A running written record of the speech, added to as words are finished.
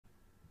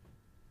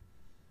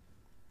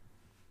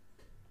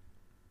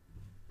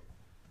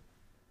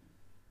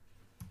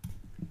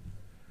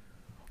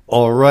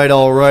All right.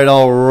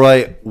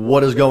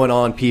 What is going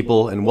on,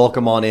 people? And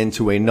welcome on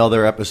into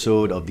another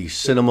episode of the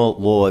Cinema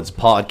Lords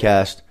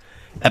podcast,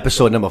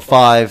 episode number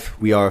 5.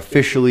 We are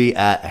officially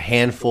at a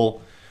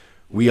handful.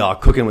 We are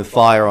cooking with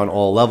fire on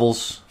all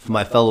levels. For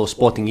my fellow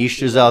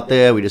Sportingistas out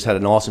there, we just had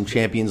an awesome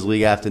Champions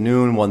League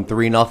afternoon, won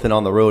 3-0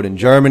 on the road in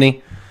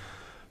Germany.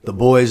 The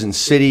boys in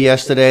City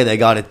yesterday, they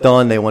got it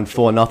done. They won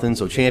 4-0,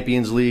 so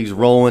Champions League's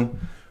rolling.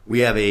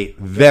 We have a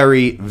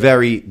very,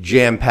 very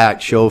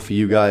jam-packed show for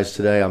you guys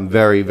today. I'm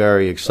very,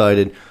 very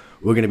excited.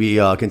 We're going to be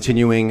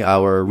continuing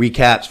our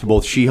recaps for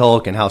both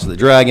She-Hulk and House of the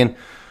Dragon.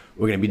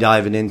 We're going to be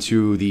diving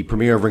into the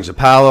premiere of Rings of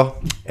Power,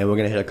 and we're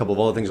going to hit a couple of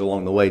other things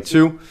along the way,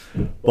 too.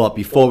 But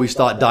before we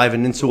start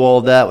diving into all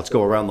of that, let's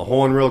go around the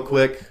horn real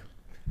quick.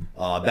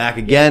 Back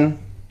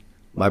again,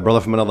 my brother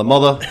from another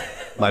mother,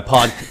 my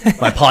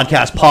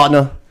podcast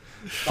partner,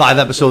 5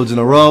 episodes in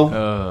a row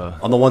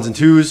on the ones and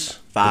twos.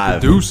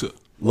 5.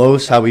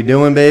 Los, how we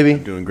doing, baby?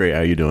 Doing great.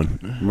 How you doing?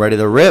 I'm ready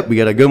to rip. We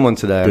got a good one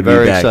today. I'm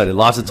very excited.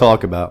 Lots to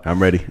talk about. I'm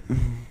ready.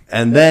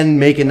 And then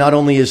making not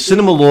only his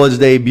Cinema Lords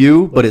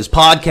debut, but his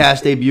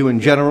podcast debut in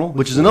general,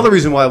 which is another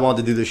reason why I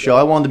wanted to do this show.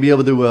 I wanted to be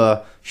able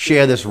to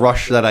share this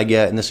rush that I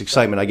get and this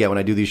excitement I get when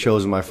I do these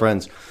shows with my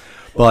friends.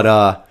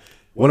 But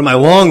one of my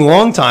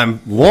long time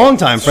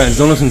friends,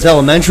 known us since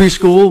elementary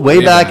school,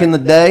 way back in the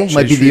day,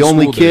 might be the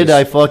only kid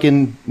I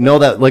fucking know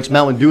that likes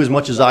Mountain Dew as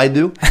much as I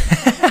do.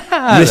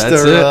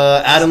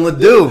 Mr. Adam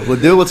Ledoux.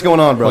 Ledoux, what's going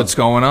on, bro? What's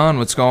going on?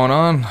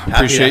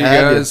 Appreciate you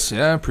guys.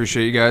 Yeah,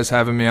 appreciate you guys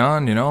having me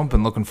on. You know,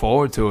 been looking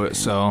forward to it.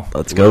 So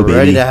let's go, baby.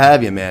 Ready to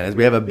have you, man.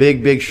 We have a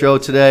big show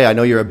today. I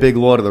know you're a big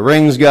Lord of the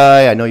Rings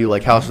guy. I know you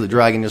like House of the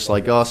Dragon just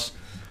like us.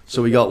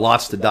 So we got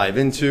lots to dive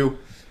into.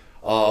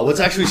 Let's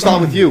actually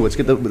start with you. Let's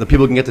get the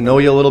people can get to know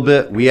you a little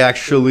bit. We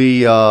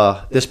actually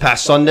this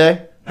past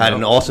Sunday had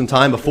an awesome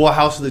time before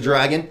House of the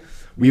Dragon.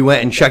 We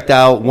went and checked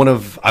out one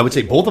of, I would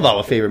say, both of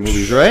our favorite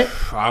movies, right?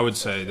 I would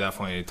say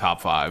definitely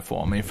top 5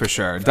 for me, for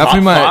sure.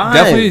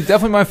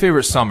 Definitely my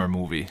favorite summer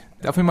movie.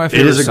 Definitely my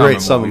favorite. It is a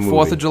great summer movie.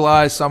 4th of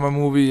July summer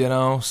movie, you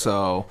know.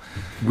 So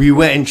we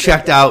went and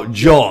checked out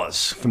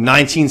Jaws from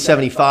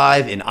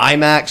 1975 in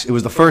IMAX. It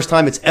was the first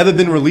time it's ever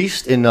been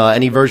released in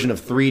any version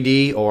of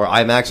 3D or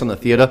IMAX on the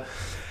theater.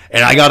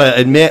 And I gotta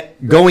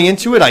admit, going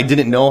into it, I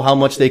didn't know how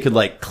much they could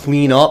like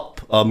clean up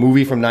a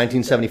movie from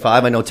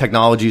 1975. I know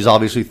technology is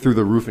obviously through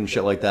the roof and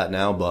shit like that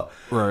now, but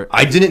right.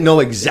 I didn't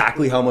know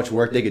exactly how much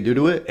work they could do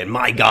to it. And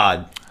my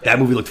God, that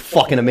movie looked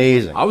fucking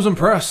amazing. I was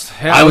impressed.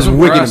 Yeah, I was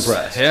wicked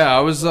impressed. Yeah, I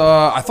was.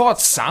 I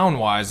thought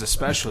sound-wise,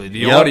 especially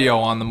the audio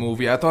on the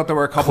movie, I thought there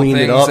were a couple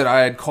things that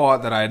I had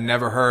caught that I had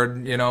never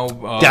heard. You know,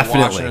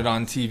 watching it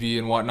on TV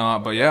and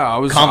whatnot. But yeah, I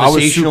was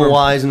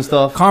conversational-wise and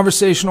stuff.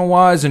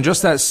 Conversational-wise, and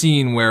just that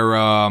scene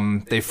where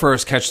they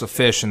first catch the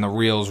fish and the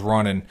reel's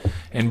running,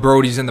 and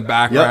Brody's in the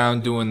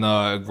background doing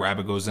the grab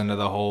it goes into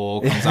the hole,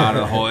 comes out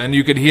of the hole, and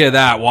you could hear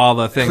that while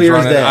the thing's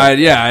running.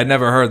 I'd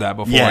never heard that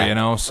before. You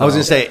know, so I was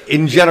gonna say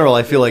in general,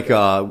 I feel like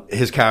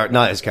his character,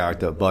 not his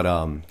character, but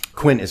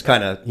Quint is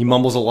he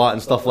mumbles a lot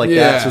and stuff like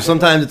that. So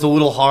sometimes it's a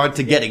little hard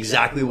to get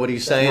exactly what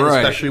he's saying,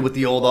 especially with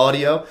the old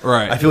audio.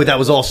 Right. I feel like that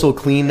was all so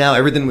clean now.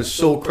 Everything was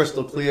so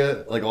crystal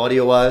clear, like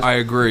audio wise. I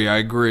agree.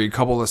 A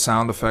couple of the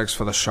sound effects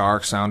for the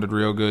shark sounded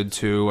real good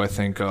too. I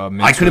think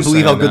I couldn't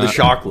believe how good the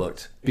shark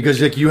looked.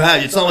 Because like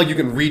it's not like you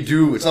can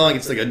redo. It's not like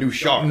it's like a new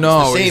shark.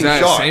 No, it's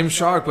the same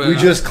shark. But we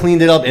just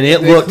cleaned it up, and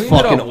it looked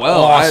fucking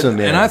awesome,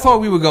 man. And I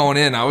thought we were going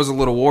in. I was a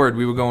little worried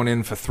we were going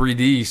in for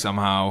 3D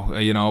somehow.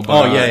 You know,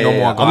 but no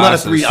more glasses. I'm not a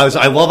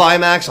 3D. I love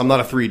IMAX. I'm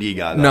not a 3D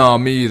guy, though. No,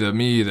 me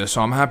either.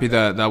 So I'm happy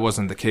that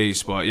wasn't the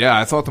case. But yeah,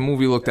 I thought the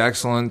movie looked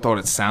excellent. Thought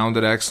it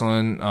sounded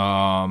excellent.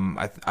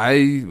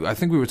 I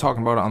think we were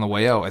talking about it on the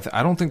way out.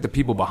 I don't think the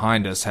people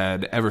behind us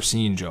had ever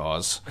seen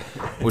Jaws,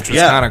 which was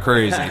kind of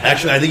crazy.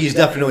 Actually, I think he's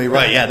definitely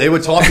right. Yeah, they were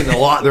talking a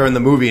lot during the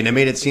movie, and it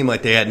made it seem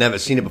like they had never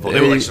seen it before. They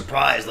were like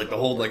surprised, like the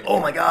whole like, oh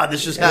my God,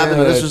 this just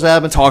happened. This just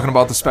happened. Talking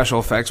about the special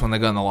effects when they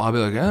got in the lobby,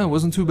 like, it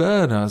wasn't too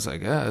bad. And I was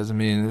like, I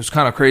mean, it was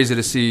kind of crazy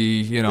to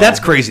see. You know, that's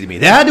crazy to me.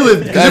 They had to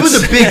have, because it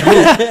was a big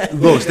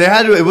group. Los, they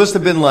had to. It must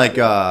have been like,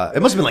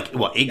 it must have been like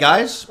what, 8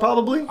 guys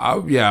probably.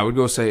 I would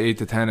go say 8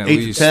 to 10 at 8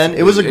 least. 8 to 10.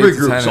 It was a great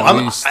group. So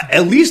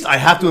at least I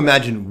have to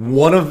imagine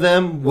one of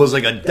them was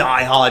like a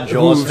diehard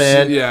Jaws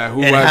fan. Yeah,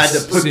 who and had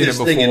to put this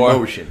thing in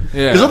motion.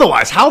 Because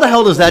otherwise, how the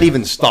hell does that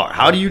even start?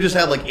 How do you just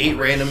have like 10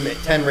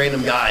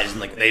 random guys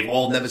and like they've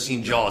all never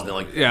seen Jaws and they're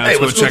like, hey,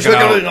 let's go check it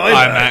out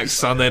IMAX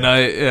Sunday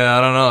night. Yeah,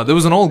 I don't know. There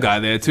was an old guy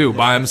there too,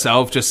 by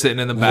himself, just sitting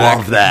in the back.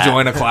 Love that.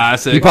 Enjoying a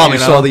classic. He probably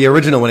saw the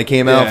original when it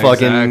came out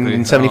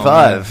in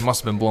 75.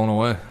 Must have been blown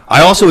away.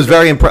 I also was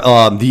very impressed.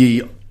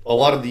 A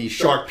lot of the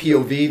shark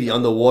POV, the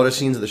underwater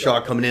scenes of the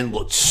shark coming in,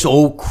 looked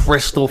so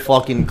crystal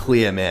fucking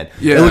clear, man.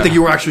 Yeah. It looked like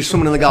you were actually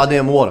swimming in the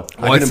goddamn water.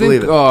 I couldn't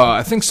believe it.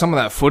 I think some of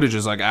that footage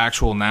is like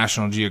actual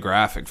National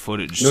Geographic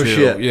footage, no too.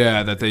 Shit.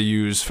 Yeah, that they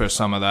use for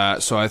some of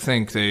that. So I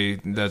think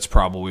that's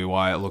probably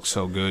why it looks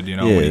so good,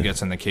 when he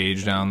gets in the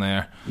cage down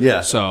there.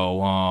 Yeah.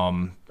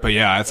 So, But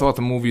yeah, I thought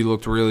the movie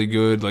looked really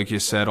good. Like you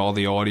said, all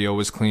the audio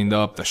was cleaned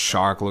up. The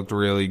shark looked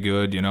really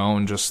good,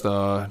 and just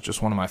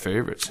one of my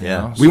favorites.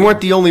 Yeah, we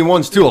weren't the only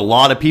ones too. A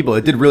lot of people.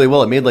 It did really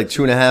well. It made like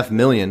 $2.5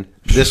 million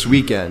this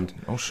weekend.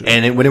 Oh shit!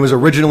 And when it was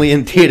originally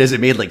in theaters, it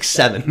made like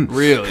 $7 million.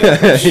 Really?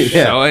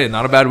 Yeah. So, hey,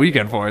 not a bad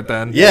weekend for it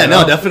then. Yeah,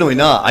 no, definitely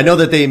not. I know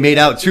that they made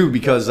out too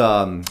because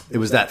it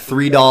was that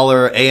 $3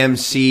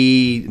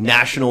 AMC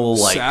national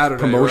Saturday,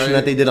 promotion right?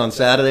 that they did on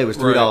Saturday. It was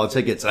 $3 Right.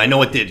 tickets, and I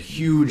know it did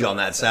huge on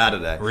that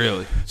Saturday.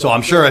 Really? So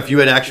I'm sure if you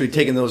had actually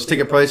taken those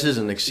ticket prices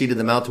and exceeded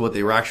them out to what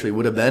they were actually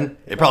would have been,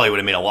 it probably would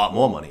have made a lot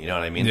more money. You know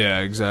what I mean? Yeah,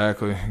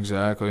 exactly.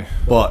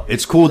 But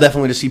it's cool,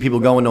 definitely, to see people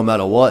going no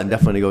matter what, and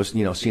definitely to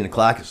go, seeing a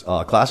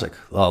classic.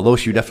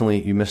 Los,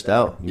 you missed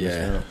out.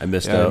 I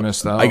missed Yeah, I out.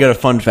 missed out. I got a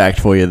fun fact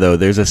for you though.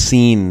 There's a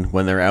scene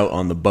when they're out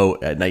on the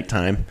boat at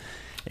nighttime,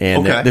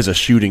 and Okay. there's a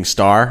shooting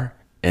star,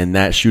 and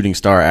that shooting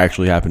star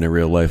actually happened in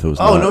real life. It was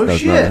Oh, not, no that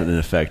was shit. not an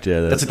effect.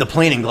 Yeah, That's like the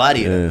plane in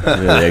Gladiator. yeah,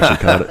 they actually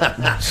caught it.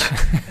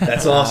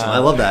 That's awesome. I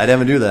love that. I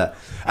never knew that.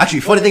 Actually,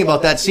 funny thing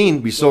about that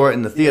scene, we saw it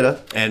in the theater,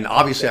 and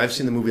obviously I've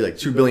seen the movie like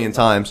 2 billion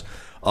times.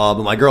 But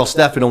my girl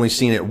Steph had only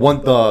seen it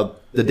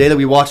the day that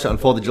we watched it on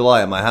 4th of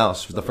July at my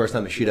house was the first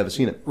time that she'd ever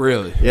seen it.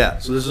 Really? Yeah,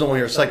 so this is only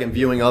her second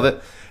viewing of it.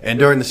 And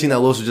during the scene that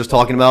Los was just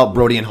talking about,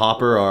 Brody and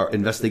Hopper are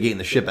investigating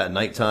the ship at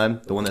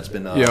nighttime, the one that's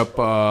been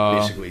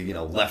basically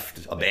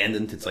left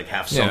abandoned. It's like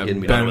half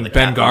sunken. We don't know where the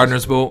Ben captain is.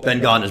 Gardner's boat. Ben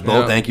Gardner's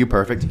boat. Yeah. Thank you.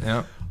 Perfect.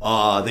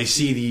 Yeah. They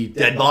see the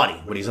dead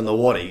body when he's in the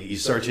water.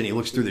 He's searching. He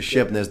looks through the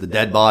ship, and there's the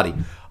dead body.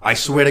 I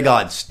swear to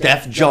God,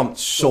 Steph jumped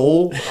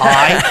so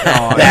high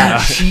that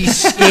she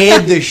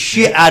scared the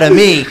shit out of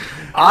me.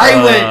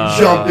 I went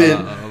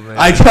jumping.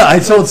 I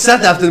told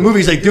Seth after the movie,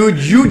 he's like, dude,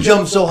 you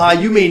jumped so high,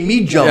 you made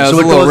me jump. Yeah, it so was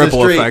it a little goes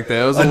ripple straight, effect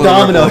there. It was a little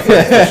domino. ripple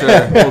effect for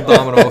sure. A little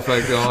domino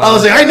effect going on. I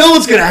was like, I know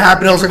what's going to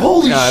happen. I was like,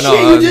 holy Yeah, I shit,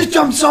 know. you just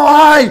jumped so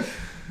high.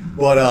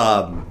 But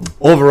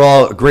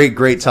overall, a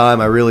great time.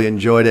 I really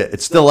enjoyed it.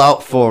 It's still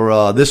out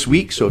for this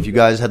week, so if you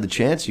guys had the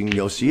chance, you can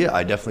go see it.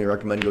 I definitely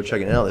recommend go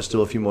checking it out. There's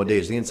still a few more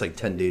days. I think it's like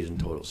 10 days in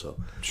total, so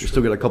you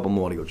still got a couple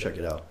more to go check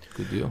it out.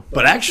 Good deal.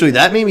 But actually,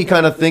 that made me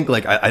kind of think,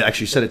 like, I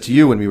actually said it to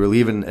you when we were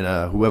leaving,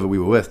 and whoever we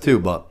were with, too,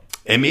 but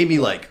it made me,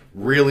 like,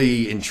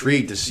 really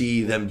intrigued to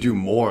see them do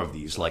more of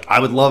these. Like, I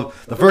would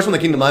love, the first one that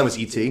came to mind was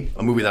E.T.,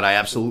 a movie that I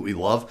absolutely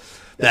love,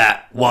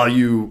 that while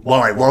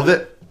I love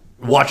it,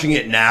 watching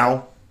it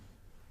now,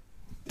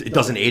 it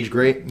doesn't age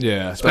great.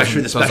 Yeah,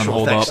 especially the doesn't special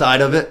hold effects up.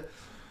 side of it.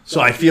 So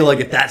I feel like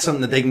if that's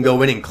something that they can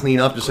go in and clean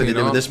up, just like they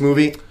Clean did with up. this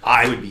movie,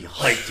 I would be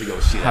hyped to go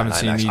see that. Haven't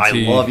seen IMAX.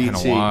 E.T. I love in a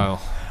E.T. while.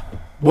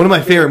 One of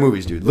my favorite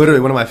movies, dude. Literally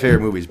one of my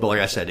favorite movies. But like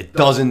I said, it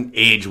doesn't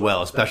age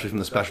well, especially from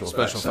the special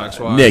effects Effects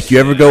side. wise. Nick, you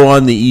ever go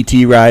on the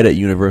ET ride at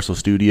Universal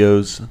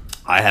Studios?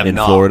 I have in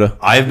not. Florida?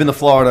 I have been to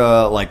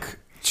Florida like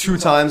 2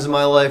 times in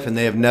my life, and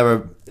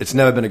it's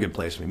never been a good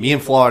place for me. Me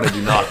and Florida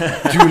do not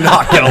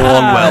get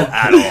along well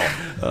at all.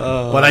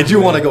 But I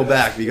do want to go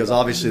back because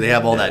obviously they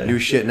have all that new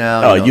shit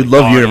now. Oh, you the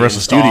love Guardians,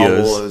 Universal Star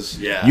Studios. Wars.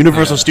 Yeah.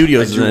 Universal Studios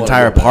I is do an wanna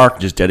entire go back. park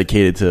just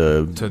dedicated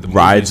to the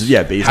rides. movies.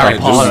 Yeah, based Harry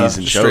on Potter, movies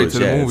and straight shows. to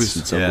the Yeah, movies.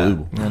 it's Yeah.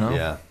 unbelievable. You know?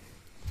 Yeah.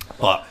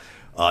 But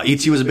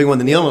E.T. was a big one.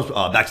 Then the other one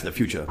was Back to the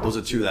Future. Those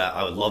are 2 that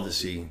I would love to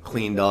see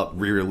cleaned up,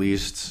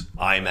 re-released,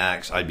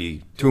 IMAX. I'd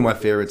be 2 of my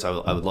favorites. I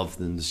would love for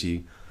them to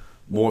see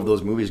more of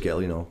those movies get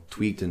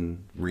tweaked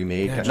and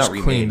remade. Yeah, Not just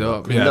remade, cleaned but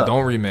up. cleaned Yeah, up.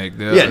 don't remake.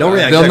 Yeah, don't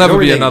remake. There'll Exactly. never Don't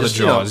be remake, another just,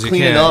 Jaws. You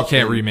clean it up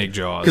can't and- remake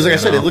Jaws. Because like I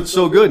said, you it know? looked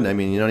so good. I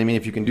mean, you know what I mean?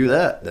 If you can do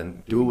that,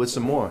 then do it with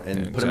some more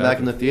and put them back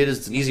in the theaters.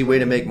 It's an easy way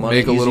to make money.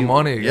 Make a little easy-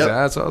 money. Yep. Exactly.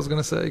 That's what I was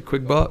gonna say.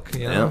 Quick buck.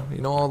 You know. Yeah.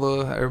 You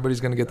know everybody's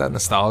gonna get that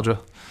nostalgia.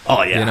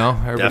 Oh yeah, You know,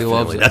 everybody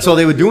loves definitely. it. That's all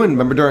they were doing.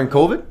 Remember during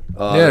COVID?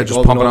 Yeah, just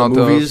all pumping all out the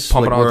movies,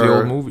 pumping out the where-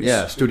 old movies.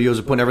 Yeah, studios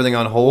are putting everything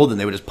on hold,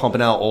 and they were just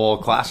pumping out all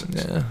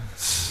classics. Yeah.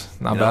 It's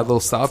not a Yeah. bad little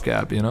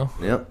stopgap. You know.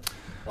 Yep.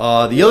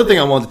 The other thing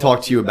I wanted to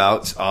talk to you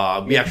about,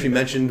 we actually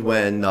mentioned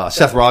when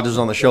Seth Rogers was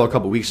on the show a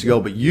couple weeks ago,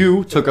 but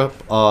you took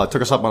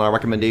us up on our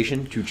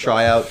recommendation to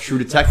try out True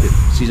Detective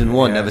season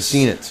 1. Never Yes.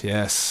 seen it.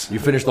 Yes. You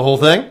finished the whole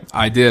thing?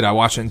 I did. I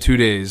watched it in 2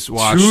 days.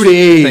 Watched, 2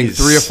 days. I think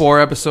 3 or 4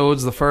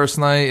 episodes the first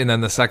night, and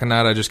then the second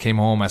night I just came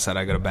home. I said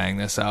I got to bang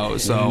this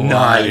out. So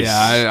Nice.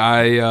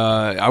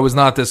 yeah, I was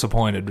not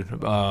disappointed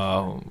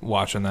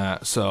watching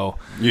that. So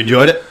You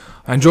enjoyed it?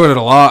 I enjoyed it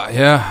a lot.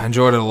 Yeah, I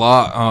enjoyed it a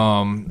lot.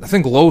 I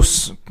think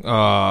Los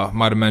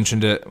might have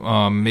mentioned it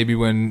maybe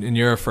when in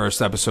your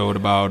first episode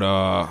about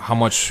how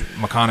much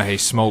McConaughey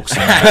smokes.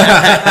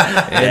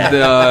 And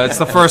it's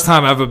the first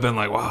time I've ever been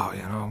like, wow,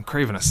 I'm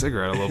craving a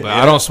cigarette a little bit.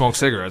 I don't smoke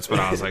cigarettes, but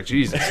I was like,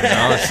 Jesus,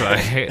 it's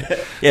like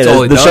Yeah, it's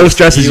all he the show does.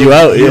 stresses you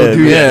out. He'll Yeah,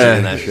 do that Yeah.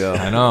 in that show.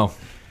 I know.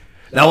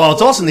 Now, while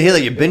it's awesome to hear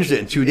that you binged it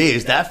in 2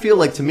 days, that feel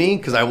like to me,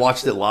 because I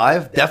watched it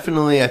live,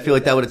 definitely I feel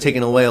like that would have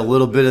taken away a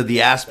little bit of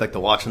the aspect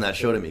of watching that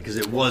show to me, because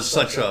it was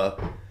such a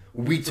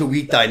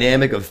week-to-week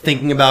dynamic of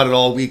thinking about it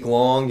all week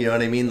long, you know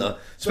what I mean?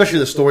 Especially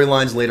the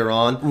storylines later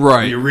on.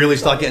 Right. You really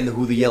start getting to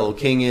who the Yellow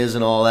King is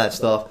and all that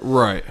stuff.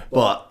 Right.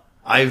 But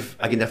I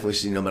can definitely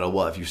see no matter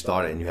what if you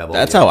start it and you have all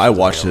That's the how I episodes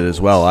watched it available.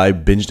 as well. I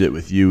binged it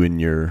with you in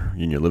your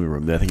living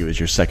room. I think it was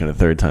your second or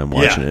third time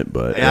watching it,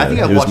 but I think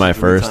it I've was watched my it 3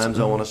 first. times,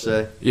 I want to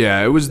say.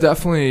 Yeah, it was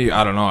definitely,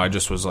 I don't know, I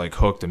just was like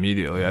hooked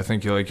immediately. I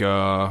think like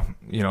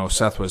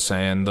Seth was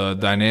saying, the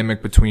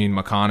dynamic between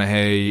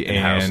McConaughey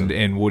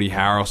and Woody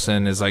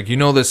Harrelson is like,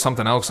 there's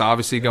something else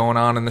obviously going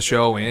on in the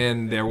show,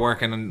 and they're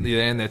working and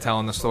they're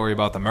telling the story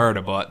about the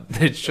murder, but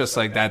it's just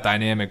like that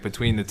dynamic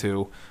between the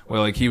two where,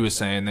 like he was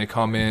saying, they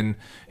come in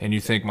and you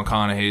think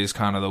McConaughey is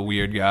kind of the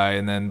weird guy,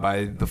 and then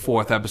by the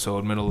 4th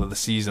episode, middle of the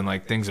season,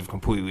 like things have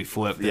completely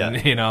flipped. Yeah.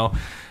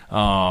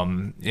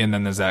 And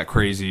then there's that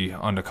crazy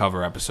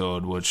undercover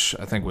episode, which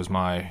I think was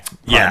my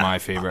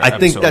favorite. I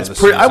think episode that's of the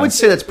pretty. I season. would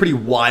say that's pretty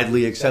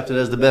widely accepted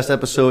as the best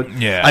episode.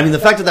 Yeah. I mean, the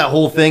fact that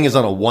whole thing is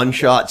on a one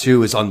shot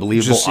too is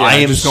unbelievable. I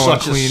am just going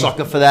such a clean.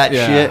 sucker for that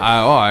shit.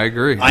 I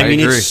agree. I mean,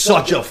 agree. it's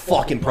such a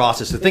fucking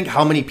process to think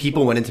how many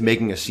people went into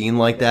making a scene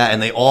like that,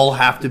 and they all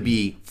have to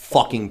be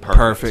fucking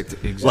perfect.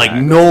 Exactly. Like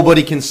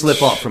nobody can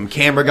slip up, from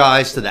camera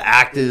guys to the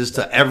actors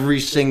to every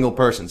single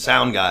person,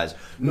 sound guys.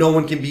 No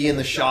one can be in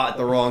the shot at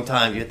the wrong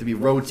time. You have to be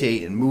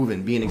rotating,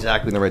 moving, being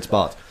exactly in the right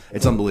spots.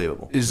 It's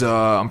unbelievable.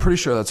 I'm pretty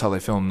sure that's how they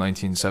filmed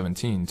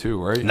 1917 too,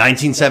 right?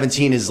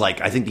 1917 is like,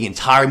 I think the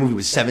entire movie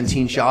was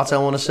 17 shots, I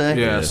want to say.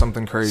 Yeah,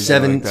 something crazy.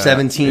 17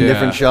 Yeah.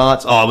 different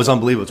shots. Oh, it was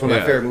unbelievable. It's one of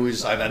my Yeah. favorite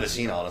movies I've ever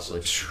seen,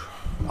 honestly.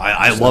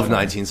 I love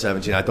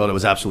 1917. I thought it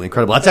was absolutely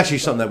incredible. That's actually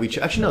something that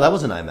actually, no, that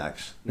wasn't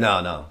IMAX.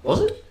 No. Was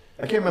it?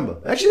 I can't remember.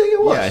 Actually, I think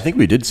it was. Yeah, I think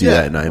we did see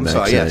that in IMAX. I'm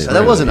sorry, Yeah, yes. yeah,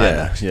 That wasn't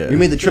yeah, IMAX. yeah, We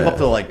made the trip yeah. up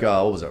to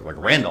what was it? Like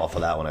Randolph for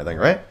that one, I think,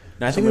 right?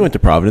 I think we went to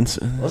Providence.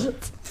 Was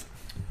it?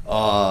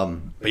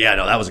 But yeah,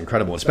 no, that was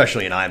incredible,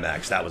 especially in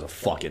IMAX. That was a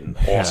fucking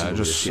awesome Yeah,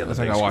 movie to see on the I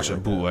think big I watched screen it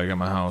like that. bootleg at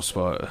my house,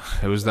 but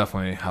it was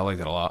definitely, I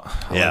liked it a lot.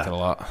 I liked it a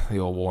lot. The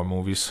old war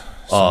movies,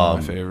 some of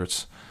my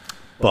favorites.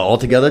 But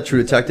altogether,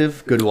 True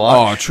Detective, good to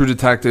watch. Oh, True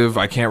Detective,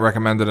 I can't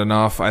recommend it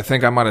enough. I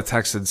think I might have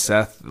texted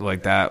Seth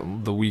like that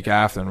the week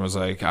after and was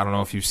like, I don't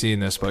know if you've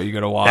seen this, but you got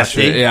to watch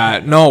FD? it. Yeah,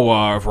 no,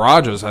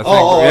 Rogers, I think.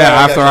 I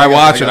after gotcha, I I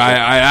watched gotcha. it,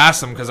 I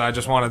asked him because I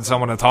just wanted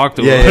someone to talk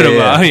to Yeah, a bit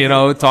yeah, yeah.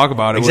 about, talk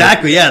about it.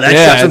 Exactly, yeah. That's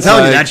what I'm it's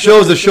telling you. like- That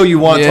shows the show you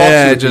want to talk to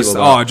it people just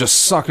about. it just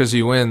suckers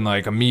you in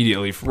like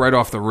immediately right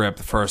off the rip,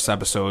 the first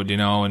episode,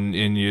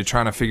 and you're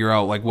trying to figure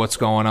out like what's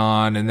going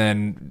on, and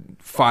then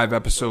 5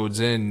 episodes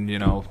in,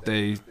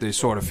 they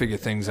sort of figure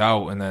things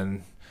out, and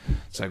then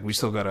it's like we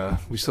still got a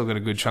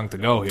good chunk to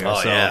go here. Oh,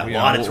 so, yeah. A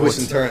lot of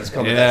twists and turns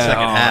coming in Yeah,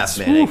 that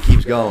second half, man. oof. It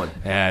keeps going.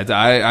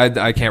 Yeah,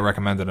 I can't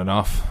recommend it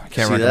enough. I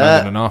can't See recommend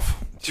that? it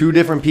enough. 2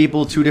 different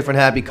people, 2 different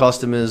happy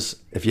customers.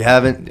 If you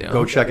haven't, Yeah.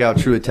 go check out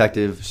True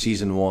Detective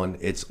Season 1.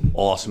 It's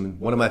awesome.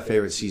 One of my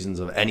favorite seasons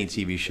of any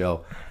TV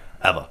show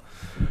ever.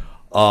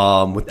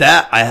 With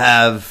that, I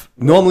have...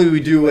 Normally we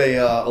do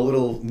a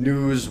little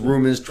news,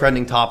 rumors,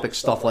 trending topics,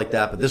 stuff like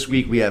that. But this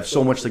week we have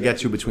so much to get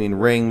to between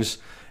Rings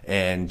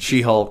and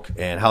She-Hulk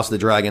and House of the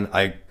Dragon.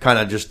 I kind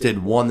of just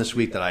did one this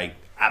week that I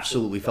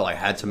absolutely felt I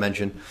had to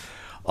mention.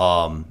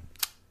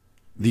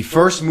 The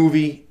first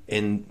movie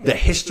in the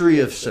history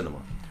of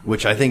cinema,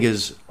 which I think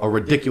is a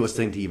ridiculous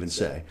thing to even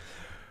say.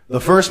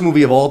 The first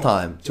movie of all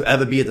time to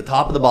ever be at the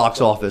top of the box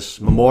office,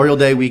 Memorial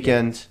Day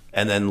weekend,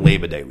 and then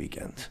Labor Day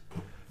weekend.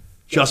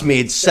 Just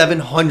made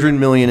 $700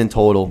 million in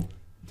total,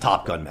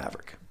 Top Gun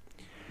Maverick.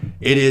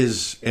 It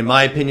is, in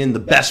my opinion, the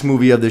best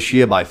movie of this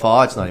year by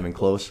far. It's not even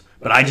close.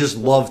 But I just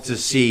love to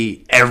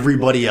see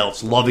everybody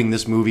else loving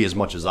this movie as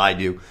much as I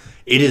do.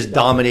 It is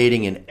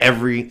dominating in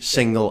every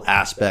single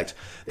aspect.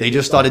 They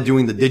just started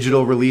doing the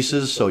digital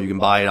releases, so you can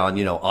buy it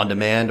on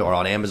demand or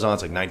on Amazon.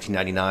 It's like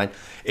 $19.99.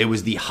 It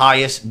was the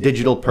highest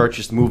digital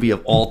purchased movie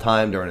of all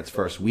time during its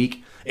first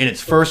week. In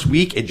its first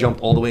week, it jumped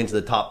all the way into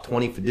the top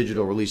 20 for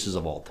digital releases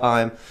of all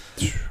time.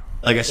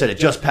 Like I said, it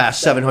just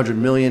passed $700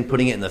 million,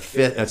 putting it in the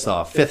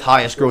fifth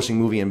highest grossing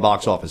movie in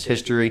box office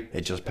history.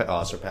 It just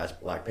surpassed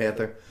Black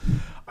Panther.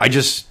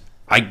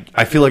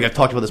 I feel like I've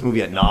talked about this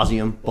movie ad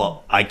nauseum,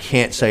 but I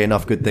can't say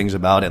enough good things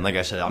about it. And like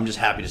I said, I'm just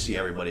happy to see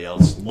everybody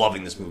else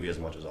loving this movie as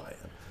much as I am.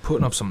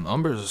 Putting up some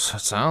numbers, it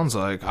sounds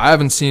like. I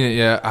haven't seen it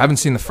yet. I haven't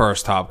seen the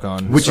first Top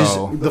Gun. Which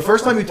so. is the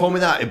first time you told me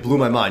that, it blew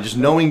my mind. Just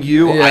knowing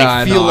you, Yeah,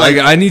 I feel know. like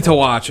I need to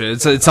watch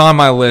it. It's on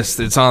my list.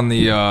 It's on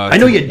the. I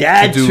know your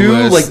dad to-do too.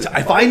 list.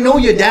 Like if I know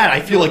your dad, I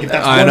feel like if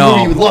that's I one know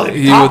movie you would love,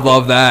 he would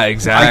love that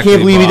exactly. I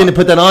can't believe he but- didn't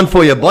put that on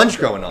for you a bunch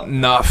growing up.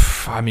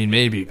 Enough. I mean,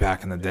 maybe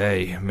back in the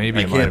day, maybe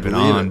I it might have can't been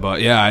believe on, it.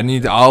 but yeah,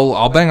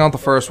 I'll bang out the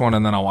first one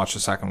and then I'll watch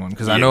the second one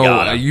because I You know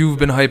gotta. you've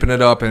been hyping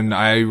it up and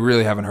I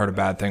really haven't heard a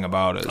bad thing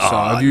about it. So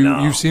have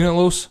you've seen it,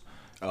 Luce?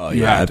 Oh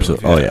You yeah, had to,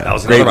 absolutely. yeah. Oh yeah, That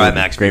was great another movie,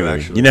 IMAX great movie,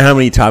 movie. actually. You know how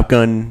many Top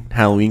Gun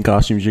Halloween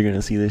costumes you're going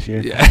to see this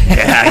year?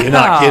 Yeah, you're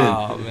not kidding.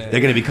 Oh, man. They're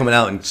going to be coming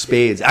out in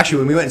spades. Actually,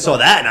 when we went and saw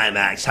that in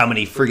IMAX, how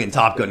many friggin'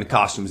 Top Gun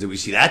costumes did we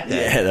see that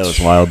day? Yeah, that was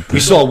wild. We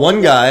saw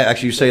one guy,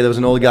 actually you say there was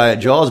an old guy at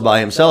Jaws by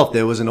himself.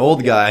 There was an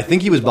old guy, I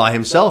think he was by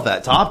himself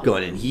at Top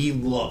Gun, and he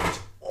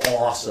looked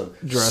awesome.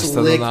 Dressed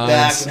to the Slick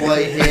nines. back,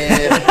 white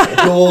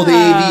hair, gold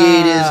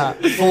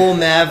aviators, full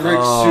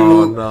Maverick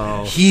suit.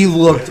 no. He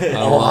looked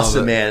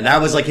awesome, man.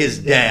 That was like his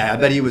day. I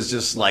bet he was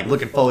just like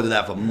looking forward to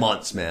that for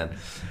months, man.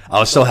 I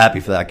was so happy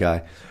for that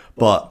guy.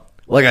 But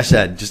like I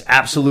said, just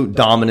absolute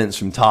dominance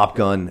from Top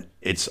Gun.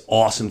 It's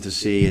awesome to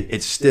see.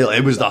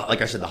 It was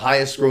like I said, the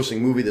highest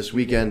grossing movie this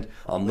weekend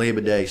on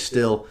Labor Day.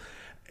 Still,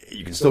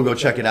 you can still go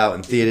check it out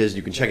in theaters.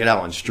 You can check it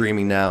out on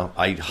streaming now.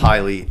 I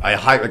recommend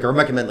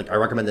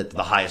it to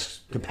the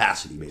highest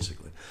capacity,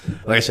 basically.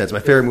 Like I said, it's my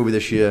favorite movie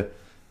this year.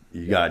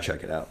 You gotta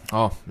check it out.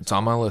 Oh, it's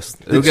on my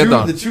list. It'll get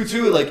done. The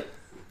two, like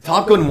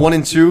Top Gun 1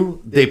 and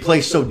 2, they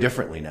play so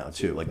differently now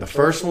too. Like the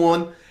first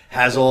one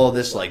has all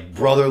this like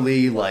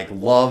brotherly like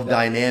love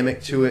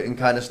dynamic to it and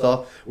kind of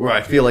stuff, where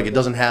I feel like it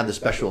doesn't have the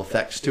special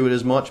effects to it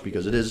as much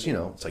because it is, it's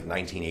like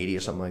 1980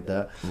 or something like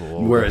that.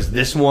 Whoa. Whereas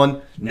this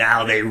one,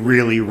 now they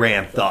really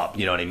ramped up,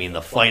 you know what I mean?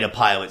 The fighter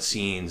pilot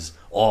scenes,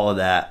 all of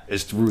that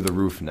is through the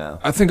roof now.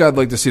 I think I'd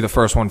like to see the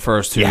first one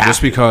first too, Yeah.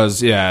 just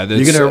because, You're all gonna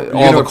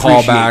the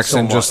appreciate callbacks so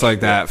and just much. like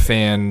that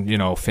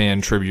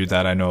fan tribute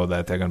that I know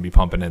that they're gonna be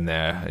pumping in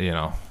there.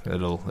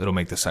 It'll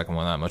make the second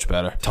one that much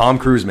better. Tom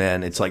Cruise,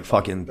 man, it's like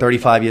fucking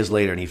 35 years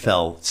later, and he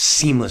fell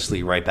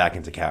seamlessly right back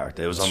into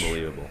character. It was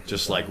unbelievable.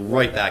 Just like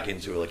right back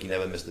into it, like he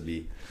never missed a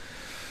beat.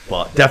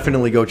 But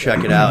definitely go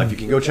check it out. If you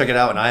can go check it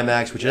out in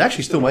IMAX, which it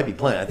actually still might be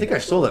playing. I think I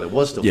saw that it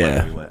was still playing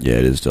when we went. Yeah,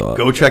 it is still up.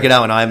 Go check it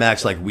out in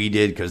IMAX like we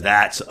did, because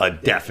that's a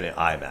definite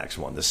IMAX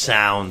one. The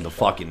sound,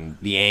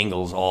 the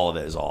angles, all of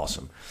it is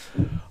awesome.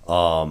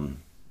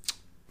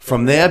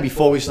 From there,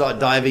 before we start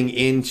diving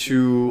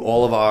into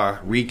all of our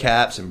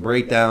recaps and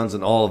breakdowns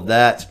and all of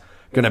that,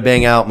 going to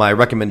bang out my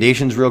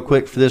recommendations real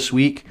quick for this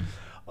week.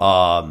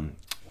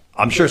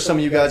 I'm sure some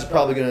of you guys are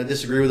probably going to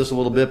disagree with us a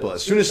little bit, but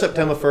as soon as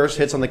September 1st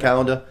hits on the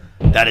calendar,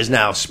 that is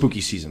now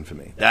spooky season for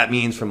me. That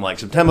means from like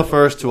September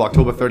 1st to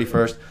October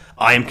 31st,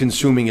 I am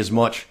consuming as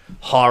much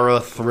horror,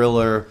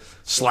 thriller,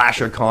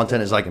 slasher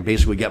content as I can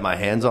basically get my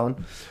hands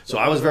on.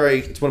 So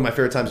it's one of my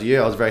favorite times of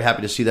year. I was very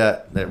happy to see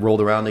that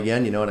rolled around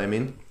again, you know what I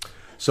mean?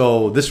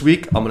 So this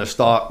week, I'm going to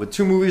start with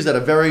two movies that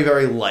are very,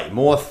 very light,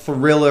 more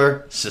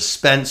thriller,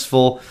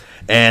 suspenseful,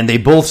 and they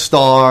both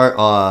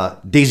star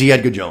Daisy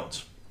Edgar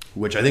Jones,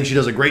 which I think she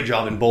does a great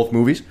job in both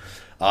movies.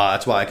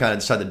 That's why I kind of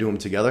decided to do them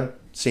together.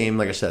 Same,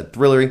 like I said,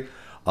 thrillery.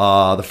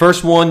 The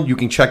first one you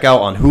can check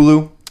out on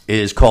Hulu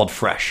is called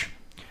Fresh.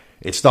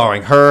 It's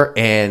starring her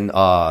and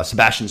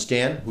Sebastian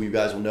Stan, who you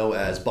guys will know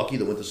as Bucky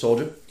the Winter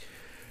Soldier.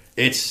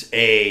 It's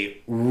a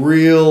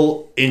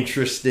real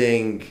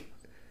interesting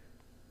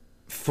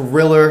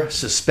thriller,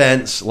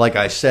 suspense. Like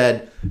I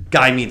said,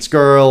 guy meets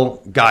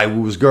girl, guy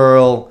woos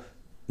girl.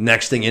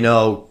 Next thing you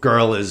know,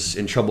 girl is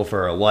in trouble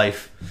for her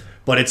life.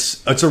 But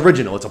it's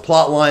original. It's a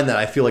plot line that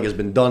I feel like has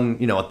been done,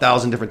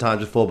 1,000 different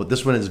times before. But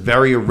this one is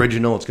very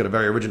original. It's got a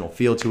very original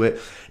feel to it.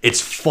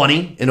 It's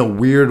funny in a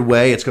weird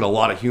way. It's got a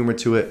lot of humor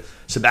to it.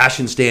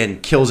 Sebastian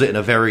Stan kills it in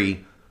a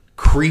very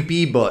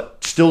creepy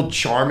but still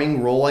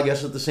charming role, I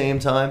guess, at the same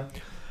time.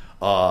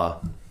 A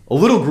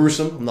little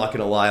gruesome, I'm not going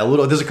to lie.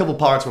 There's a couple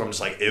parts where I'm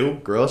just like, ew,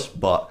 gross.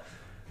 But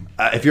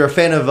if you're a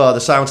fan of The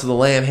Silence of the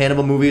Lamb,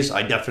 Hannibal movies,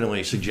 I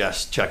definitely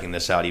suggest checking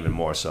this out even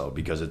more so,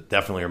 because it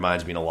definitely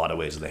reminds me in a lot of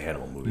ways of the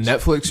Hannibal movies.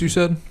 Netflix, you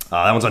said?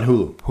 That one's on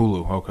Hulu.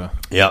 Hulu, okay.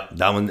 Yep,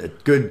 that one,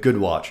 good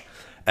watch.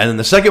 And then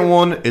the second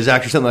one is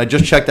actually something I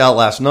just checked out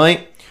last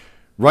night.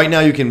 Right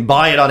now you can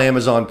buy it on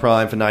Amazon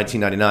Prime for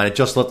 $19.99. It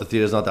just left the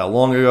theaters not that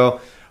long ago.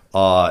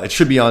 It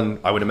should be on,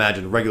 I would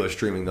imagine, regular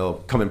streaming,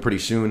 though, coming pretty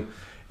soon.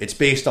 It's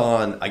based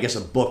on, I guess,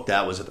 a book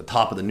that was at the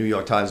top of the New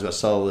York Times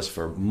bestseller list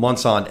for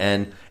months on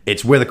end.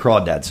 It's Where the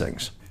Crawdad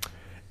Sings.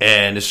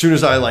 And as soon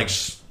as I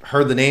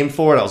heard the name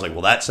for it, I was like,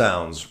 well, that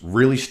sounds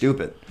really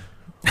stupid.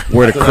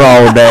 Where the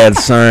Crawdad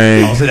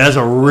Sings. So that's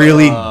a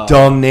really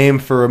dumb name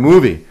for a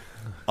movie.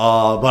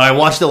 But I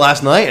watched it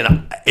last night,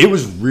 and it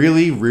was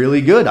really,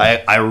 really good.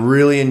 I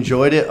really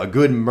enjoyed it. A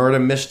good murder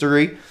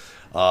mystery.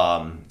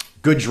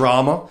 Good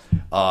drama.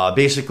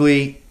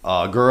 Basically,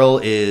 a girl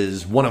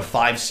is one of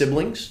 5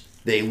 siblings.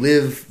 They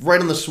live right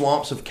in the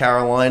swamps of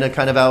Carolina,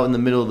 kind of out in the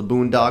middle of the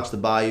boondocks, the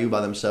bayou, by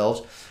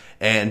themselves.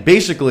 And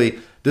basically,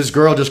 this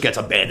girl just gets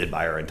abandoned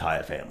by her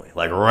entire family,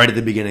 like right at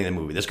the beginning of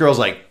the movie. This girl's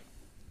like,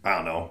 I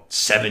don't know,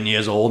 7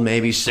 years old,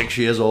 maybe 6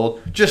 years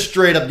old, just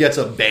straight up gets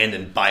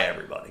abandoned by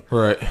everybody.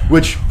 Right.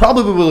 Which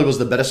probably was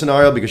the better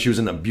scenario because she was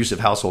in an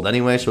abusive household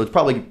anyway, so it's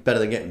probably better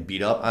than getting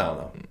beat up. I don't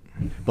know.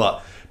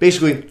 But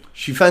basically,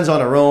 she fends on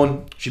her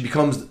own. She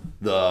becomes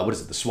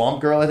the Swamp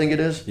Girl, I think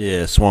it is?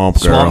 Yeah,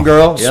 Swamp Girl. Swamp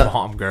Girl, yeah.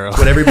 Swamp Girl. That's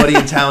what everybody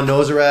in town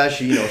knows her as.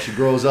 She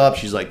grows up.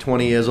 She's like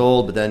 20 years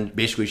old, but then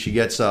basically she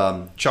gets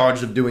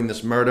charged of doing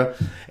this murder.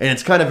 And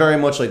it's kind of very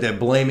much like they're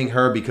blaming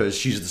her because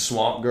she's the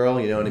Swamp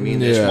Girl, you know what I mean?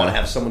 They just want to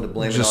have someone to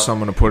blame it on. Just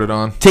someone to put it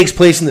on. Takes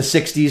place in the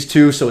 60s,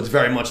 too, so it's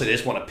very much like they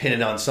just want to pin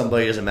it on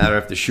somebody. It doesn't matter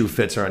if the shoe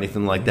fits or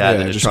anything like that.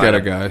 Yeah, They're just trying get a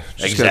to- guy.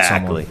 Just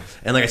exactly. get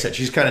someone. And like I said,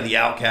 she's kind of the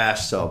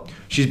outcast, so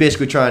she's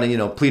basically trying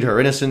to, plead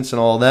her innocence and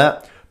all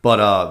that.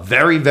 But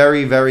very,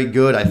 very, very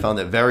good. I found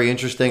it very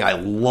interesting. I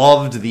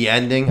loved the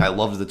ending. I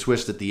loved the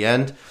twist at the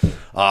end.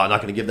 I'm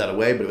not going to give that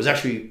away, but it was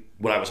actually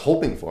what I was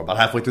hoping for. About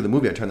halfway through the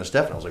movie, I turned to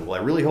Steph and I was like, well,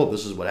 I really hope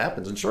this is what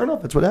happens. And sure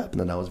enough, that's what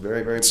happened. And I was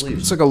very, very pleased.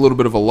 It's like a little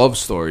bit of a love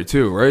story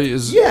too, right?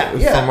 Yeah.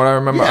 From what I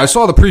remember. Yeah. I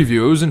saw the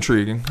preview. It was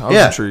intriguing. I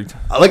was intrigued.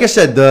 Like I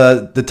said,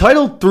 the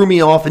title threw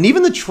me off, and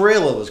even the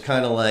trailer was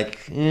kind of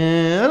like,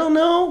 I don't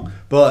know.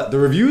 But the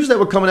reviews that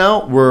were coming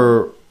out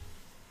were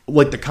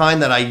like the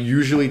kind that I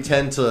usually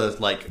tend to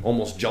like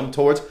almost jump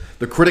towards.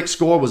 The critic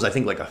score was, I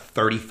think, like a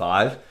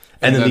 35.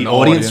 And then the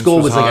audience score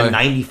was like a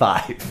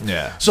 95.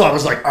 Yeah. So I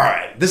was like, all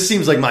right, this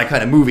seems like my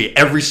kind of movie.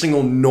 Every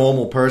single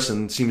normal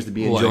person seems to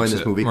be enjoying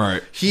this movie.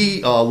 Right.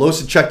 Los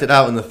had checked it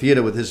out in the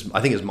theater with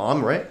his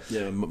mom, right?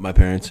 Yeah, my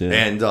parents, yeah.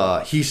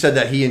 And he said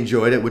that he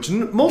enjoyed it, which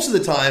most of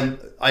the time,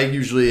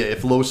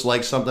 if Los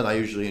likes something, I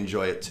usually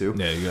enjoy it too.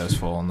 Yeah, you guys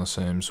fall on the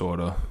same sort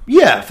of.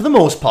 Yeah, for the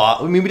most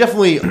part. I mean,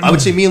 I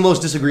would say me and Los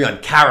disagree on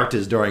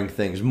characters during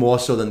things more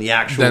so than the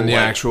actual.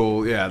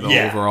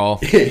 Overall.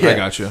 Yeah. I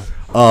got you.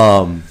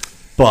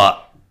 But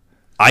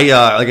like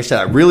I said,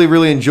 I really,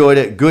 really enjoyed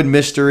it. Good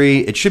mystery.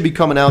 It should be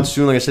coming out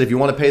soon. Like I said, if you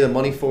want to pay the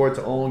money for it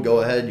to own, go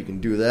ahead. You can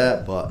do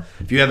that. But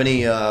if you have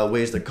any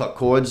ways to cut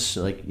cords,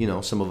 like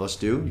some of us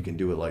do, you can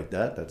do it like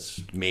that.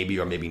 That's maybe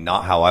or maybe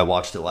not how I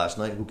watched it last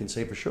night. Who can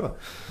say for sure?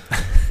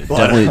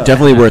 But,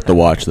 definitely worth the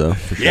watch, though.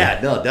 For sure. Yeah,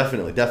 no,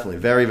 definitely,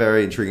 very,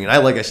 very intriguing.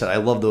 And like I said, I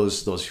love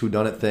those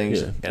whodunit things,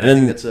 Yeah. and I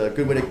think that's a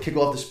good way to kick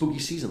off the spooky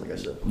season. Like I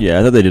said. Yeah,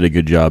 I thought they did a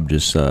good job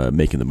just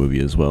making the movie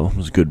as well. It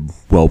was a good,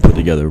 well put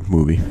together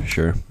movie, for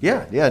sure.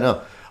 Yeah,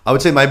 no. I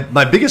would say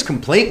my biggest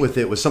complaint with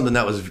it was something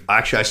that was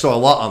actually I saw a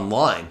lot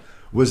online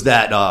was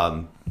that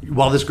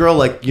while this girl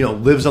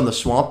lives on the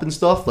swamp and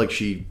stuff, like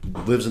she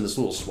lives in this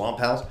little swamp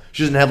house,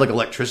 she doesn't have like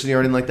electricity or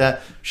anything like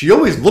that. She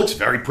always looks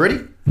very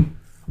pretty,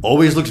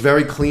 always looks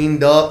very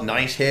cleaned up,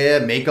 nice hair,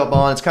 makeup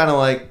on. It's kind of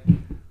like,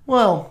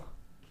 well,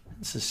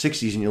 it's the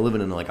 60s and you're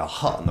living in like a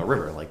hut on the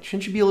river. Like,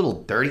 shouldn't you be a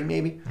little dirty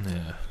maybe?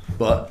 Yeah.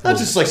 But that's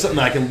just like something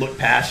I can look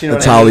past.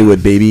 That's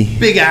Hollywood, baby.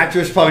 Big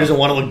actress probably doesn't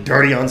want to look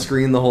dirty on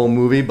screen the whole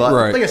movie.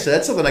 But like I said,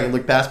 it's something I can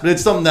look past. But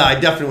it's something that I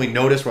definitely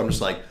noticed where I'm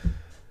just like,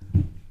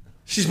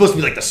 she's supposed to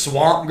be like the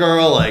swamp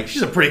girl. Like,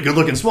 she's a pretty good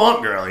looking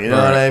swamp girl. You know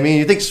what I mean?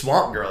 You think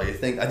swamp girl, I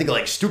think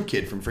like Stoop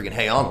Kid from freaking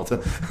Hey Arnold. All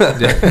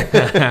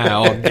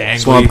gangly,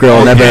 swamp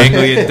girl never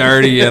gangly and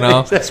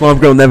dirty, Swamp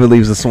girl never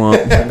leaves the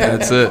swamp.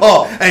 That's it.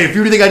 Oh, hey, if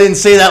you think I didn't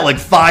say that like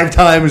 5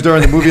 times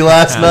during the movie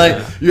last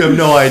night, you have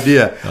no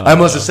idea. I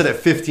must have said it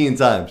 15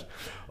 times.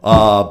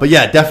 But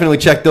yeah, definitely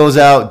check those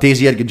out.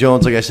 Daisy Edgar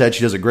Jones, like I said,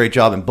 she does a great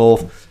job in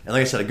both. And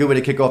like I said, a good way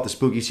to kick off the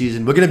spooky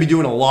season. We're going to be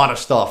doing a lot of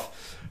stuff.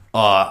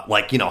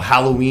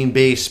 Halloween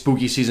based,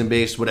 spooky season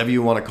based, whatever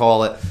you want to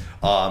call it.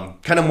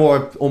 Kind of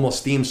more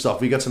almost theme stuff.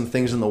 We got some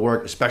things in the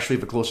work, especially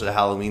for closer to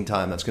Halloween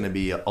time. That's going to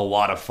be a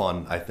lot of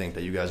fun, I think,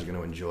 that you guys are going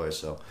to enjoy.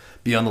 So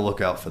be on the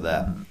lookout for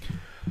that.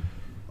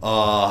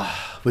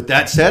 With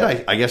that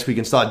said, I guess we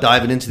can start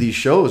diving into these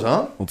shows,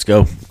 huh? Let's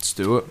go. Let's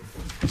do it.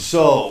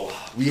 So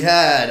we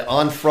had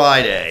on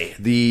Friday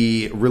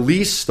the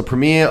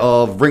premiere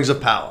of Rings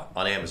of Power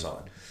on Amazon,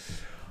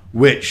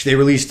 which they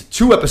released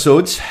 2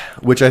 episodes,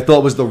 which I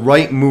thought was the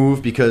right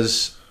move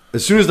because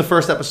as soon as the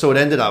first episode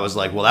ended, I was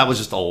like, well, that was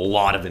just a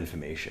lot of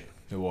information.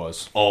 It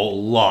was. A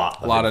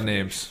lot of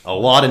names. A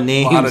lot of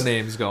names. A lot of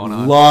names going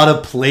on. A lot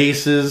of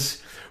places.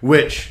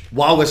 Which,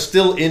 while we're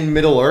still in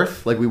Middle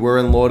Earth, like we were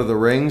in Lord of the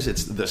Rings,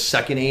 it's the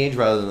second age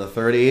rather than the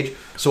third age.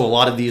 So a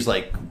lot of these,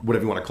 like,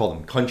 whatever you want to call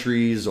them,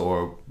 countries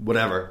or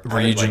whatever.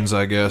 Regions,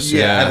 I guess.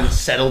 Yeah, haven't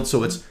settled.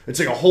 So it's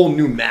like a whole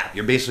new map.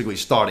 You're basically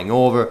starting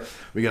over.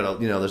 We got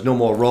there's no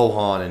more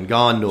Rohan and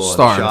Gondor.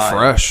 Starting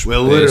fresh. We're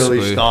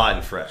literally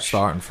starting fresh.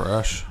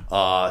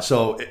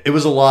 So it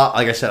was a lot.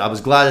 Like I said, I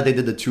was glad that they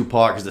did the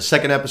 2-part because the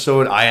second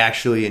episode I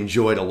actually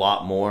enjoyed a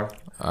lot more.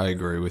 I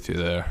agree with you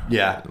there.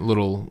 Yeah. A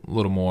little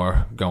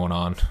more going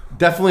on.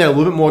 Definitely a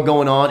little bit more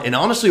going on. And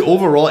honestly,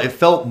 overall, it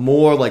felt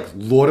more like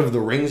Lord of the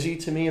Ringsy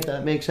to me, if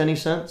that makes any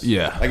sense.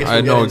 Yeah. I guess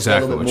I know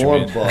exactly what you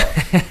mean.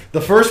 But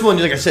the first one,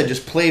 like I said,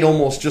 just played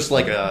almost just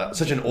like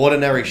such an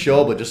ordinary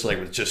show, but just like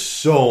with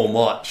just so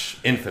much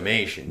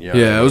information. You know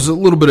what I mean? It was a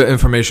little bit of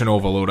information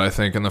overload, I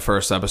think, in the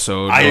first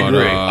episode. I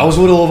agree. I was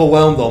a little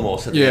overwhelmed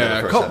almost at the end of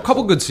the first episode.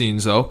 Couple good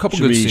scenes, though.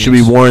 Should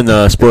we warn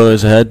the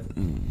spoilers ahead?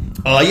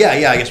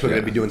 Yeah. I guess we're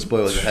going to be doing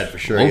spoilers ahead for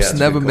sure. Most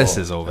never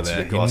misses over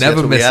there. He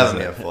never misses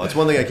it. That's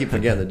one thing I keep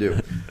forgetting to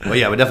do. But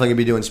yeah, we're definitely going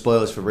to be doing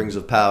spoilers for Rings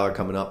of Power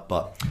coming up.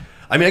 But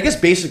I mean, I guess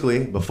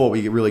basically, before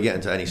we really get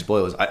into any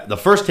spoilers, the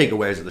first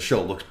takeaway is that the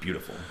show looks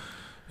beautiful.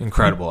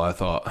 Incredible, I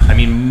thought. I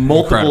mean,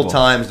 multiple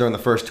times during the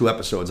first 2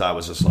 episodes, I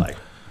was just like,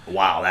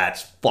 wow,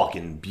 that's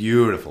fucking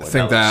beautiful. I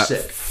think that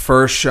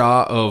first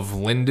shot of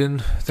Linden,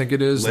 I think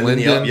it is.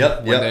 Linden.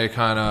 Yep. When they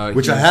kind of...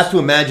 Which I have to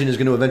imagine is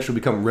going to eventually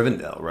become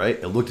Rivendell, right?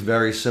 It looked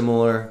very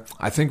similar.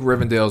 I think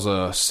Rivendell's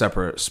a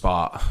separate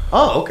spot.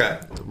 Oh, okay.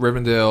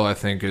 Rivendell, I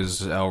think,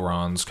 is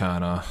Elrond's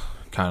kind of...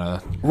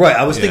 Right,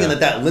 I was thinking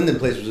that Linden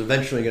place was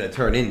eventually going to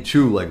turn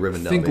into like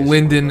Rivendell. I think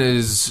Linden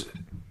is...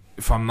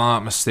 if I'm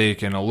not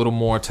mistaken, a little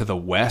more to the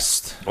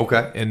west.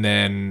 Okay. And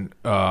then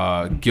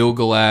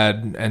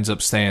Gil-galad ends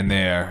up staying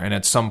there. And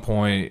at some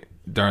point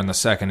during the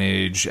Second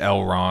Age,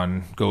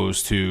 Elrond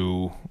goes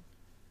to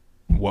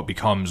what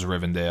becomes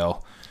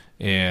Rivendell.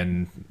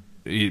 And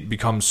it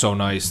becomes so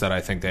nice that I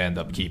think they end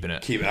up keeping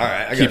it. All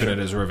right. Keeping it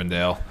as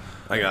Rivendell.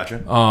 I gotcha.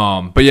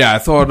 But yeah, I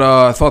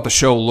thought the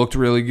show looked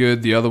really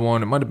good. The other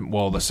one, it might have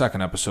been, the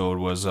second episode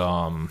was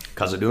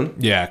Khazad-dûm?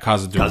 Yeah,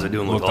 Khazad-dûm.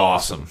 Khazad-dûm looked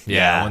awesome.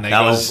 Yeah,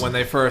 when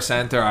they first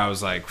enter, I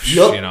was like,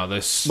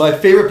 this my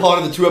favorite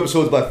part of the 2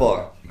 episodes by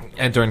far.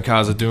 Entering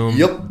Khazad-dûm.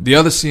 Yep. The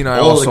other scene I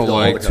also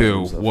liked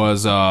too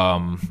was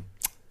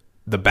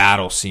the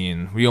battle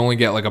scene. We only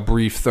get like a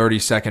brief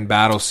 30-second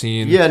battle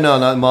scene. Yeah, not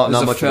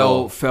There's much a at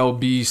all. fell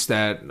beast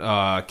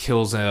that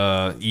kills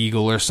a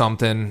eagle or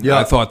something. Yeah.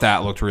 I thought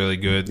that looked really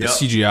good. The Yep.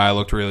 CGI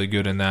looked really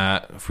good in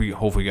that. If we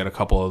hopefully get a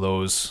couple of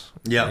those.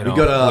 Yeah, we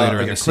got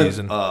later in the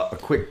season. A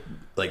quick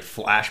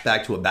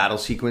flashback to a battle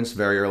sequence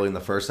very early in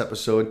the first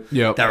episode.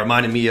 Yep. That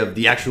reminded me of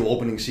the actual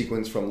opening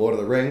sequence from Lord of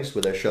the Rings,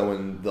 where they're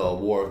showing the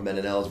War of Men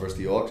and Elves versus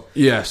the Orcs.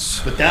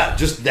 Yes. But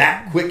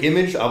that quick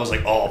image, I was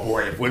like, oh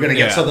boy, if we're gonna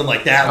get Yeah. something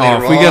like that later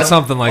on. If we get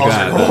something like I was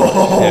that, like,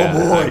 oh yeah,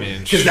 boy, I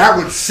mean, because that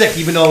was sick.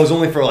 Even though it was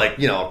only for a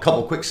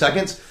couple quick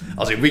seconds, I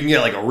was like, if we can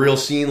get like a real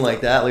scene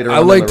like that later. I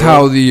on liked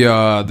down the road.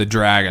 how the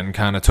dragon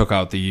kind of took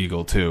out the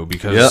eagle too,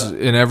 because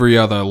in every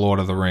other Lord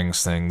of the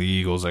Rings thing, the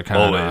eagles are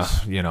kind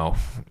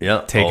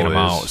of taking them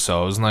out.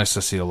 So it was nice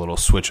to see a little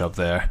switch up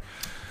there.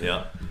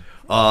 Yeah.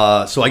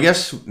 So I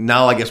guess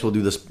we'll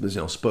do this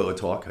spoiler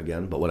talk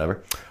again, but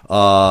whatever.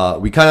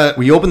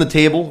 We open the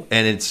table,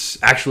 and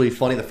it's actually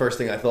funny. The first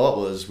thing I thought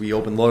was we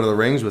opened Lord of the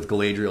Rings with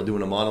Galadriel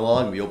doing a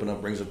monologue. And we open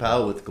up Rings of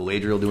Power with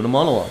Galadriel doing a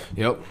monologue.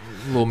 Yep,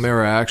 a little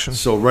mirror action.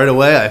 So right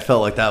away, I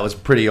felt like that was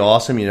pretty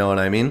awesome. You know what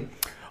I mean?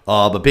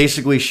 But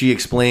basically, she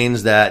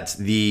explains that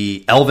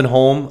the elven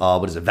home,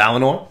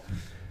 Valinor?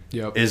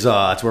 Yep. Is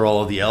it's where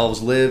all of the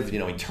elves live.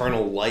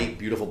 Eternal light,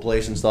 beautiful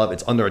place and stuff.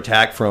 It's under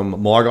attack from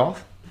Morgoth.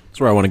 That's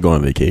where I want to go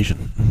on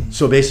vacation.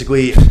 So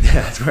basically,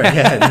 that's right.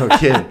 Yeah, no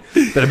kidding.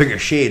 Better bring your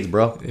shades,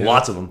 bro. Yeah.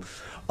 Lots of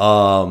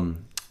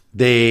them.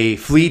 They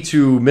flee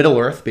to Middle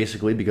Earth,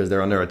 basically, because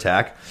they're under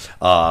attack.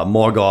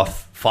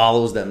 Morgoth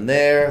follows them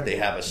there. They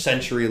have a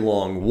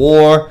century-long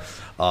war.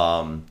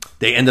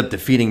 They end up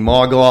defeating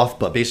Morgoth,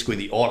 but basically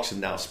the orcs have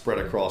now spread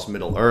across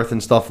Middle Earth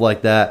and stuff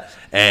like that.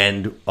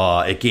 And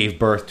it gave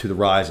birth to the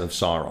rise of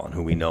Sauron,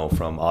 who we know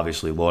from,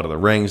 obviously, Lord of the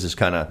Rings. This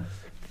kind of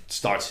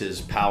starts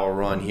his power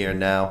run here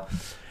now.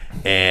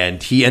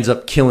 And he ends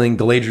up killing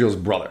Galadriel's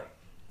brother.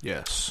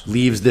 Yes.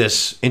 Leaves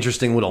this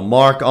interesting little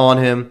mark on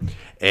him.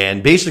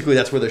 And basically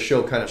that's where the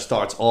show kind of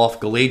starts off.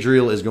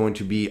 Galadriel is going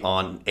to be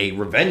on a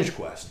revenge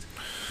quest,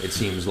 it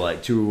seems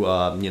like, to,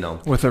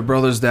 with her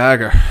brother's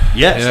dagger.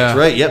 Yes, that's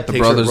right. Yep. The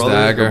brother's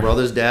dagger. Her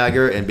brother's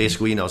dagger, and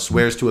basically,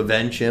 swears to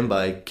avenge him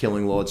by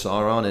killing Lord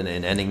Sauron and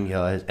ending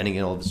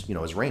all of his,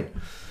 his reign.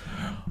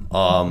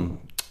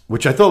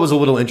 Which I thought was a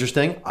little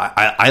interesting.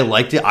 I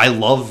liked it. I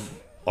love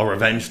a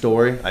revenge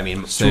story. I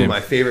mean, Same. Two of my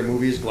favorite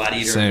movies,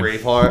 Gladiator Same. and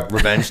Braveheart,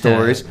 revenge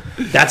stories.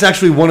 That's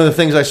actually one of the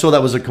things I saw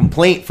that was a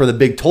complaint for the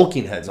big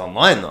Tolkien heads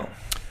online, though.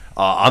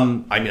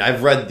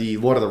 I've read the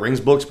Lord of the Rings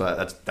books,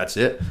 but that's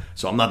it.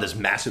 So I'm not this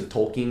massive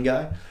Tolkien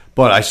guy.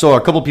 But I saw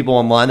a couple people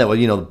online that were,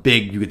 you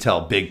could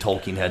tell big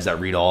Tolkien heads that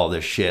read all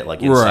this shit,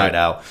 like Inside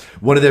Out.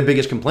 One of their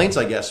biggest complaints,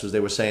 I guess, was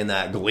they were saying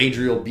that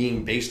Galadriel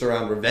being based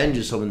around revenge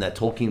is something that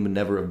Tolkien would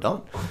never have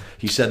done.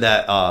 He said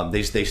that,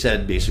 they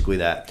said basically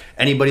that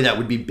anybody that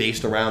would be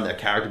based around, that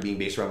character being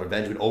based around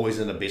revenge would always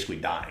end up basically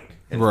dying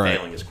and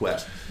failing his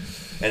quest.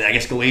 And I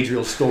guess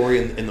Galadriel's story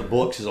in the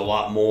books is a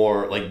lot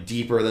more like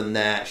deeper than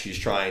that. She's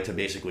trying to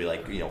basically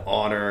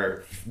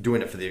honor,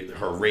 doing it for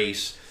her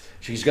race.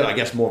 She's got, I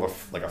guess, more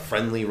of a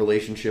friendly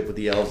relationship with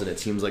the elves than it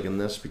seems like in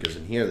this, because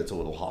in here that's a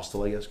little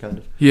hostile, I guess, kind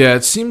of. Yeah,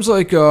 it seems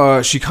like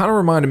she kind of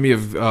reminded me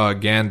of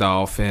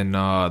Gandalf in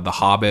The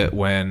Hobbit,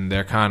 when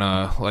they're kind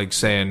of like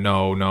saying,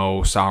 no,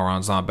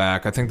 Sauron's not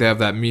back. I think they have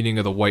that meeting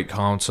of the White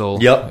Council.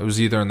 Yep. It was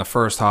either in the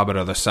first Hobbit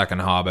or the second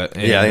Hobbit.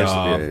 And, I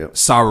think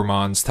so.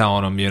 Saruman's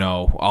telling him,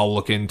 I'll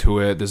look into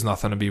it. There's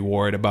nothing to be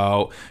worried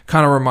about.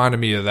 Kind of reminded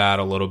me of that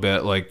a little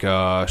bit. Like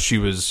she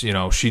was,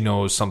 she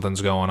knows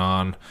something's going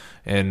on.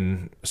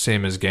 And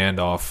same as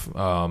Gandalf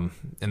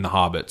in The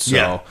Hobbit.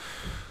 So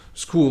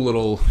it's cool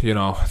little,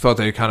 I thought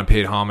they kind of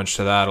paid homage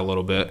to that a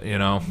little bit,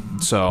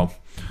 So,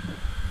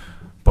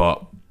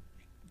 but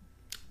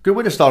good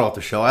way to start off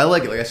the show. I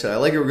like it. Like I said, I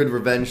like a good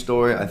revenge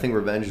story. I think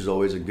revenge is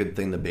always a good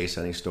thing to base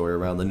any story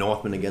around. The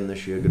Northman again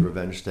this year, good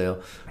revenge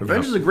tale.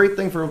 Revenge is a great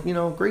thing for,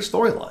 great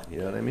storyline. You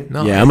know what I mean?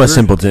 No, I'm a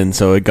simpleton,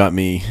 so it got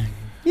me.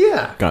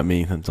 Yeah. Got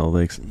me. That's all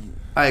it takes.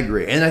 I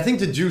agree. And I think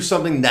to do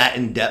something that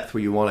in depth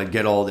where you want to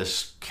get all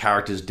this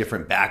characters'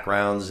 different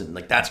backgrounds, and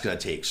that's going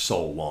to take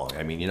so long.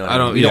 I mean, I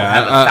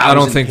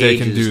don't think they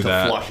can do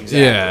that.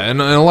 Exactly. Yeah,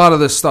 and a lot of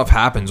this stuff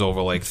happens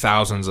over like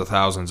thousands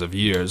of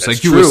years. That's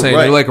like you true, were saying,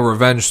 right. you're like a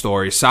revenge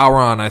story.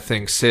 Sauron, I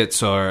think,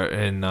 sits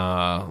in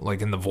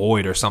like in the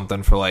void or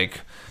something for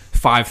like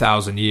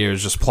 5,000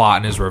 years, just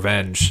plotting his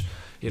revenge.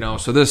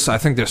 So I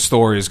think this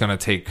story is going to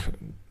take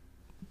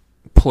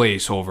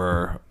place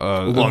over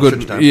a long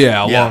good, stretch of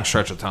time. long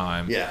stretch of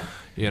time. Yeah.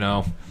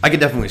 I could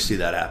definitely see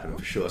that happen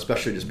for sure,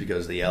 especially just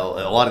because a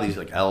lot of these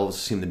like elves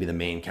seem to be the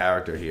main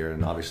character here,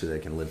 and obviously they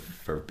can live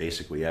for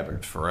basically ever.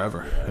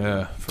 Forever.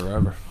 Yeah,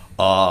 forever.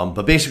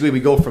 But basically we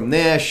go from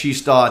there. She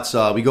starts,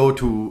 we go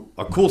to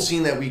a cool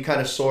scene that we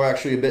kind of saw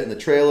actually a bit in the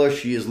trailer.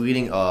 She is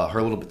leading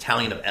her little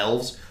battalion of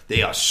elves.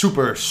 They are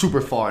super, super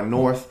far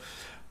north.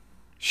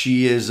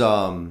 She is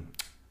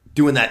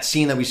doing that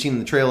scene that we've seen in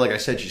the trailer. Like I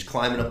said, she's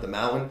climbing up the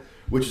mountain,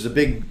 which is a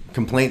big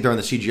complaint during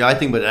the CGI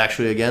thing, but it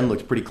actually, again,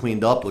 looked pretty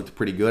cleaned up, looked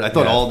pretty good. I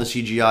thought all the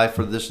CGI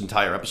for this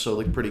entire episode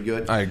looked pretty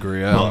good. I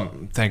agree.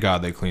 Thank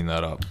God they cleaned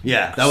that up.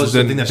 Yeah, that was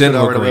the thing that stood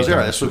out right away.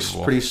 This looks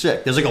pretty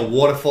sick. There's like a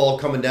waterfall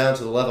coming down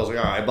to the left. I was like,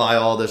 all right, I buy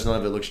all this. None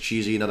of it looks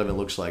cheesy. None of it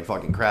looks like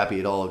fucking crappy.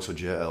 It all looks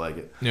legit. I like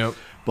it. Yep.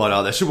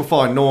 But they're super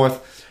far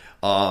north.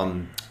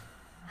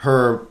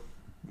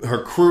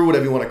 Her crew,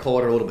 whatever you want to call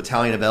it, her little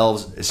battalion of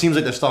elves, it seems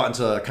like they're starting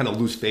to kind of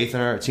lose faith in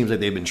her. It seems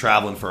like they've been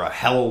traveling for a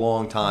hell of a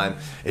long time.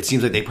 It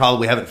seems like they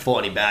probably haven't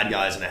fought any bad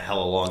guys in a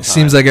hell of a long time.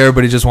 Seems like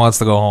everybody just wants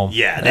to go home.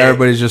 Yeah.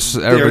 Everybody's just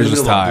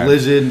tired.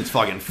 Blizzard, it's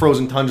fucking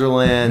frozen tundra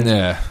land.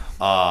 Yeah.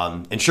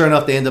 And sure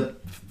enough, they end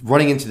up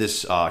running into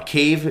this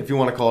cave, if you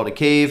want to call it a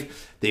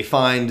cave. They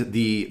find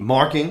the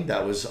marking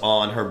that was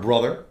on her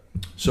brother.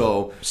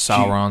 So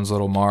Sauron's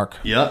little mark.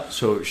 Yeah,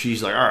 so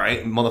she's like, all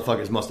right,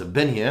 motherfuckers must have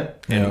been here.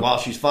 And while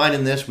she's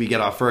finding this, we get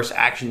our first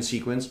action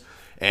sequence,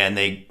 and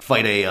they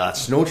fight a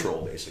snow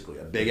troll, basically.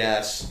 A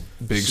big-ass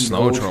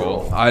snow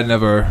troll.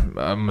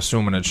 I'm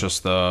assuming it's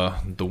just the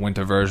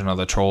winter version of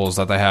the trolls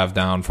that they have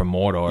down from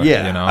Mordor.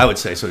 Yeah, I would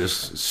say so.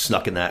 Just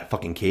snuck in that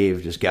fucking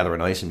cave, just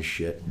gathering ice and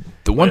shit.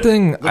 The one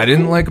thing I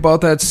didn't like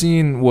about that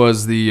scene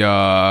was the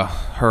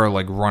her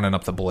like running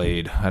up the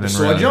blade. I didn't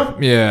sword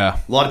jump? Yeah.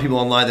 A lot of people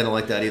online didn't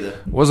like that either.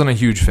 Wasn't a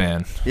huge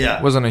fan. Yeah.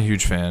 Wasn't a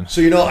huge fan.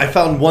 So, I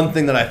found one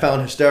thing that I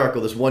found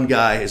hysterical. This one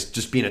guy is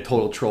just being a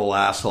total troll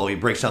asshole. He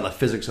breaks down the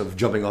physics of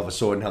jumping off a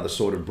sword and how the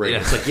sword would break.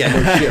 Yeah. It's like, yeah,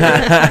 no shit,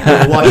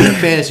 right? We're watching a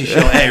fantasy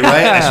show. Hey,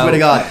 right? I swear to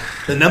God,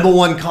 the number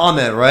one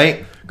comment,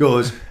 right,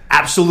 goes,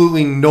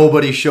 absolutely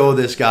nobody showed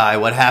this guy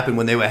what happened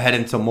when they were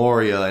heading to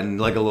Moria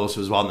and Legolas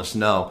was on the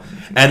snow.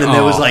 And then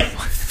there was like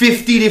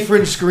 50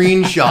 different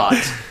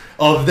screenshots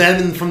of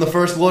them from the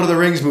first Lord of the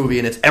Rings movie,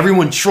 and it's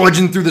everyone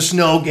trudging through the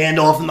snow,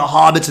 Gandalf and the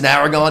hobbits and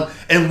Aragorn,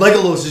 and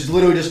Legolas is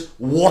literally just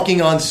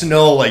walking on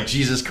snow like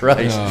Jesus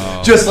Christ.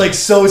 Just like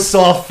so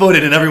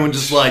soft-footed, and everyone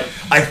just like,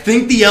 I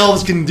think the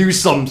elves can do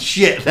some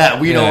shit that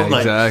we don't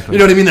like. Exactly. You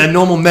know what I mean? That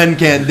normal men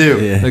can't do.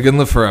 Yeah. They can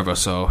live forever,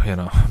 so,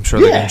 I'm sure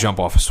they can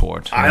jump off a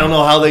sword. I don't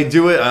know how they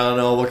do it. I don't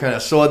know what kind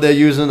of sword they're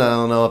using. I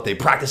don't know if they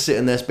practice it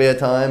in their spare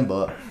time,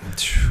 but...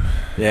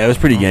 Yeah, it was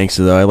pretty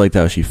gangster, though. I liked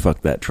how she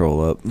fucked that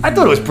troll up. I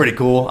thought it was pretty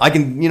cool. I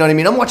can, you know what I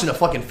mean? I'm watching a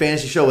fucking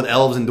fantasy show with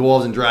elves and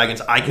dwarves and dragons.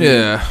 I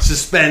can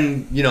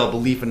suspend,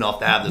 belief enough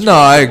to have this. No,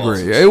 I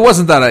agree. It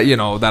wasn't that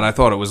that I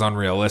thought it was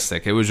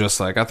unrealistic. It was just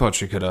like, I thought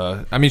she could,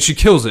 she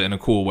kills it in a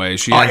cool way.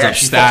 She ends up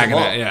stagging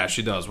it. Yeah,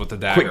 she does with the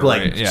dagger. Quick,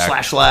 like, right? Yeah,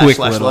 slash,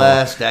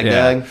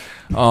 dag.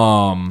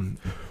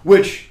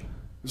 Which,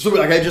 so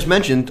like I just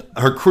mentioned,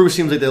 her crew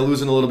seems like they're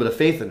losing a little bit of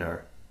faith in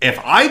her. If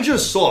I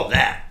just saw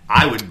that,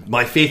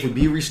 my faith would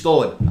be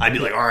restored. I'd be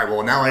like, all right,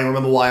 well, now I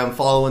remember why I'm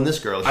following this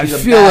girl. She's I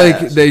feel like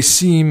it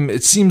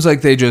seems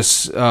like they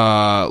just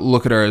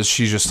look at her as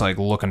she's just like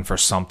looking for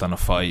something to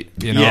fight.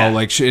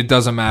 Like it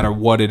doesn't matter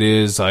what it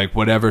is, like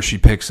whatever she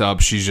picks up,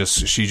 she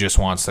just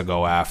wants to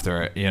go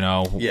after it.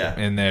 Yeah.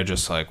 And they're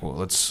just like, well,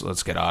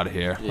 let's get out of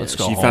here. Let's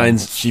go.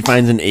 She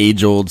finds an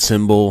age-old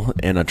symbol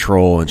and a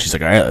troll, and she's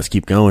like, all right, let's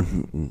keep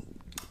going.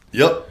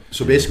 Yep.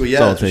 So basically,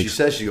 that's what she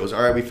says. She goes,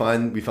 all right, we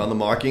found the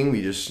marking.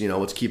 We just,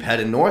 let's keep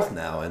heading north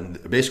now.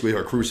 And basically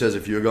her crew says,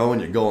 if you're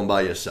going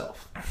by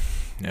yourself.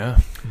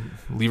 Yeah.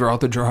 Leave her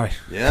out to dry.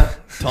 Yeah.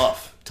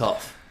 Tough.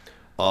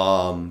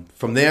 From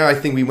there, I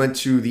think we went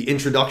to the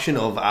introduction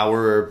of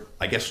our,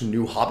 I guess,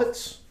 new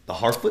hobbits. The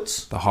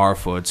Harfoots? The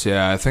Harfoots,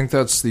 yeah. I think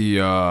that's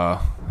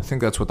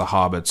what the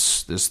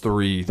hobbits, there's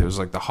three. There's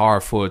like the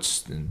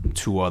Harfoots and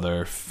two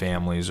other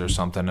families or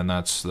something, and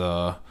that's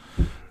the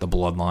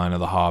bloodline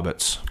of the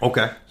hobbits.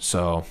 Okay.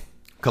 So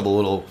a couple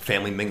little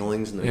family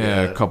minglings.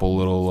 A couple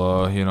little,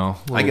 little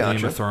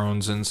Game of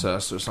Thrones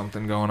incest or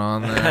something going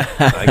on there.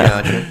 I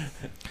gotcha.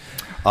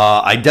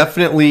 I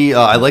definitely,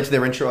 I liked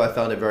their intro. I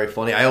found it very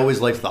funny. I always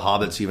liked the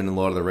hobbits, even in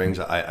Lord of the Rings.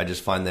 I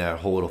just find their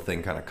whole little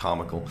thing kind of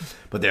comical.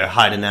 But they're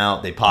hiding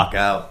out. They pop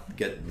out,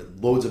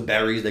 get loads of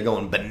berries. They're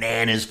going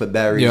bananas for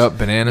berries. Yep,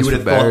 bananas for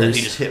berries. You would have thought that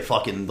they just hit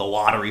fucking the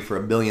lottery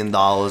for $1 billion.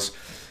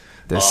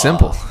 They're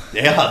simple.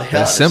 Yeah,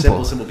 they're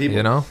simple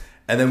people.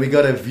 And then we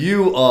got a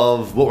view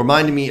of what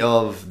reminded me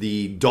of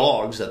the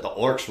dogs that the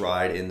orcs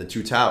ride in the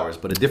Two Towers,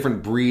 but a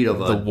different breed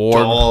of a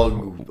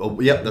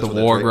dog. Yep, that's the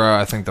warg.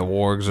 Right. I think the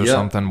wargs or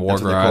something.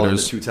 Warg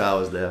riders. The Two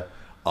Towers there.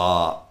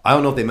 I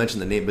don't know if they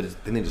mentioned the name, but I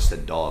think they just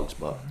said dogs.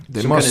 But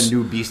They some must- kind of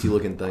new beastie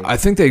looking thing. I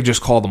think they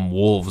just call them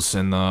wolves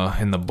in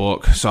the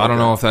book. So I don't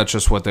Okay. know if that's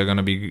just what they're going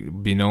to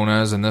be known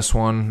as in this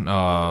one,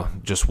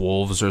 just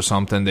wolves or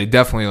something. They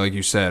definitely, like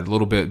you said, a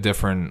little bit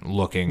different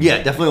looking. Yeah,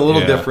 definitely a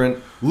little Yeah. different.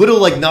 Little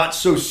like not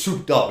so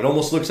souped up. It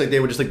almost looks like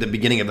they were just like the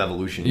beginning of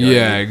evolution. You know what I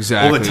Yeah, mean?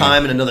 exactly. Over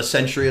time, in another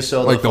century or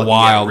so, like the they'll fucking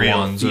wild get real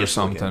ones or fierce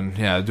looking. something.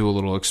 Yeah, do a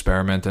little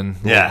experimenting.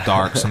 Yeah.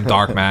 Some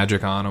dark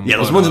magic on them. Yeah,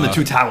 those ones in the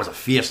two towers are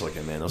fierce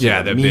looking, man. Those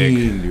Yeah, things are they're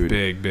mean,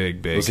 big,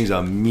 dude. big. Those things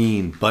are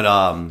mean, but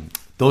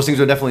those things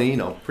are definitely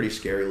pretty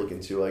scary looking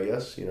too. I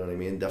guess you know what I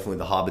mean. Definitely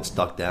the Hobbits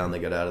ducked down. They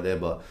got out of there,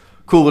 but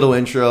cool little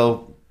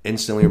intro.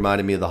 Instantly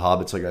reminded me of the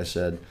Hobbits, like I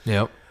said.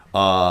 Yep.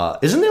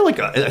 Isn't there like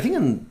I think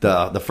in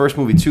the first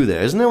movie too?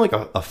 Isn't there like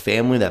a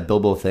family that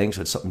Bilbo thinks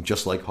it's something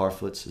just like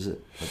Harfoots? Is it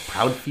like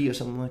Proudfeet or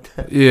something like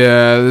that?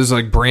 Yeah, there's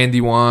like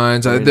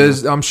Brandywines.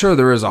 I'm sure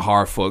there is a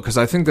Harfoot because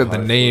I think that the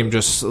name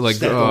just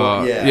like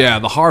Yeah.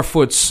 the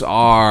Harfoots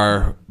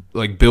are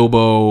like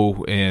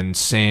Bilbo and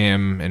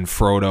Sam and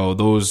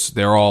Frodo.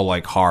 They're all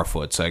like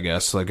Harfoots, I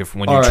guess. Like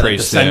when you All right,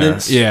 trace like their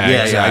descendants? yeah,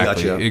 Yeah, exactly,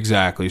 I gotcha.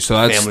 exactly. So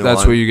Family that's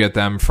line. where you get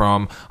them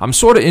from. I'm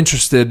sort of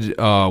interested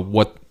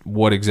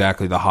what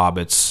exactly the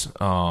Hobbits'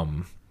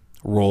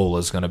 role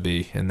is going to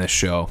be in this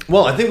show.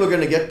 Well, I think we're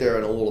going to get there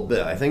in a little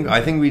bit. I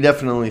think we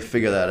definitely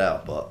figure that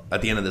out, but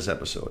at the end of this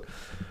episode,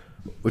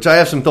 which I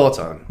have some thoughts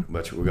on,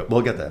 which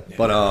we'll get there.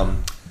 But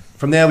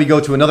from there, we go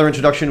to another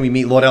introduction. We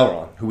meet Lord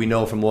Elrond, who we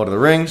know from Lord of the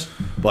Rings,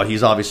 but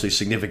he's obviously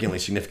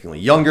significantly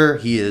younger.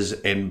 He is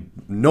in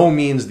no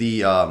means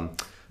the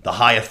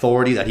high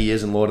authority that he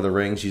is in Lord of the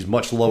Rings. He's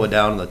much lower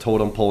down in the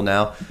totem pole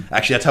now.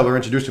 Actually, that's how we're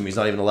introduced to him. He's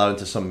not even allowed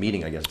into some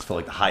meeting, I guess. It's for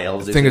like the High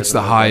Elves. I think it's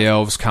the High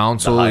Elves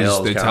Council. The High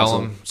Elves they Council.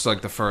 tell him it's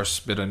like the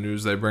first bit of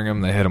news they bring him.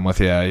 They hit him with,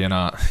 you're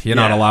not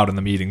allowed in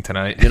the meeting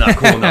tonight. You're not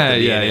cool enough to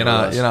be yeah, in you're here with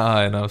not us. you're not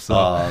high enough. So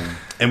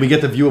And we get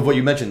the view of what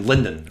you mentioned,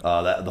 Linden, the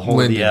home of the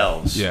Linden,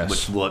 elves, yes.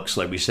 which looks,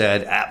 like we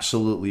said,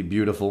 absolutely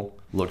beautiful.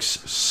 Looks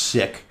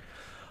sick.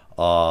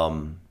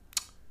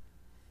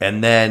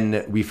 And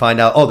then we find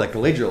out, that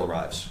Galadriel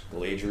arrives.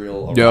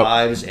 Galadriel Yep.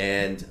 arrives,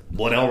 and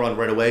Lord Elrond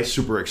right away,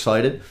 super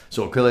excited.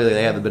 So clearly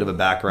they have a bit of a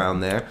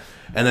background there.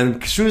 And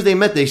then as soon as they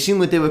met, they seemed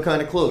like they were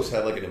kind of close.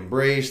 Had like an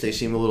embrace. They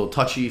seemed a little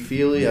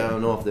touchy-feely. I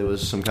don't know if there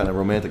was some kind of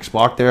romantic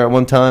spark there at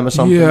one time or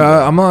something.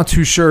 yeah, I'm not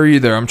too sure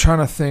either. I'm trying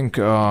to think.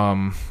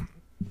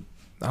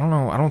 I don't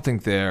know. I don't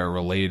think they're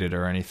related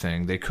or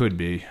anything. They could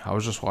be. I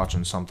was just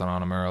watching something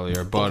on them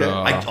earlier, but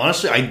Okay.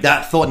 Honestly,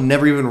 that thought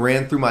never even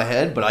ran through my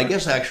head, but I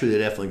guess actually they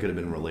definitely could have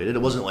been related. It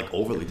wasn't like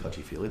overly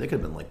touchy-feely. They could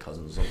have been like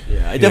cousins or something.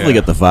 Yeah, I definitely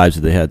get the vibes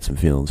that they had some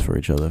feelings for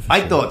each other. for I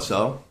sure. thought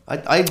so.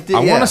 I did.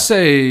 I yeah. want to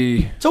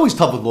say It's always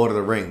tough with Lord of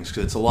the Rings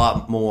because it's a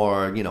lot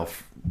more,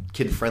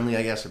 kid-friendly,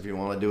 I guess, if you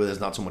want to do it. There's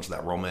not so much of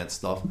that romance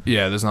stuff.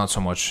 yeah. There's not so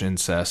much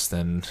incest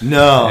and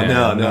No,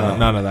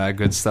 none of that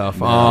good stuff.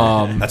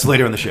 That's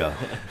later in the show.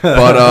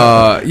 But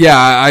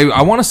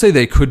I want to say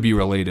they could be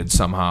related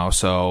somehow.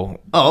 So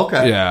Oh,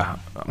 okay. yeah,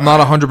 I'm not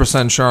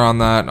 100% sure on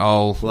that.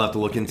 We'll have to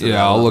look into that.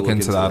 Yeah, I'll We'll look have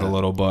to into that a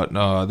little,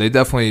 but they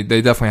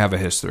definitely have a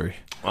history.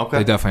 Okay.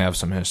 They definitely have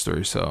some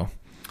history. So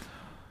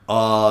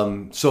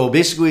So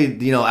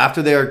basically,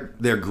 after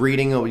their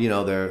greeting,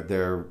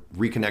 their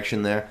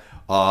reconnection there,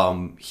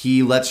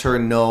 he lets her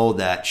know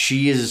that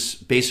she is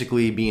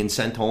basically being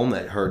sent home,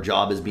 that her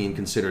job is being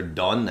considered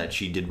done, that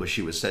she did what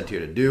she was sent here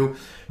to do.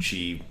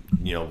 She,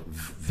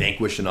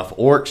 vanquished enough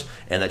orcs,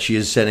 and that she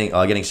is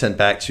getting sent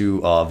back to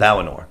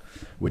Valinor,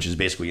 which is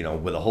basically,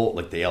 where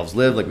the elves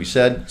live, like we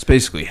said. it's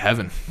basically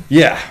heaven.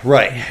 Yeah,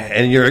 right.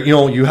 And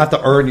you have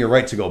to earn your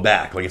right to go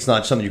back. Like, it's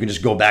not something you can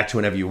just go back to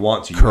whenever you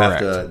want to. You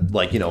Correct. have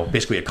to,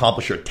 basically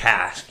accomplish your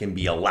task and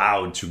be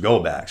allowed to go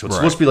back. So it's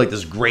Right. supposed to be like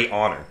this great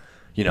honor,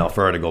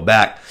 for her to go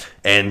back.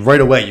 And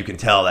right away you can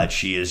tell that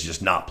she is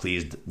just not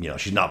pleased.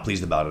 She's not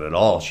pleased about it at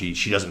all. She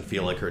doesn't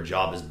feel like her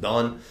job is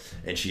done,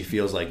 and she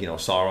feels like,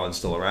 Sauron's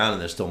still around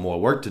and there's still more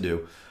work to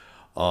do.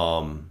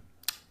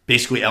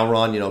 Basically,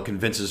 Elrond,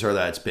 convinces her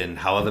that it's been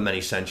however many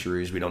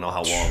centuries, we don't know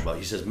how long, but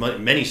he says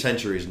many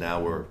centuries now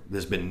where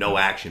there's been no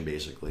action,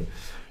 basically.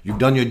 You've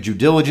done your due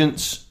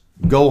diligence,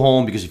 go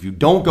home, because if you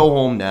don't go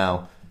home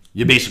now,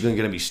 you're basically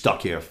going to be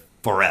stuck here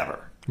forever.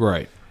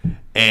 Right.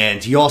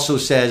 And he also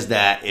says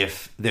that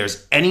if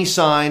there's any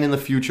sign in the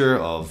future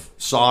of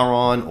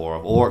Sauron or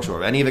of orcs or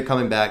of any of it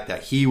coming back,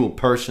 that he will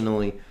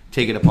personally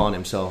take it upon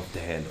himself to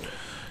handle it.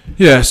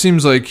 Yeah, it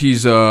seems like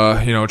he's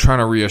trying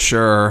to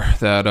reassure her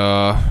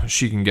that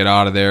she can get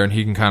out of there and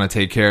he can kind of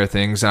take care of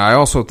things. And I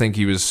also think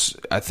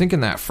in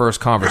that first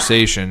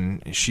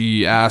conversation,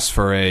 she asked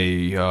for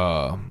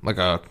a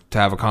to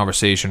have a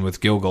conversation with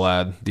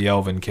Gilgalad, the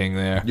Elven King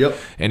there. Yep.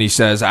 And he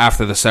says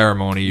after the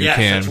ceremony you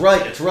can.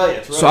 That's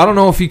right. So I don't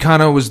know if he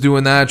kind of was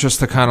doing that just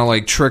to kind of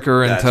like trick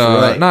her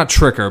into, not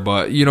trick her,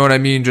 but you know what I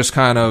mean, just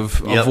kind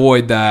of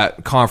avoid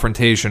that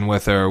confrontation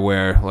with her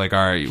where like,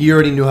 all right. He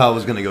already knew how it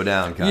was going to go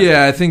down.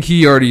 Yeah, I think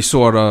he already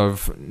sort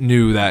of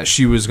knew that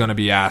she was going to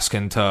be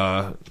asking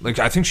to, like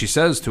I think she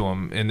says to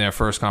him in their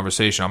first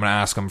conversation, I'm going to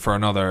ask him for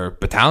another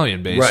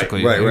battalion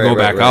basically. Right, and go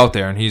back out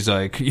there, and he's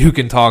like, you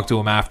can talk to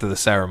him after the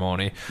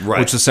ceremony,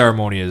 which the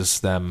ceremony is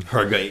them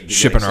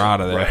shipping her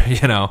out of there,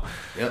 you know.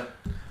 Yep.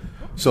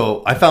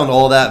 So I found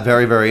all that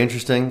very, very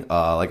interesting.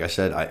 Like I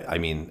said, I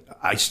mean,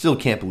 I still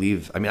can't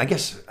believe. I mean, I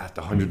guess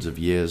after hundreds of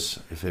years,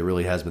 if it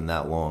really has been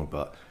that long,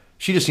 but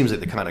she just seems like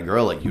the kind of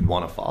girl like you'd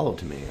want to follow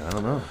to me. I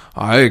don't know.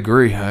 I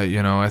agree.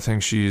 I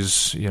think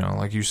she's,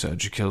 like you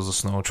said, she kills the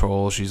snow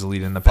troll. She's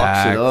leading the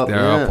pack.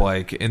 They're up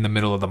like in the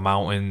middle of the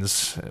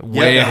mountains,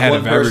 way ahead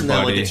of everybody.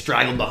 That like gets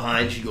straggled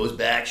behind. She goes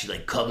back. She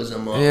like covers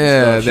them up.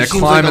 Yeah, they're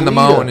climbing the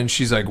mountain, and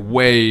she's like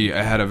way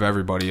ahead of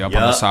everybody up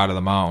on the side of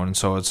the mountain.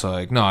 So it's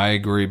like, no, I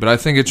agree, but I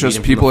think it's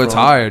just people are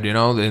tired,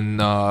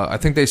 And I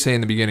think they say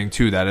in the beginning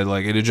too that it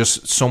had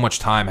just so much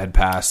time had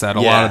passed that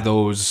a lot of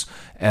those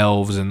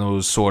elves and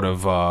those sort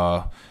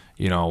of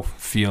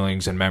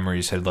feelings and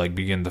memories had like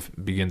begin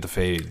to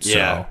fade.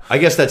 Yeah, so. I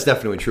guess that's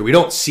definitely true. We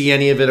don't see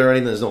any of it or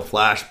anything. There's no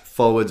flash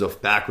forwards or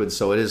backwards,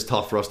 so it is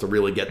tough for us to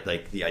really get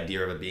like the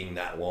idea of it being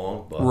that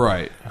long. But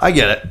right, I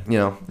get it.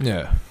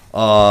 Yeah.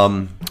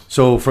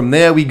 So from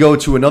there we go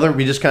to another.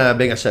 We just kind of,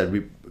 like I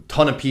said,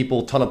 ton of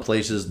people, ton of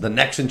places. The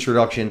next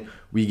introduction,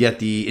 we get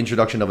the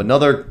introduction of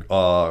another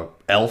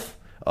elf,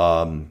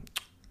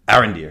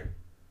 Arendir,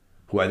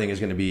 who I think is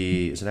going to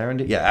be... Is it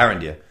Arendir? Yeah,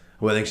 Arendir,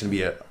 who I think is going to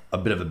be a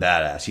bit of a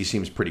badass. He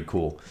seems pretty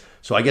cool.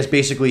 So I guess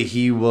basically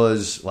he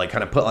was like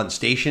kind of put on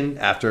station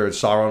after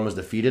Sauron was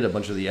defeated. A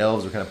bunch of the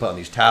elves were kind of put on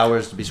these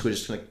towers to basically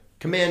just like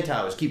command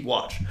towers, keep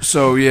watch.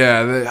 So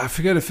yeah, I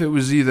forget if it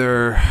was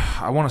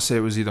I want to say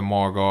it was either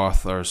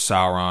Morgoth or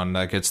Sauron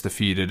that gets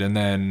defeated, and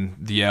then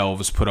the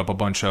elves put up a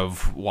bunch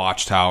of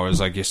watchtowers,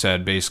 like you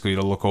said, basically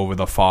to look over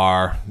the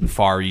far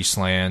east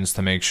lands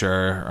to make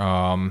sure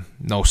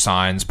no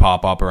signs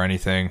pop up or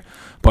anything.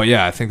 But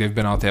yeah, I think they've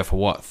been out there for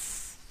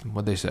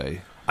what'd they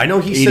say? I know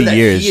he said that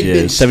years, he had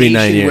been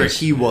 79 years. where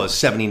he was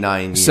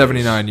 79 years.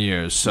 79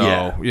 years.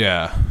 So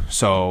yeah.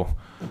 So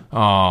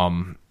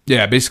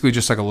yeah, basically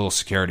just like a little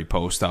security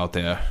post out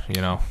there,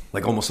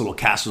 like almost little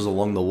castles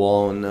along the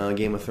wall in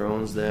Game of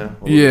Thrones there.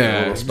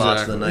 Little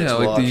spots exactly. the Night's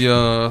like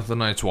Watch. the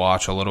Night's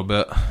Watch a little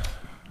bit.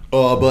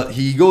 But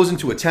he goes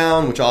into a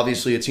town, which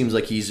obviously it seems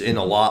like he's in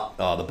a lot.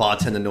 The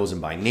bartender knows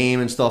him by name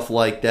and stuff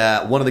like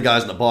that. One of the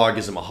guys in the bar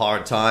gives him a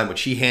hard time,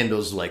 which he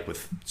handles like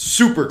with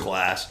super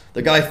class.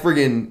 The guy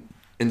friggin'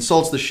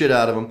 insults the shit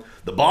out of him.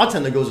 The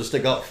bartender goes to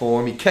stick up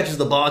for him. He catches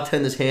the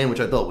bartender's hand,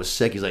 which I thought was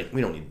sick. He's like, we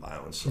don't need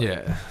violence. So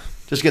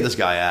just get this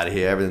guy out of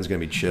here. Everything's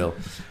going to be chill.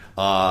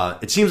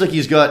 It seems like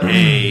he's got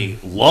a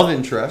love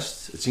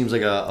interest. It seems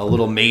like a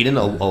little maiden,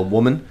 a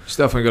woman. He's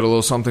definitely got a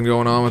little something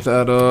going on with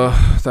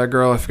that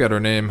girl. I forget her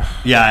name.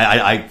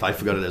 Yeah, I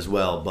forgot it as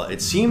well. But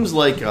it seems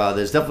like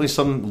there's definitely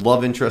some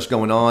love interest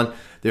going on.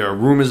 There are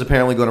rumors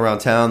apparently going around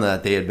town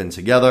that they had been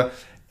together.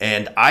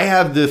 And I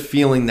have the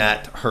feeling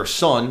that her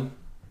son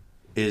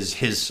is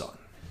his son.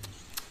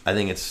 I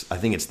think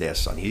it's their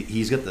son.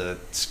 He's got the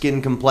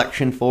skin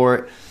complexion for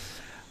it.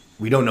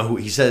 We don't know who.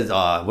 He says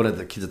one of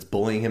the kids that's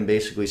bullying him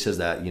basically says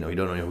that you don't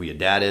know who your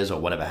dad is or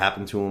whatever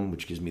happened to him,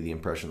 which gives me the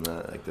impression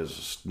that like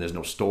there's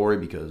no story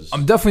because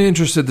I'm definitely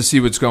interested to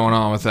see what's going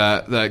on with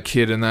that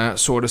kid in that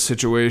sort of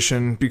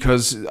situation,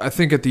 because I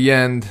think at the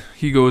end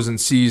he goes and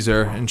sees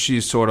her and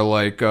she's sort of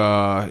like,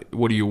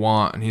 what do you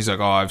want? And he's like,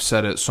 oh, I've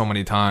said it so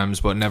many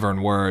times but never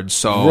in words.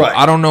 So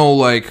I don't know,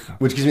 like,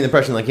 which gives me the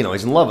impression like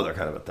he's in love with her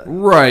kind of a thing.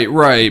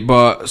 Right.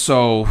 But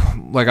so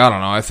like I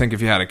don't know. I think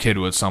if you had a kid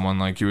with someone,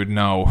 like you would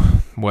know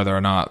whether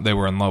or not they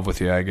were in love with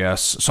you, I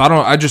guess. So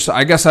I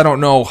guess I don't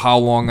know how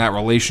long that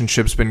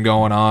relationship's been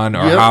going on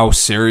or how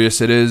serious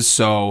it is.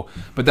 So,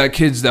 but that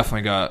kid's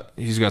definitely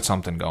got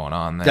something going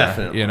on there.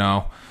 Definitely.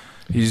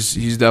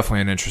 He's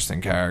definitely an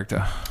interesting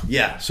character.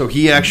 Yeah. So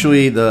he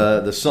actually,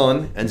 the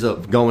son ends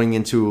up going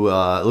into,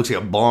 it looks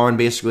like a barn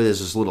basically. There's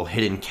this little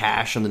hidden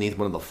cache underneath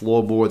one of the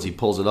floorboards. He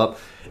pulls it up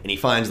and he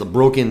finds the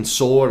broken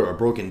sword or a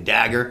broken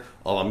dagger.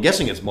 Oh, I'm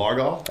guessing it's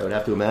Morgoth, I would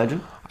have to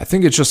imagine. I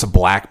think it's just a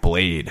black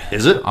blade.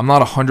 Is it? I'm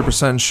not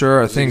 100%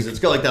 sure. I think it's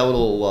got like that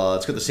little.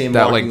 It's got the same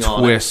that marking like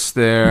twist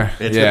there.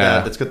 It's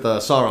got the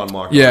Sauron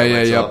mark.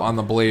 Yep. On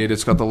the blade,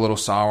 it's got the little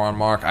Sauron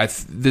mark.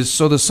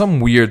 There's some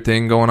weird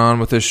thing going on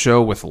with this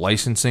show with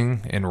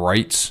licensing and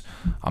rights.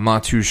 I'm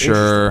not too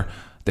sure.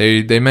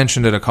 They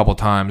mentioned it a couple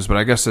times, but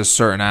I guess there's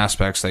certain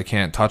aspects they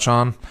can't touch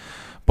on.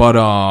 But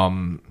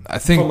I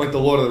think from like the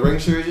Lord of the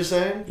Rings series, you're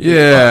saying?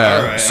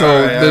 Yeah.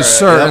 There's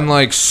certain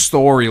like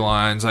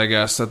storylines, I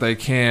guess, that they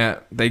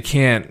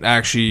can't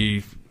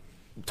actually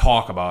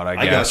talk about,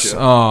 I guess.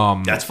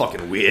 Gotcha. That's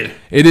fucking weird.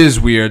 It is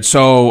weird.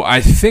 So I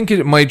think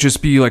it might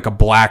just be like a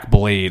black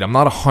blade. I'm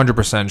not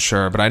 100%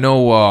 sure, but I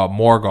know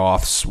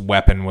Morgoth's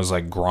weapon was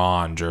like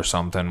Grange or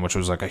something, which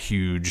was like a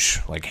huge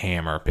like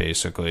hammer,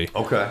 basically.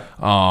 Okay.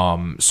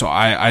 So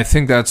I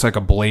think that's like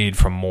a blade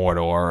from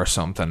Mordor or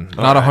something.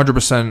 Not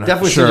 100%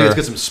 Definitely sure. seems like it's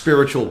got some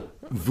spiritual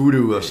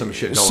voodoo or some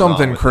shit going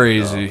Something on.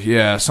 crazy.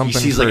 Yeah, something He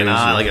sees crazy. like an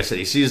eye, like I said,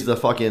 he sees the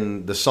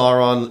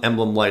Sauron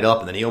emblem light up,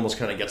 and then he almost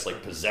kind of gets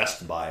like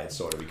possessed by it,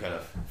 sort of. He kind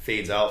of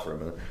fades out for a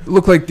minute. It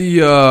looked like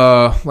the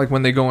like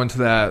when they go into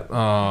that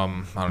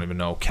I don't even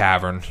know,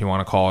 cavern you want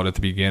to call it at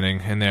the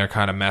beginning, and they're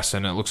kind of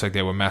messing. It looks like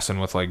they were messing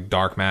with like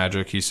dark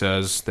magic. He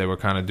says they were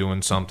kind of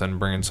doing something,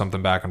 bringing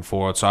something back and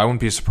forth. So I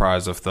wouldn't be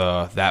surprised if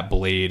that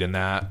blade and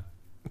that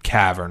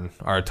cavern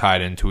are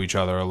tied into each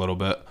other a little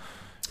bit.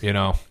 You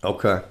know.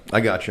 Okay,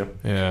 I got you.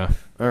 Yeah.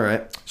 All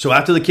right. So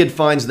after the kid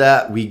finds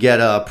that, we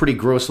get a pretty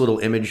gross little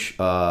image.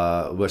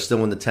 We're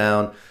still in the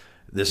town.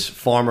 This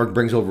farmer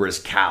brings over his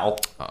cow.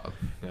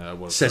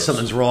 Says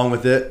something's wrong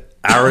with it.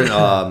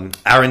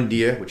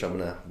 Arondir, which I'm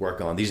gonna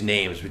work on. These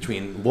names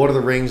between Lord of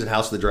the Rings and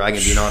House of the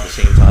Dragon being on at the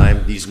same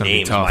time. These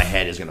names in my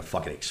head is gonna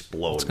fucking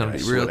explode. It's gonna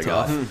be real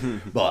tough.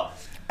 But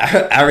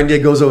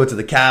Arondir goes over to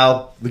the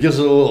cow, gives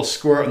it a little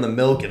squirt in the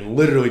milk, and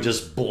literally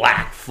just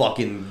black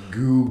fucking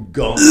goo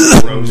gunk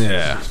gross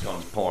just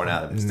comes pouring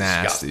out of it.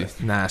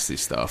 It's nasty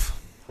stuff.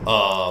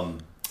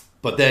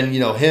 But then,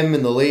 him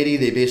and the lady,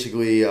 they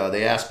basically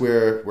they ask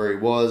where he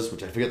was,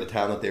 which I forget the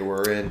town that they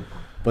were in,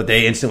 but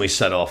they instantly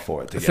set off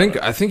for it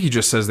together. I think he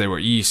just says they were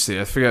east.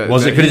 I forget.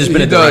 Could have just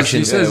been a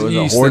direction. He says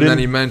east, Horden? and then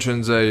he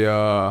mentions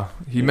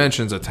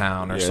a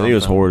town or something. I think it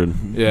was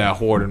Horden. Yeah,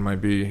 Horden might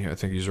be. I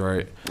think he's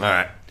right. All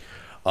right.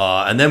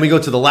 And then we go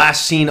to the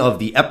last scene of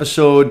the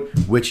episode,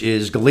 which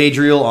is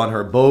Galadriel on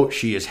her boat.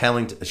 She's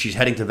heading to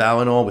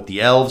Valinor with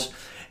the elves,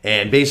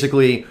 and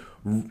basically,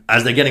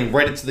 as they're getting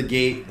right into the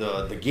gate,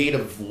 the gate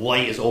of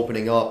light is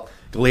opening up.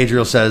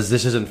 Galadriel says,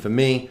 "This isn't for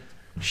me."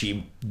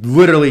 She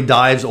literally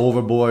dives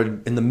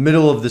overboard in the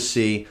middle of the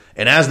sea,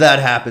 and as that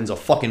happens, a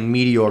fucking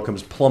meteor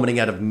comes plummeting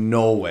out of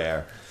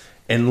nowhere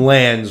and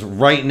lands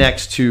right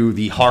next to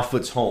the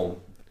Harfoot's home.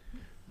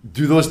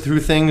 Do those two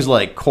things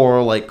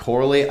correlate?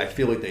 I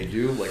feel like they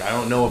do. Like, I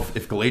don't know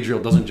if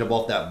Galadriel doesn't jump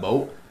off that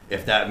boat,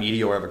 if that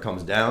meteor ever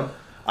comes down.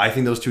 I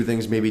think those two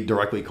things may be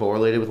directly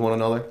correlated with one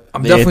another.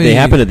 They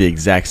happen at the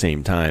exact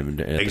same time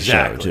at the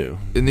show, too.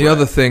 And the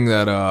other thing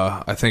that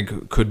I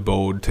think could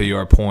bode to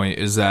your point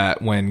is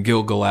that when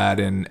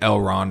Gil-galad and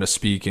Elrond are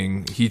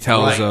speaking, he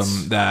tells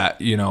them that,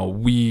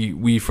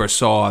 we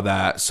foresaw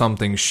that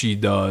something she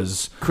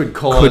does could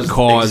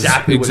cause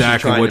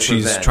exactly what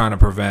she's trying to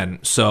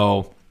prevent.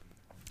 So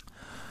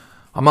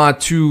I'm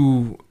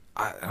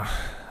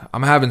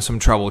having some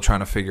trouble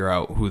trying to figure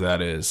out who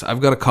that is. I've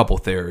got a couple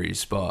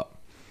theories, but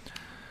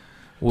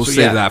we'll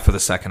save that for the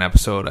second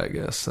episode, I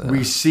guess.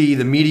 We see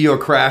the meteor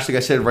crash, like I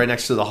said, right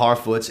next to the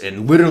Harfoots,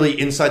 and literally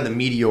inside the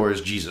meteor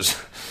is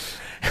Jesus.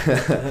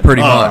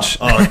 Pretty much.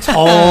 A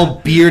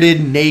tall,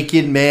 bearded,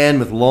 naked man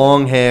with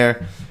long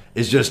hair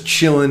is just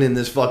chilling in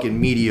this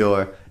fucking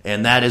meteor,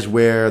 and that is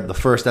where the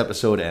first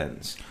episode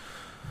ends.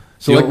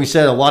 So like we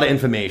said, a lot of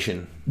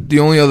information. The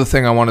only other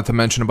thing I wanted to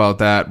mention about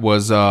that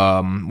was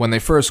when they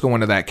first go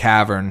into that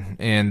cavern,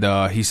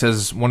 and he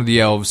says, one of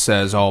the elves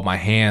says, "Oh, my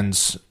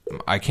hands,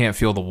 I can't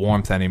feel the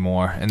warmth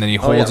anymore." And then he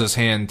holds his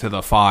hand to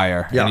the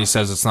fire, and he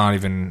says, "It's not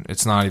even."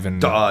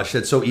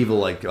 Shit, so evil,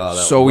 like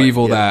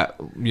that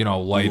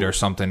light or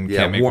something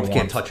can't make warmth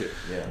can't touch it.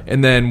 Yeah.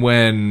 And then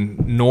when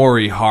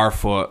Nori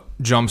Harfoot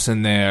jumps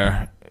in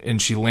there. And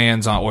she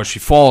lands on, or she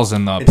falls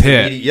in the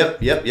pit.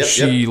 Yep.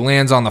 She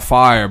lands on the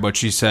fire, but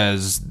she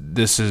says,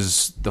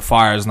 the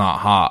fire is not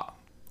hot.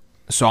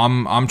 So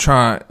I'm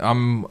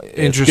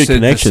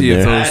interested to see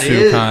if those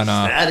two kind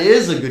of that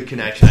is a good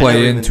connection.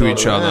 Play into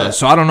each other.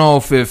 So I don't know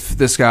if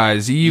this guy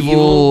is evil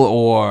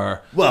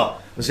or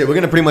well. Let's say we're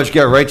gonna pretty much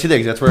get right to there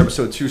because that's where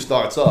episode 2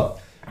 starts up.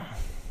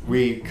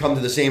 We come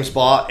to the same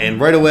spot, and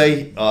right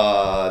away,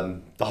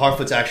 the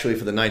Harfoots actually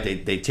for the night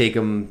they take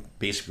him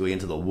basically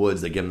into the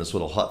woods. They give him this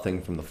little hut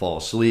thing from the fall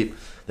asleep.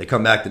 They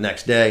come back the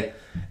next day,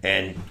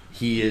 and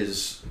he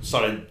is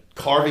started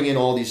carving in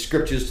all these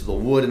scriptures to the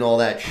wood and all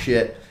that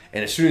shit.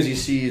 And as soon as he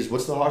sees,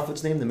 what's the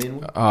Harfoot's name, the main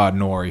one?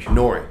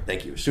 Nori,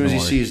 thank you. As soon as he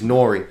sees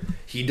Nori,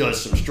 he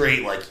does some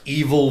straight, like,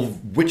 evil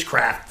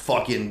witchcraft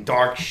fucking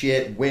dark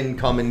shit, wind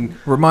coming.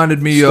 Reminded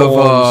me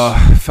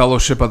storms. of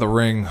Fellowship of the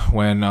Ring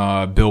when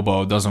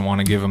Bilbo doesn't want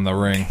to give him the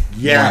ring.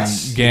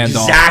 Yes, Gandalf,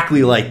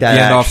 exactly like that,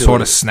 Gandalf actually. sort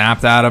of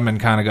snapped at him and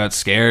kind of got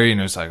scary, and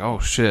it was like, oh,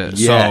 shit.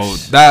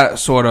 Yes. So that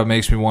sort of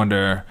makes me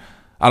wonder,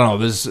 I don't know,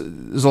 there's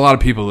a lot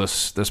of people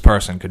this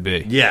person could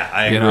be. Yeah,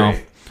 I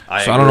agree.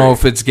 I don't know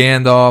if it's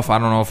Gandalf. I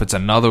don't know if it's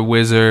another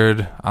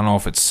wizard. I don't know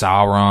if it's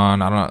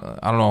Sauron.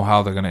 I don't know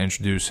how they're going to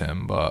introduce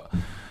him, but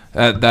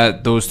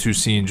those two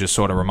scenes just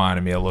sort of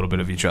reminded me a little bit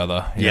of each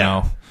other. You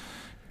know,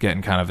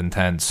 getting kind of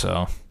intense.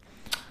 So,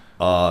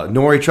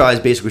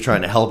 Nori basically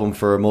trying to help him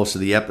for most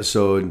of the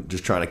episode,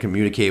 just trying to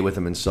communicate with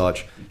him and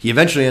such. He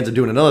eventually ends up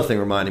doing another thing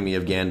reminding me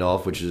of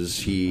Gandalf, which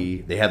is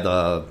they have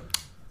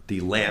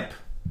the lamp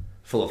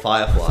full of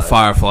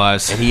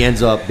fireflies. And he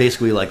ends up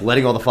basically like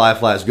letting all the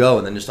fireflies go,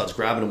 and then just starts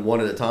grabbing them one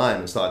at a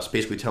time and starts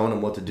basically telling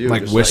them what to do,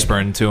 like just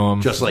whispering to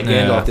him, just like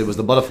Gandalf did was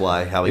the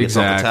butterfly, how he gets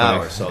off the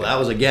tower. Exactly. So that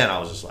was, again, I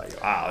was just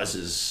like, wow, this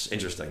is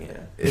interesting.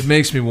 Yeah. It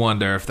makes me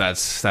wonder if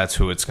that's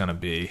who it's gonna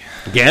be.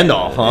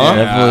 Gandalf, huh?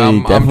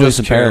 Definitely I'm just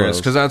some curious parallels.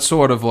 because that's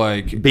sort of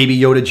like Baby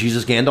Yoda,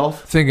 Jesus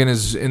Gandalf. thinking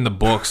is in the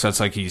books. That's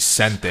like he's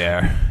sent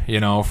there,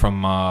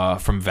 from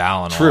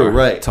Valinor. True,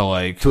 right.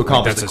 To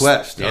accomplish that's the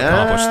quest. to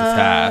accomplish the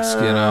task.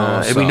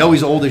 And we know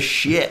he's old as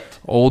shit.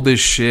 old as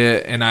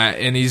shit,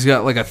 and he's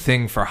got like a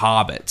thing for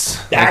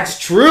hobbits. That's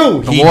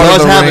true. The He Lord of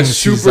does the have Rings, a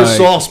super he's like-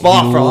 soft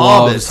spot he for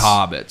loves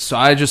hobbits. hobbits. So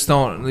I just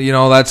don't,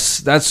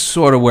 that's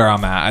sort of where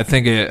I'm at. I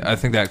think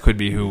that could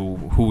be who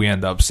we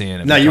end up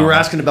seeing. Now, you were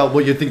asking about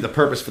what you think the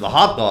purpose for the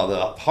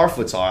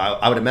Harfoots are.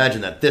 I would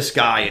imagine that this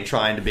guy, in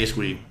trying to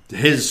basically,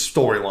 his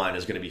storyline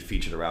is going to be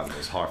featured around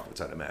those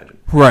Harfoots, I'd imagine.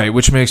 right,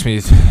 which makes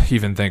me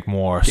even think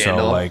more. Gandalf?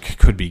 So like,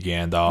 could be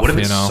Gandalf. What if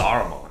it's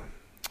Saruman?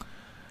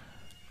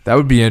 That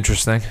would be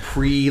interesting.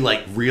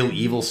 Real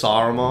evil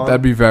Saruman?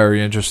 That'd be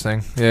very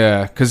interesting.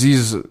 Yeah, because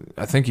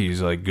I think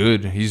he's like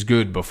good. He's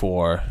good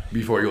before.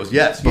 Before he goes,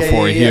 yes.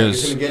 Before he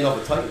hears. is. Him and Gandalf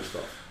the Titan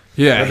stuff.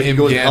 Yeah, Remember, he him,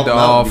 goes to help him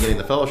out at the beginning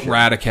Gandalf, of the Fellowship.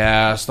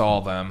 Radagast, all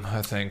of them.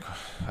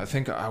 I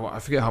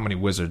forget how many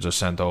wizards are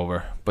sent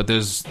over, but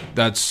that's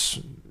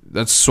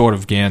sort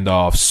of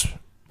Gandalf's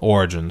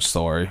origin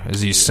story,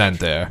 as he's sent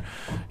there,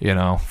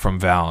 from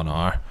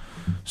Valinor.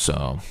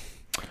 So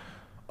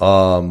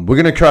we're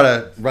going to try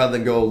to, rather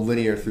than go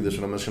linear through this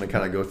one, I'm just going to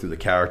kind of go through the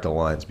character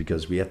lines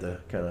because we have to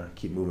kind of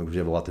keep moving because we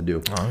have a lot to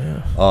do. oh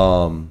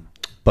yeah,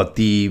 But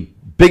the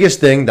biggest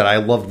thing that I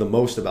loved the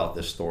most about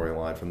this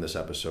storyline from this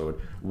episode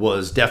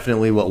was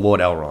definitely what Lord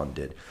Elrond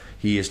did.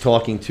 He is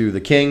talking to the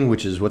king,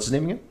 which is, what's his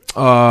name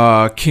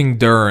again? King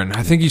Durin.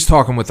 I think he's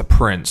talking with the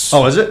prince.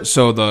 Oh, is it?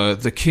 So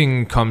the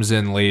king comes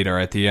in later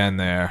at the end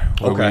there,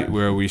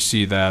 where we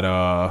see that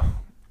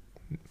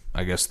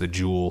I guess the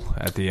jewel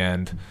at the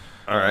end.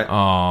 All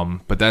right.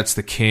 But that's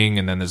the king,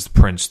 and then there's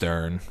Prince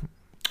Durin.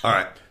 All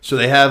right. So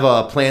they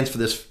have plans for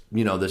this,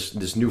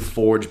 this new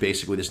forge,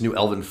 basically, this new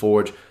elven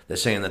forge. They're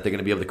saying that they're going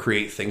to be able to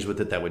create things with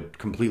it that would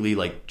completely,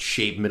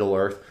 shape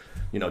Middle-earth,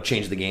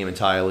 change the game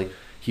entirely.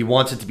 He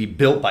wants it to be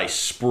built by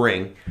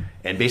spring,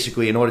 and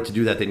basically, in order to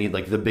do that, they need,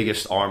 the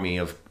biggest army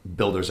of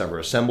builders ever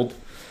assembled.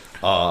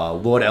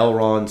 Lord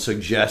Elrond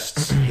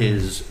suggests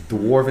his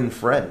dwarven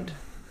friend.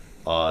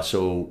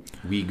 So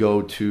we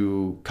go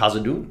to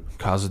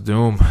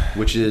Khazad-dûm,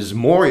 which is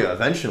Moria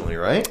eventually,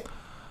 right?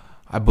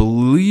 I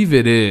believe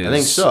it is. I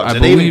think so. I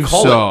They even believe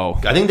call so.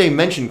 I think they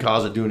mentioned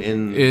Khazad-dûm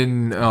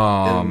in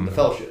the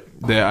Fellowship.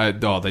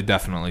 They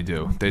definitely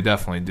do. They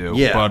definitely do.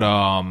 Yeah. But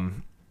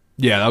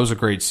yeah, that was a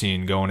great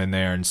scene going in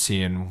there and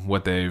seeing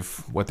what they're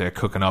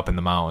cooking up in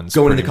the mountains.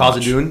 Going into pretty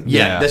much. Khazad-dûm?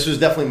 Yeah, this was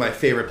definitely my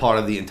favorite part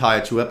of the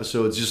entire 2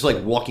 episodes. Just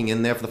walking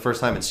in there for the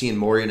first time and seeing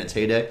Moria in its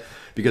heyday.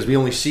 Because we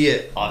only see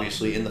it,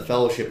 obviously, in the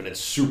Fellowship, and it's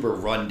super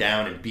run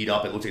down and beat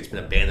up. It looks like it's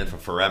been abandoned for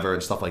forever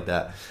and stuff like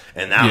that.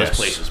 And now this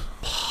place is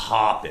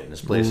popping.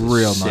 This place is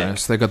real sick.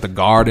 nice. They got the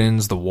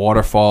gardens, the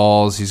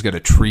waterfalls. He's got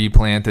a tree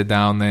planted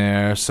down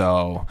there.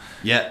 So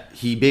yeah,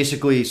 he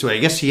basically. So I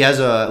guess he has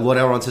Lord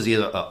Elrond says he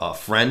has a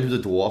friend who's a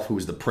dwarf,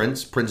 who's the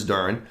Prince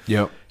Durin.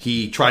 Yep.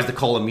 He tries to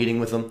call a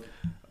meeting with him.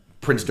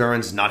 Prince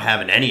Durin's not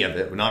having any of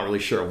it. We're not really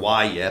sure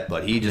why yet,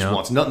 but he just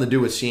wants nothing to do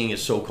with seeing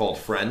his so-called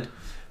friend.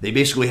 They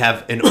basically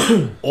have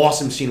an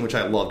awesome scene, which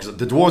I love, because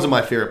the dwarves are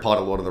my favorite part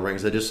of Lord of the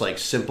Rings. They're just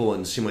simple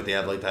and seem like they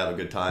have to have a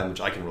good time,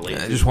 which I can relate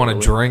to. I just want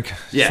to drink.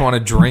 Yeah. Just want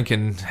to drink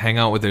and hang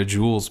out with their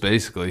jewels,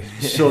 basically.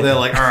 So they're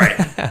like, all right,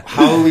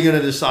 how are we going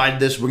to decide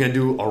this? We're going to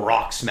do a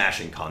rock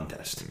smashing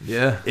contest.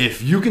 Yeah.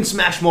 If you can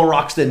smash more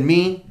rocks than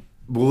me,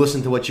 we'll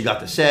listen to what you got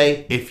to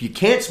say. If you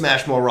can't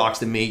smash more rocks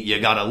than me, you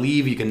got to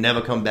leave. You can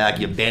never come back.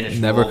 You're banished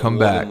Never from come all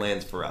back.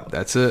 lands forever.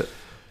 That's it.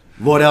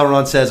 Lord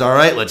Elrond says, all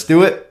right, let's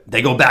do it.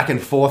 They go back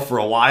and forth for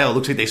a while. It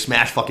looks like they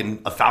smash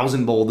fucking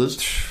 1,000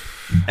 boulders.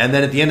 And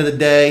then at the end of the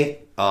day,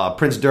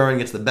 Prince Durin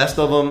gets the best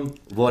of them.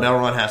 Lord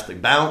Elrond has to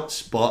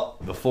bounce.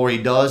 But before he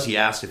does, he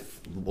asks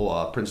if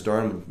Prince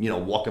Durin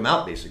would, walk him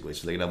out, basically,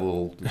 so they can have a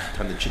little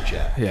time to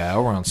chit-chat. Yeah,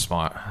 Elrond's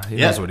smart. He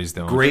knows what he's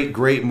doing.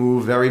 Great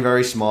move. Very,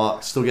 very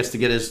smart. Still gets to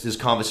get his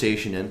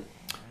conversation in.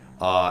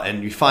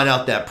 And you find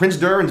out that Prince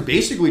Durin's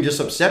basically just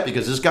upset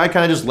because this guy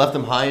kind of just left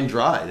him high and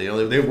dry.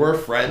 They were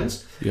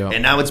friends. Yeah.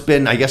 And now it's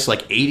been, I guess,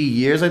 80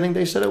 years, I think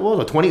they said it was.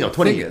 Or 20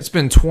 years. It's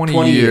been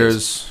 20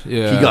 years.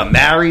 Yeah. He got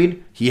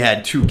married. He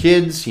had 2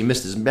 kids. He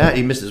missed his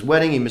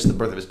wedding. He missed the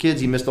birth of his kids.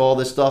 He missed all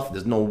this stuff.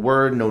 There's no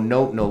word, no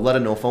note, no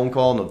letter, no phone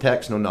call, no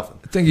text, no nothing.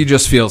 I think he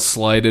just feels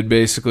slighted,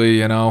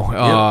 basically,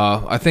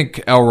 I think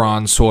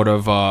Elrond sort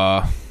of...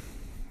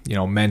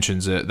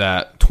 mentions it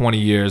that 20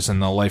 years in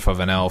the life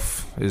of an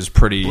elf is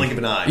pretty... Blink of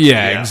an eye.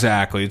 Yeah,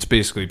 exactly. It's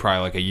basically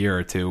probably a year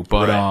or two.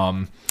 But,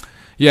 right.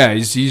 Yeah,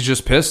 he's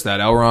just pissed that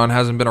Elrond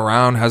hasn't been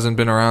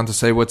around to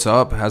say what's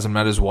up, hasn't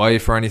met his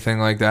wife or anything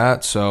like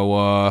that.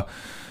 So,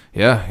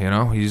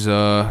 he's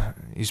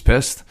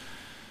pissed.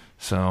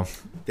 So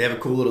they have a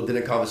cool little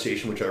dinner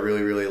conversation, which I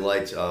really, really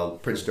liked.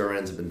 Prince Durin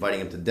ends up inviting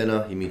him to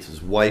dinner. He meets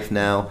his wife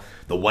now.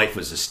 The wife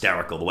was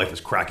hysterical. The wife was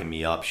cracking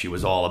me up. She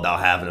was all about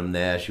having him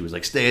there. She was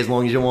like, stay as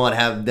long as you want,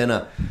 have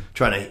dinner,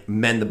 trying to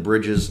mend the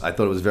bridges. I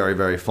thought it was very,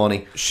 very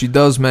funny. She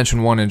does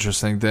mention one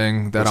interesting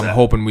thing that What's I'm that?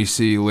 hoping we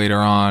see later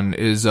on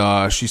is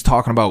she's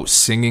talking about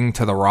singing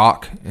to the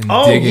rock and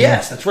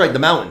Yes, that's right, the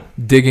mountain.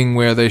 digging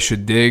where they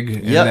should dig.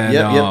 And Yep.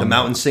 then, The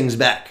mountain sings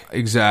back.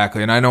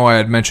 Exactly. And I know I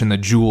had mentioned the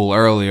jewel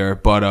earlier,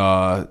 but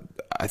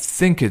I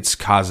think it's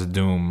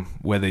Khazad-dûm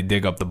where they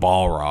dig up the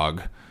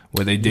Balrog,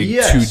 where they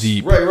dig too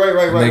deep. Right.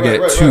 And they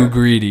get too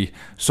greedy.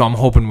 So I'm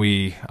hoping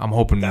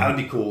That would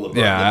be cool.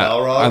 The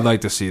Balrog. I'd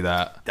like to see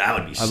that. That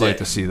would be sick. I'd like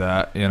to see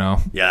that, you know.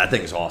 Yeah, that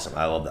thing is awesome.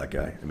 I love that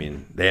guy. I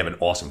mean, they have an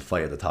awesome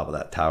fight at the top of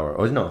that tower.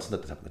 Oh, no, it's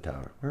not the top of the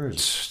tower. Where is it?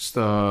 It's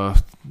On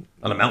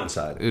the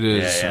mountainside. It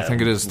is. Yeah. I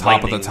think it is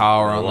top of the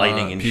tower on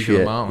lightning the and peak shit. of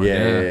the mountain.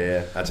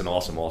 Yeah. That's an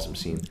awesome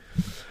scene.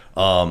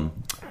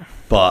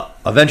 But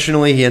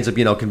eventually he ends up,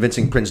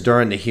 convincing Prince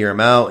Durin to hear him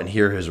out and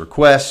hear his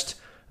request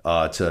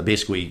to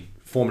basically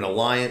form an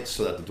alliance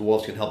so that the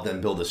dwarves can help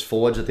them build this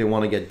forge that they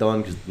want to get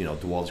done because,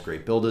 dwarves are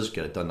great builders,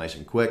 get it done nice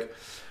and quick.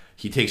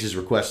 He takes his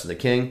request to the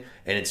king,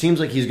 and it seems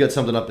like he's got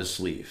something up his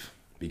sleeve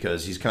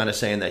because he's kind of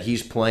saying that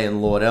he's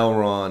playing Lord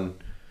Elrond.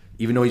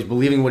 Even though he's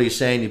believing what he's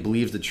saying, he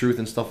believes the truth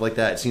and stuff like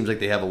that, it seems like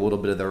they have a little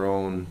bit of their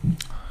own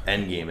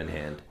end game in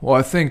hand. Well,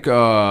 I think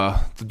the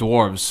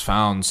dwarves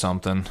found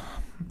something.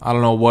 I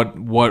don't know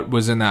what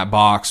was in that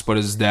box, but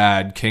his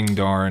dad, King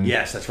Durin.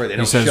 Yes, that's right. They He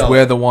don't says show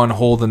we're it. the one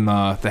holding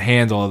the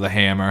handle of the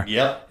hammer.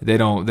 Yep. They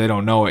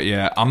don't know it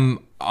yet. I'm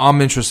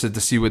interested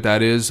to see what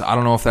that is. I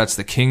don't know if that's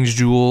the King's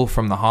Jewel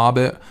from The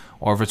Hobbit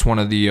or if it's one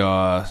of the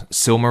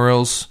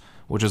Silmarils,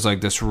 which is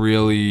like this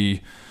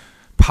really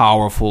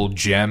powerful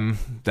gem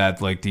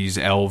that like these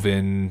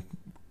elven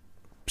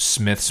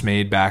smiths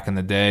made back in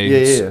the day.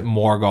 Yeah.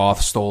 Morgoth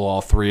stole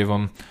all three of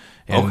them.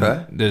 And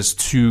Okay. there's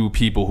two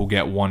people who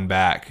get one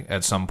back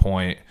at some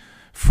point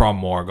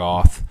from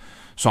Morgoth.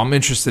 So I'm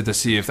interested to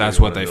see if that's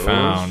what they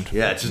found.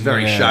 Yeah, it's just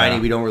very Yeah. shiny.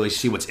 We don't really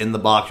see what's in the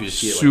box. We just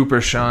see it Super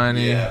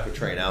shiny.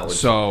 portraying outwards.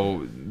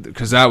 So,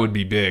 because that would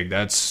be big.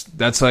 That's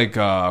like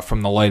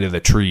from the light of the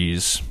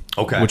trees.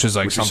 Okay. Which is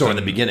like Which we something saw in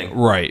the beginning.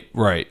 Right.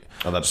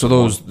 Of episode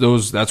So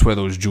those that's where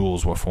those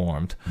jewels were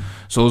formed.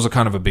 So those are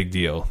kind of a big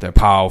deal. They're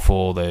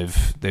powerful. They've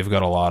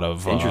got a lot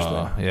of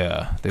Interesting.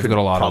 They've got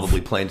a lot probably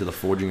of play into the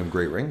forging of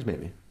great rings,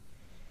 maybe.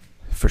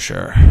 for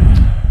sure.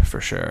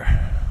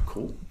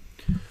 Cool.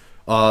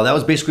 That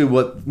was basically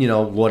what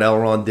Lord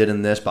Elrond did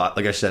in this. But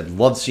like I said,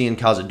 loved seeing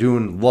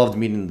Khazad-dûm, loved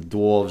meeting the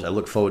dwarves. I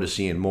look forward to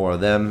seeing more of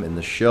them in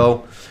the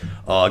show.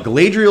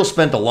 Galadriel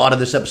spent a lot of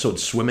this episode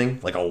swimming,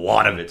 like a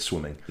lot of it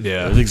swimming. It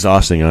Yeah. was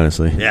exhausting,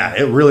 honestly. Yeah,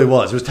 it really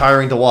was. It was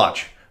tiring to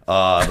watch.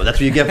 But that's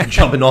what you get for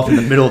jumping off in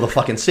the middle of the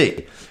fucking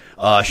sea.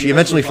 She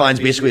eventually finds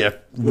basically a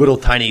little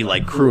tiny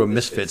like crew of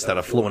misfits that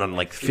are floating on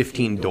like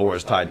 15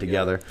 doors tied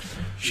together.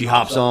 She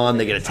hops on.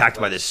 They get attacked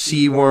by this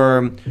sea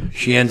worm.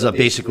 She ends up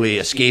basically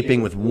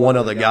escaping with one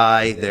other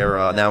guy.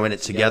 They're now in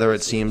it together,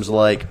 it seems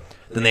like.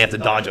 Then they have to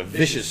dodge a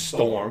vicious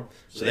storm.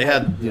 So they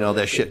had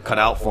their shit cut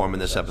out for them in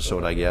this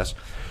episode, I guess.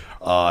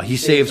 He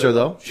saves her,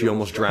 though. She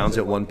almost drowns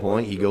at one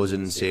point. He goes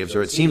in and saves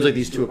her. It seems like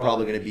these two are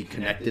probably going to be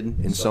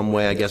connected in some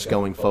way, I guess,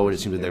 going forward.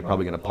 It seems like they're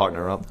probably going to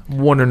partner up.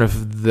 Wondering if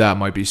that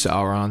might be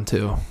Sauron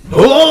too.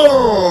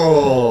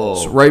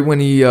 Oh! Right when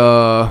he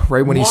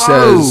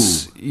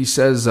says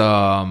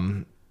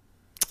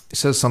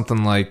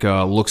something like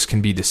looks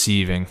can be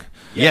deceiving.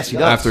 Yes, he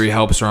does. After he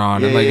helps her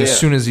on, and like Yeah. as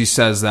soon as he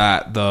says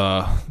that,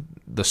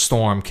 the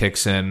storm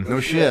kicks in. No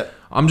shit.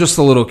 I'm just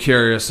a little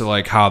curious to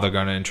like how they're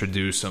gonna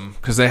introduce him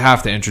because they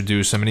have to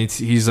introduce him, and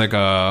he's like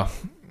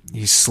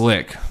he's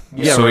slick,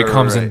 Yeah, so right, he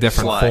comes right, in right.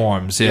 different Sly.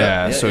 forms.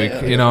 Yeah, Yeah, so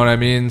yeah. you know what I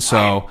mean.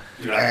 So.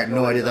 Dude, I had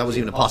no idea that was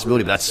even a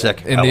possibility, but that's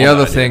sick. And I the love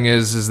other that thing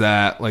is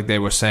that, like they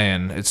were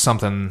saying, it's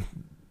something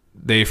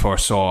they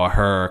foresaw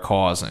her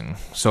causing.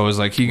 So is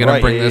like he gonna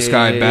Right, bring yeah, this yeah,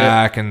 guy yeah, yeah.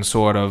 back and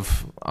sort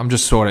of? I'm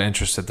just sort of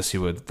interested to see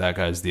what that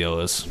guy's deal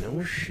is. idea.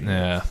 No shit.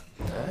 Yeah,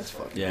 That's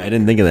fucking. Yeah, I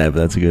didn't think of that, but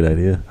that's a good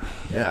idea.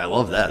 Yeah, I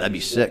love that. That'd be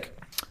sick.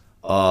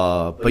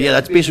 But yeah,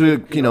 that's basically,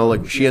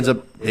 like they end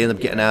up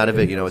getting out of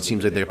it. It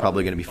seems like they're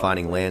probably going to be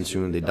finding land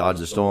soon. They dodge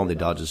the storm, they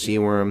dodge the sea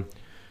worm.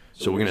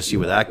 So we're going to see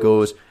where that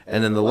goes.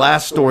 And then the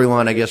last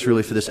storyline, I guess,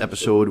 really for this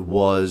episode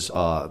was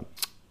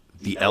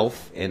the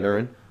elf,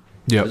 Andurin.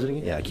 Yep. Visiting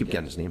it? Yeah, I keep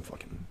getting his name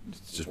fucking. It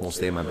just won't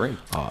stay in my brain.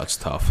 Oh, it's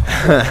tough.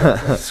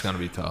 It's gonna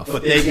be tough.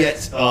 But they get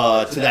to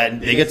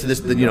that. They get to this,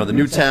 the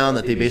new town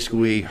that they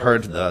basically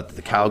heard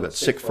the cow got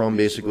sick from,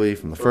 basically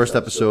from the first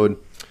episode.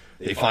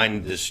 They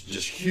find this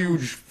just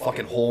huge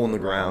fucking hole in the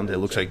ground. It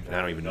looks like,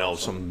 I don't even know,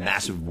 some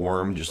massive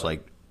worm just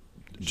like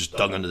just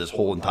dug under this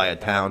whole entire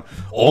town.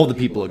 All the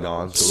people are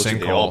gone, so it looks like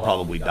they Sinkhole. all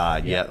probably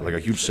died. Yeah, like a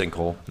huge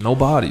sinkhole. No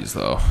bodies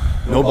though.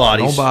 No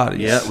bodies. No bodies.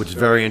 Yeah, which is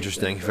very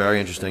interesting. Very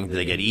interesting. Did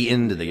they get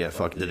eaten? Did they get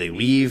fucked? Did they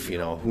leave? You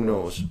know, who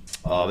knows?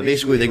 But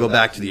basically, they go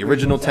back to the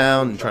original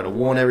town and try to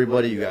warn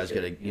everybody. You guys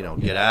gotta,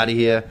 get out of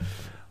here.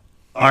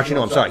 Actually,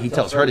 no, I'm sorry. He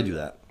tells her to do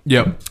that.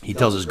 Yep. He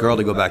tells his girl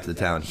to go back to the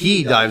town.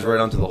 He dives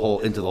right into the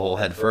hole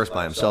head first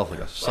by himself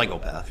like a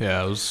psychopath.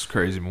 Yeah, it was a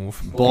crazy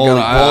move.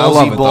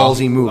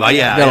 Ballsy move. I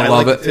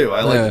love like it too.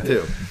 I like it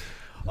too.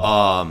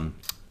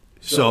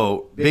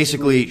 So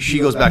basically, she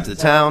goes back to the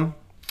town.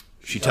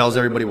 She tells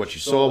everybody what she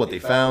saw, what they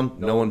found.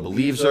 No one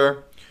believes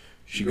her.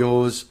 She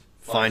goes,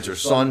 finds her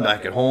son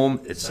back at home.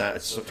 It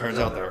turns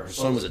out that her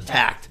son was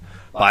attacked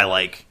by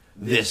like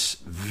this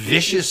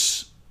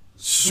vicious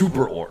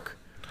super orc.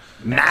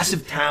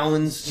 Massive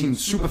talons, seemed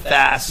super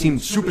fast,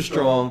 seemed super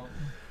strong,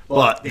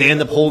 but they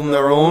end up holding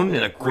their own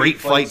in a great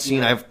fight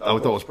scene. I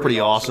thought was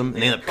pretty awesome,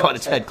 and they end up cutting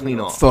its head clean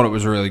off. Thought it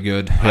was really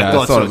good. Yeah, I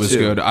thought so it was too.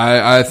 good.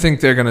 I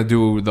think they're gonna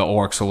do the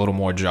orcs a little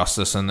more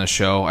justice in this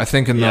show. I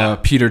think in the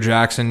Peter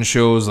Jackson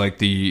shows, like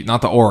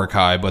not the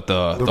Orcai, but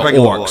the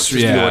regular orcs, orcs,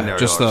 just the ordinary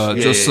just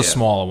orcs. the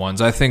smaller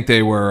ones. I think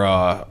they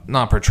were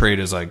not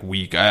portrayed as like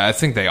weak. I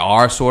think they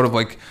are sort of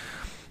like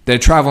they're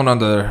traveling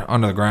under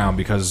the ground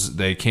because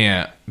they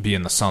can't be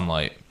in the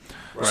sunlight.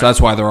 Right. So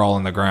that's why they're all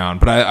in the ground.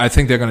 But I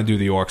think they're going to do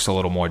the orcs a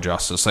little more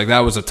justice. Like, that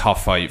was a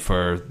tough fight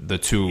for the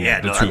two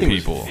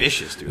people. Was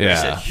vicious, dude.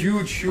 Yeah. He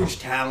said huge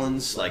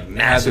talons, like Had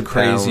massive the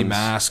crazy talons.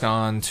 mask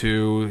on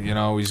too.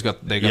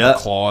 They got the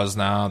claws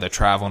now. They're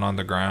traveling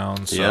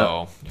underground.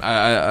 So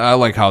I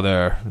like how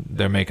they're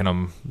making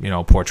them,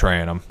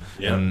 portraying them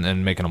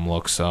and making them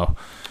look so.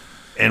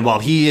 And while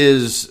he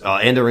is,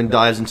 Andarin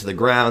dives into the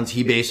ground,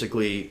 he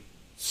basically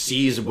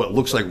sees what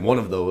looks like one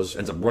of those,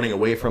 ends up running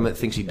away from it,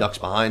 thinks he ducks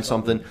behind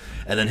something,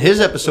 and then his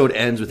episode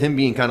ends with him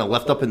being kind of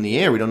left up in the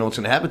air. We don't know what's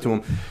going to happen to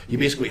him. He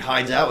basically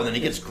hides out, and then he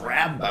gets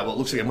grabbed by what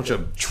looks like a bunch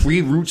of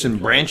tree roots and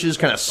branches,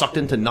 kind of sucked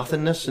into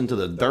nothingness, into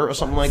the dirt or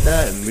something like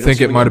that. And I think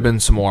it might have been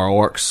some more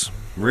orcs.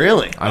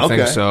 Really? I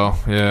think so.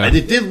 Yeah. And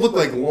it did look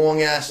like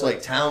long ass,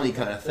 like towny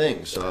kind of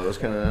thing. So it was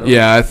kind of.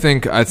 Yeah, I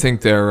think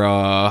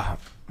they're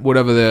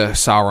whatever the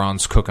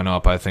Sauron's cooking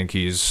up. I think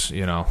he's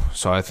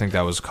So I think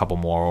that was a couple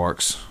more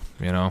orcs.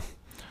 Yeah.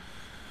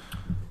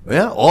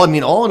 All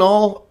in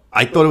all,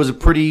 I thought it was a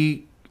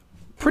pretty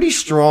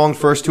strong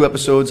first two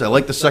episodes. I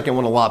liked the second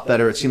one a lot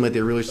better. It seemed like they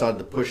really started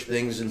to push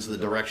things into the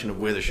direction of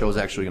where the show's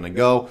actually going to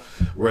go.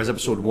 Whereas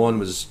episode one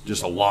was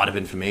just a lot of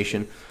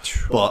information.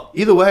 But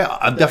either way,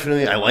 I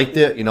liked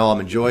it. I'm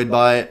enjoyed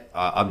by it.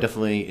 I'm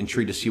definitely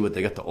intrigued to see what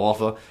they got to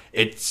offer.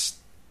 It's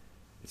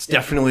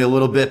definitely a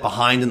little bit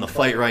behind in the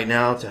fight right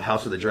now to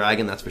House of the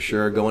Dragon. That's for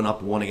sure. Going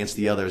up one against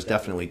the other is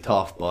definitely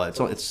tough. But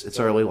it's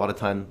early. A lot of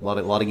time. A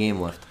lot of game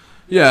left.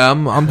 Yeah,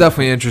 I'm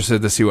definitely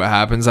interested to see what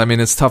happens. I mean,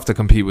 it's tough to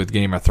compete with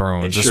Game of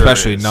Thrones,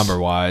 especially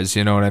number-wise.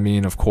 You know what I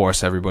mean? Of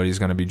course, everybody's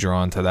going to be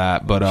drawn to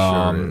that. But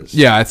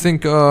yeah, I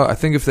think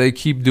if they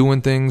keep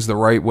doing things the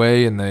right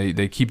way and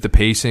they keep the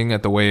pacing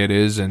at the way it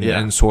is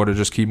and sort of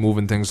just keep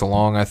moving things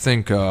along, I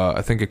think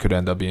it could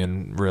end up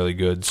being really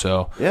good.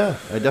 So yeah,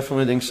 I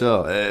definitely think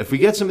so. If we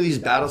get some of these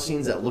battle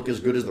scenes that look as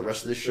good as the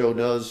rest of the show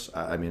does,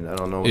 I mean, I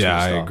don't know.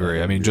 Yeah, I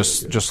agree. I mean,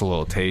 just a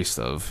little taste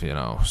of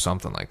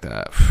something like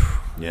that.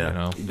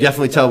 Yeah, you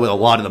definitely tell where a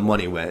lot of the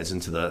money went is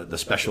into the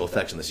special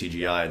effects and the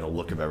CGI and the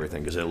look of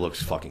everything because it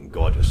looks fucking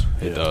gorgeous.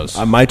 It does.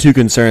 My two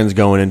concerns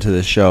going into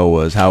this show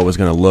was how it was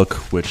going to look,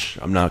 which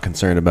I'm not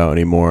concerned about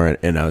anymore,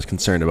 and I was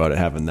concerned about it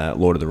having that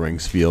Lord of the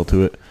Rings feel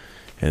to it,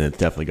 and it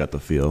definitely got the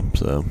feel.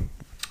 So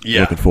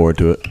looking forward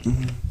to it.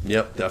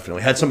 Yep,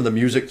 definitely. Had some of the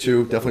music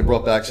too. Definitely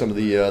brought back some of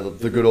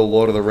the good old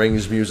Lord of the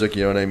Rings music.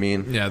 You know what I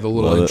mean? Yeah, the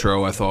little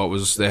intro I thought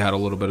they had a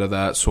little bit of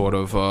that sort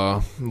of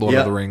Lord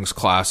of the Rings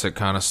classic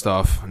kind of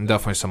stuff, and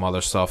definitely some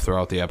other stuff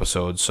throughout the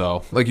episode.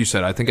 So, like you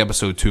said, I think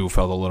episode 2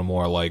 felt a little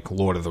more like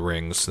Lord of the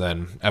Rings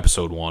than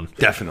episode 1.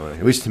 Definitely,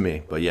 at least to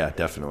me. But yeah,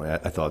 definitely, I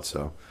thought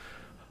so.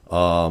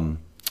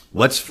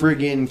 Let's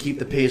friggin' keep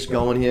the pace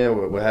going here.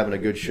 We're having a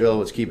good show.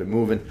 Let's keep it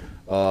moving.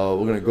 We're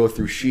going to go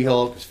through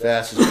She-Hulk as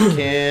fast as we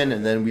can,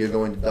 and then we are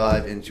going to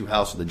dive into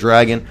House of the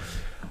Dragon.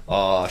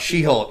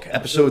 She-Hulk,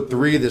 episode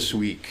 3 this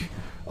week.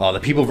 The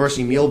People vs.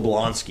 Emil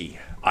Blonsky.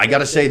 I got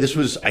to say, this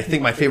was, I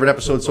think, my favorite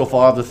episode so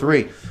far of the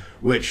 3,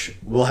 which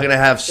we're going to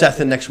have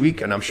Seth in next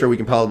week, and I'm sure we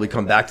can probably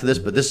come back to this,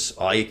 but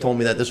he told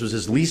me that this was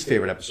his least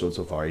favorite episode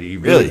so far. He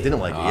really didn't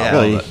like it. Yeah.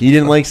 Really? You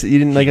didn't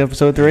like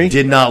episode 3?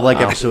 Did not like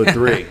episode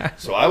 3.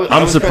 So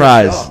I'm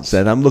surprised,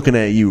 Seth. I'm looking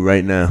at you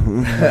right now.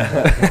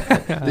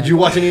 Did you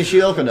watch any of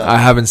She-Hulk or no? I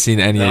haven't seen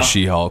any of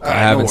She-Hulk. I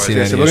haven't seen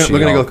any of She-Hulk. We're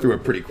going to go through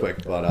it pretty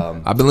quick, but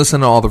I've been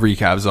listening to all the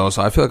recaps though,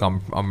 so I feel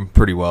like I'm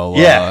pretty well.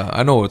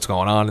 I know what's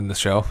going on in the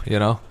show.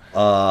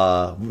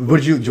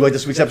 Did you like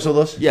this week's episode,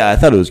 Lewis? Yeah, I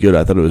thought it was good.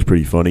 I thought it was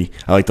pretty funny.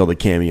 I liked all the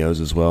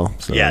cameos as well.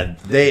 So. Yeah,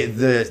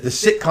 the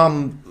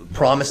sitcom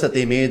promise that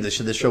they made, the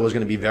show was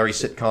going to be very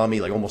sitcom-y,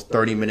 like almost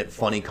 30-minute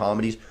funny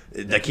comedies.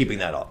 They're keeping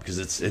that up because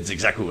it's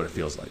exactly what it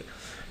feels like.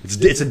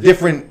 It's a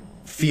different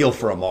feel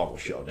for a Marvel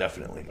show,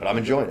 definitely. But I'm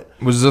enjoying it.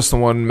 Was this the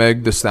one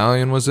Meg Thee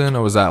Stallion was in,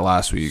 or was that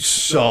last week?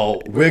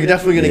 So we're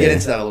definitely going to get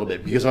into that a little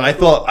bit, because I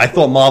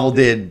thought Marvel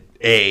did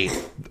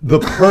the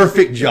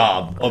perfect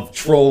job of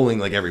trolling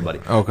like everybody.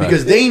 Okay.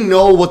 Because they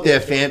know what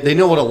they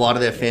know what a lot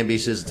of their fan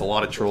base is. It's a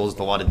lot of trolls,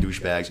 it's a lot of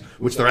douchebags,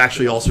 which they're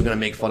actually also going to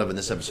make fun of in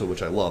this episode,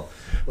 which I love.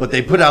 But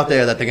they put out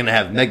there that they're going to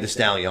have Meg Thee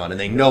Stallion, and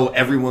they know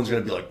everyone's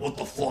going to be like, what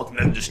the fuck,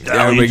 Meg Thee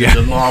Stallion in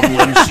the Marvel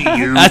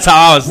MCU? That's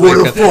how I was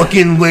thinking. What a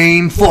fucking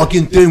lame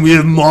fucking thing. We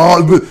have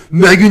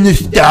Megan Thee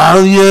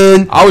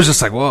Stallion. I was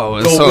just like, whoa.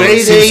 It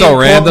Way they so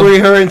random.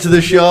 incorporate her into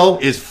the show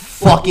is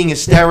fucking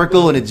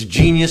hysterical, and it's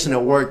genius, and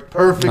it worked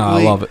perfectly.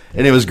 I love it.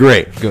 And it was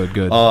great. Good.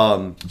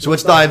 So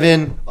let's dive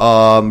in.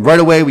 Right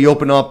away, we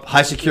open up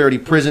high security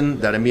prison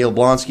that Emil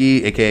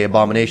Blonsky, aka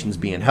Abomination, is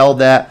being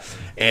held at.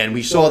 And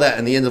we saw that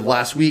in the end of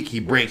last week. He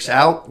breaks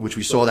out, which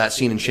we saw that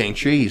scene in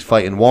Shang-Chi. He's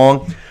fighting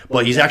Wong.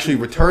 But he's actually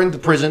returned to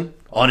prison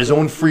on his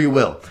own free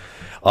will.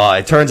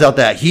 It turns out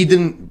that he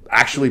didn't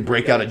actually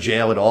break out of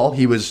jail at all.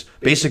 He was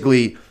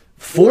basically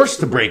forced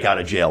to break out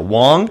of jail.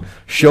 Wong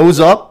shows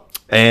up.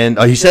 And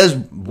he says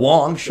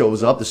Wong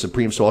shows up, the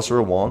Supreme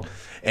Sorcerer Wong,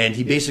 and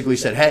he basically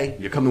said, hey,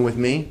 you're coming with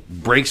me,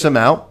 breaks him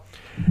out.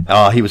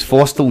 He was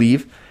forced to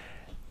leave.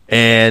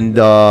 And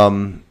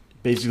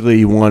basically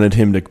he wanted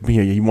him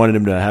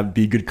to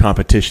be good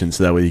competition,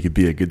 so that way he could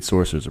be a good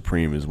Sorcerer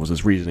Supreme, was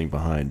his reasoning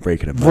behind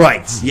breaking him out.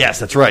 Right, yes,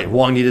 that's right.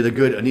 Wong needed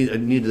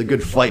a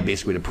good fight,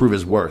 basically, to prove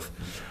his worth.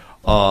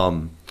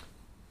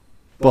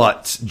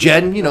 But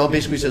Jen,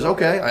 basically says,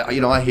 okay,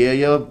 I hear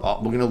you.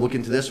 We're going to look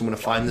into this. I'm going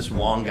to find this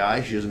Wong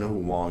guy. She doesn't know who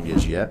Wong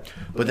is yet.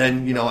 But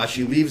then, as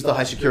she leaves the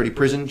high security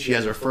prison, she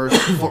has her first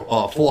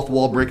fourth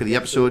wall break of the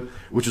episode,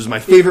 which was my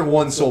favorite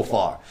one so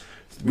far.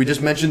 We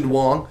just mentioned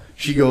Wong.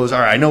 She goes,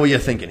 all right, I know what you're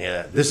thinking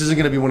here. This isn't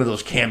going to be one of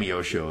those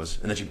cameo shows.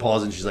 And then she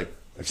pauses and she's like,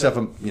 except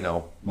for,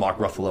 Mark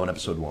Ruffalo in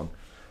episode 1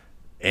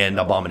 and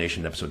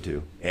Abomination in episode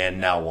 2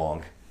 and now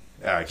Wong.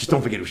 All right, just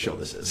don't forget whose show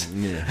this is.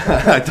 Yeah.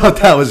 I thought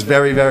that was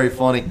very, very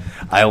funny.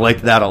 I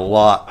liked that a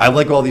lot. I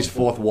like all these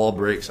fourth wall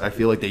breaks. I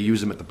feel like they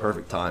use them at the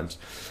perfect times.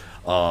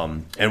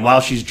 And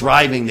while she's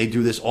driving, they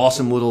do this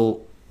awesome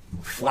little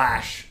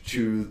flash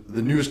to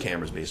the news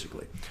cameras,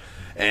 basically.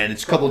 And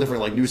it's a couple of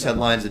different news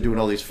headlines. They're doing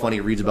all these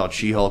funny reads about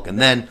She-Hulk. And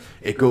then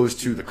it goes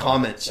to the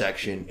comment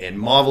section, and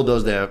Marvel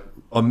does their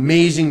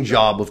amazing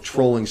job of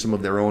trolling some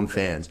of their own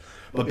fans.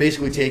 But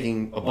basically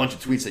taking a bunch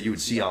of tweets that you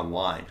would see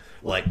online.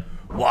 Like,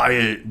 why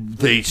are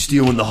they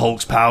stealing the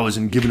Hulk's powers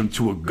and giving them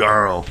to a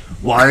girl?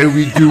 Why are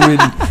we doing...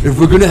 if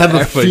we're going to have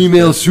a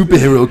female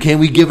superhero, can't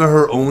we give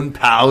her own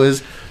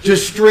powers?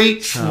 Just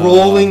straight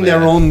trolling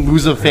their own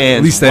loser fans.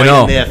 At least they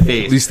know. In their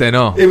face. At least they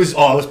know. It was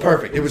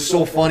perfect. It was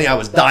so funny. I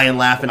was dying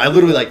laughing. I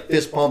literally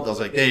fist pumped. I was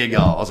like, there you go.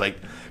 I was like...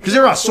 Because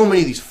there are so many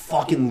of these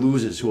fucking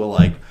losers who are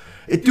like...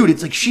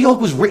 It's like She-Hulk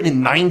was written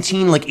in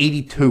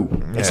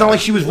 1982. It's not like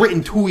she was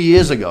written 2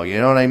 years ago. You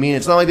know what I mean?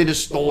 It's not like they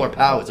just stole her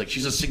powers. Like,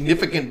 she's a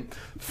significant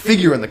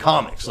figure in the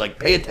comics. Like,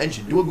 pay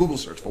attention. Do a Google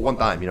search for one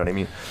time. You know what I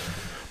mean?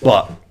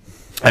 But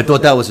I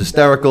thought that was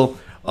hysterical.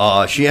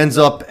 She ends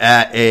up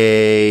at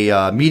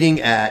a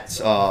meeting at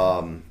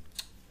her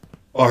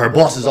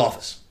boss's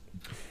office.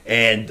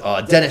 And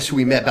Dennis, who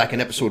we met back in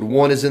episode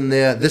 1, is in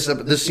there.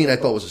 This scene I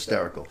thought was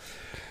hysterical.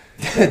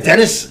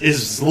 Dennis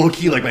is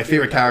low-key my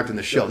favorite character in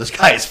the show. This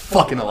guy is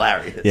fucking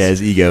hilarious. Yeah,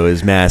 his ego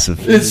is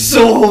massive. It's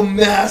so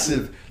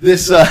massive.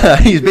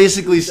 He's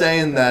basically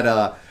saying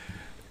that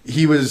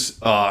he's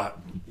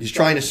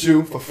trying to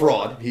sue for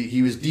fraud.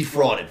 He was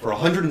defrauded for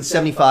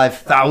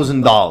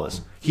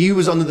 $175,000. He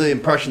was under the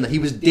impression that he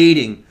was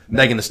dating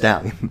Megan Thee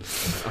Stallion.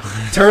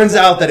 Turns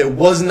out that it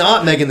was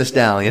not Megan Thee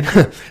Stallion.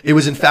 It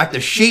was in fact a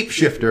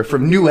shapeshifter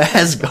from New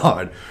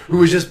Asgard who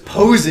was just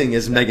posing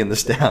as Megan Thee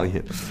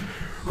Stallion.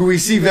 Who we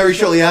see very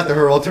shortly after.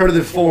 Her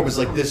alternative form is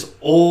this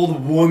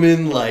old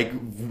woman,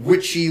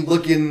 witchy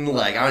looking,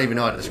 I don't even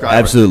know how to describe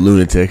Absolute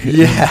lunatic.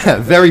 Yeah,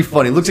 very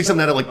funny. Looks like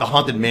something out of the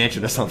Haunted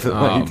Mansion or something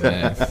like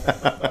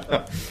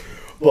that.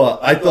 But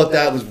I thought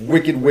that was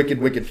wicked,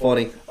 wicked, wicked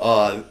funny.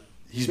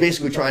 He's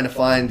basically trying to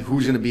find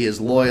who's going to be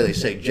his lawyer. They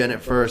say Jen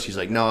at first. He's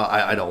like, no,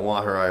 I don't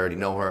want her. I already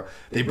know her.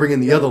 They bring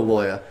in the other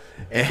lawyer,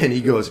 and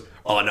he goes,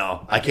 oh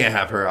no, I can't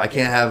have her. I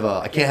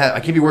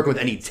can't be working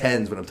with any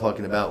tens when I'm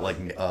talking about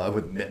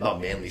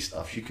about manly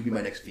stuff. She could be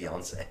my next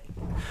fiance,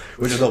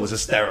 which I thought was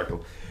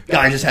hysterical.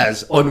 Guy just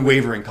has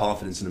unwavering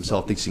confidence in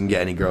himself. Thinks he can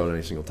get any girl at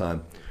any single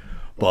time.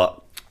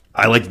 But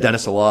I liked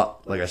Dennis a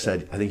lot. Like I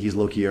said, I think he's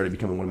low-key already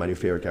becoming one of my new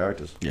favorite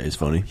characters. Yeah, he's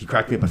funny. He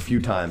cracked me up a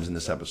few times in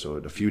this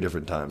episode. A few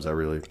different times. I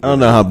don't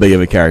know how big of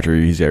a character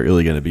he's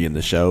really going to be in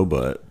the show,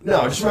 but...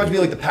 No, it just reminds me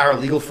of the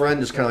paralegal friend.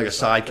 Just kind of like a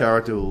side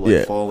character who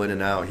will fall in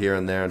and out here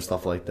and there and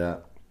stuff like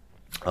that.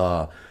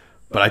 But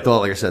I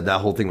thought, like I said, that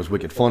whole thing was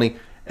wicked funny.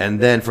 And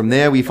then from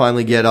there, we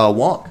finally get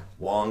Wong.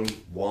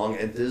 Wong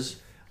enters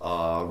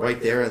right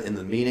there in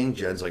the meeting.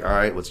 Jen's like, all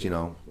right, let's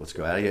go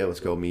out of here.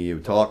 Let's go, me, you,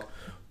 talk.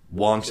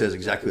 Wong says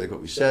exactly like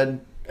what we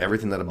said.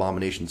 Everything that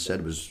Abomination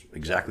said was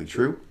exactly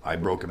true. I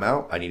broke him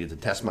out. I needed to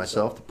test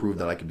myself to prove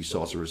that I could be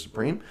Sorcerer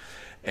Supreme.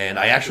 And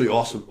I actually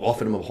also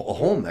offered him a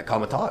home at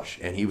Kamatage.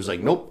 And he was like,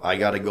 nope, I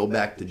got to go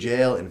back to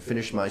jail and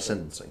finish my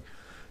sentencing.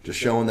 Just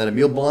showing that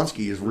Emil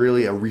Blonsky is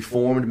really a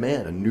reformed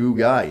man, a new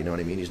guy. You know what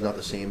I mean? He's not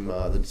the same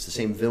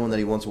villain that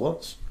he once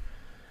was.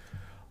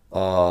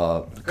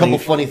 A couple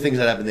funny things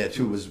that happened there,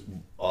 too, was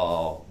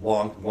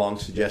Wong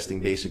suggesting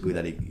basically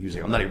that he was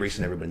like, I'm not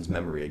erasing everybody's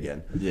memory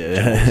again.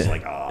 Yeah. He's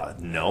like,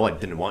 no, I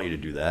didn't want you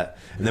to do that.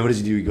 And then what does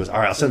he do? He goes, all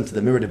right, I'll send it to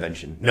the mirror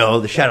dimension. No,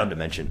 the shadow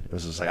dimension. It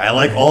was just like, I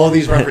like all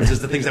these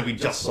references to things that we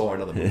just saw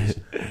in other movies.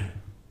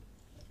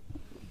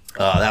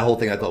 That whole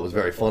thing I thought was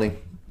very funny.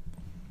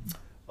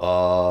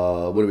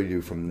 What do we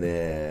do from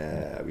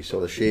there? We saw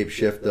the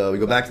shapeshift. We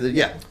go back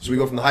to so we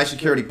go from the high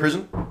security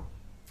prison.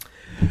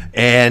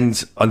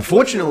 And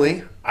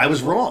unfortunately, I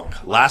was wrong.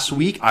 Last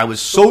week, I was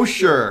so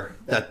sure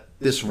that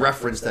this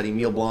reference that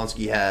Emil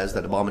Blonsky has,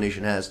 that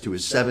Abomination has, to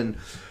his 7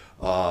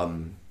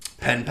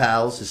 pen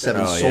pals, his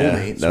 7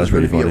 soulmates, that was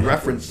going really to be a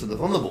reference to the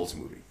Thunderbolts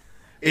movie.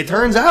 It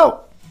turns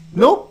out,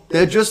 nope,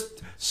 they're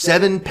just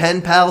 7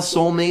 pen pal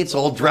soulmates,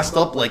 all dressed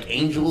up like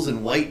angels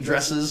in white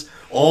dresses,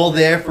 all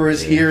there for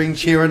his hearing,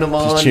 cheering him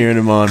on, just cheering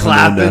him on,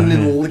 clapping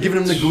and giving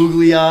him the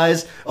googly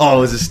eyes. Oh,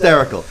 it was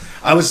hysterical.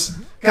 I was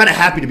kind of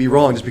happy to be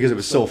wrong just because it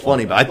was so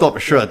funny, but I thought for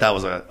sure that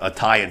was a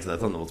tie-in to the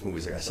Thunderbolts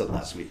movies, like I said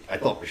last week. I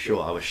thought for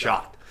sure. I was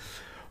shocked.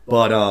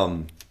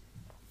 But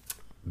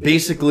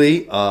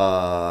basically,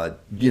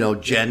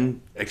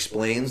 Jen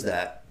explains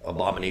that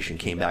Abomination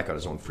came back on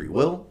his own free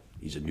will.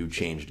 He's a new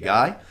changed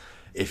guy.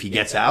 If he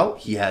gets out,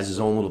 he has his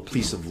own little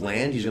piece of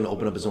land. He's going to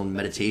open up his own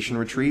meditation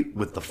retreat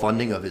with the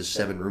funding of his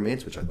 7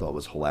 roommates, which I thought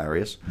was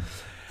hilarious.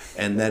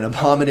 And then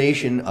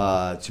Abomination,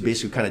 to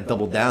basically kind of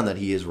double down that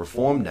he is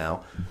reformed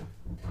now,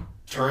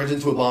 turns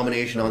into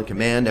Abomination on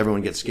command.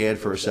 Everyone gets scared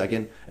for a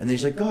second. And then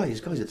he's like,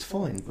 guys, it's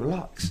fine.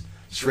 Relax.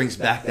 Shrinks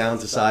back down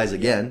to size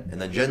again.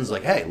 And then Jen's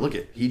like, hey, look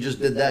it. He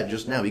just did that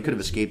just now. He could have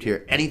escaped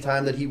here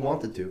anytime that he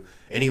wanted to.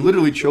 And he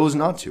literally chose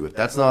not to. If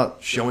that's not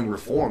showing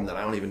reform, then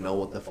I don't even know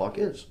what the fuck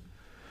is.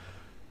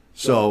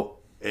 So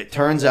it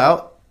turns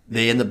out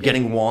they end up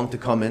getting Wong to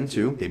come in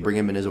too. They bring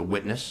him in as a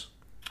witness.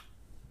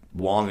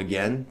 Wong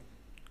again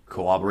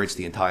corroborates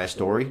the entire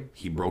story.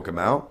 He broke him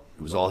out.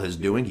 It was all his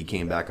doing. He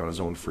came back on his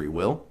own free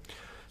will.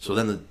 So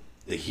then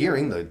the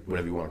hearing,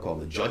 whatever you want to call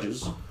them, the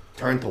judges,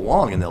 turn to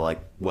Wong and they're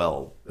like,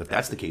 well, if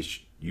that's the case,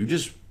 you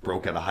just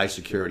broke out a high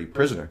security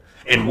prisoner.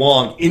 And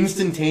Wong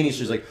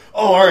instantaneously is like,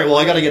 oh, all right, well,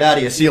 I got to get out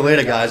of here. See you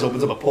later, guys.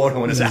 Opens up a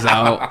portal and is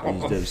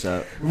out. He's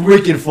out.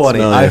 Wicked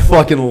funny. I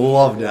fucking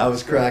loved it. I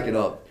was cracking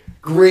up.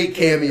 Great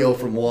cameo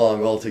from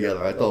Wong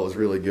altogether. I thought it was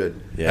really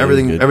good. Yeah,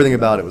 everything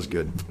about it was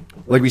good.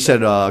 Like we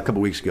said a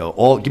couple weeks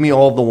ago, give me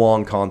all of the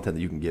Wong content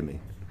that you can give me.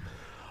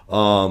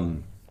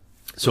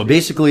 So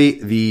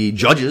basically, the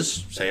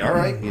judges say, all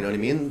right, you know what I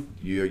mean?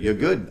 You're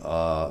good.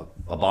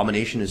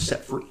 Abomination is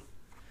set free.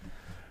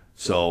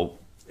 So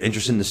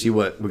interesting to see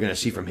what we're going to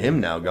see from him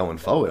now going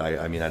forward.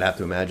 I mean, I'd have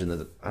to imagine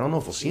that. I don't know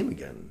if we'll see him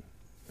again.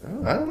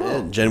 I don't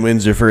know. Yeah, Jen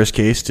wins her first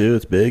case, too.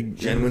 It's big.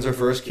 Jen wins her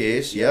first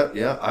case.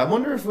 Yeah. I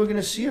wonder if we're going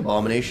to see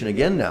Abomination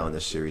again now in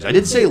this series. I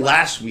did say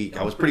last week,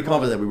 I was pretty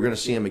confident that we were going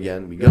to see him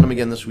again. We got him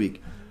again this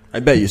week. I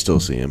bet you still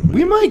see him.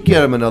 We might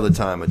get him another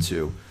time or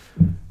two.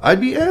 I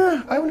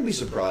wouldn't be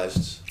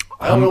surprised.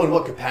 I don't know in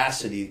what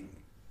capacity,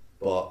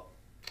 but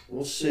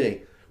we'll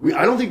see.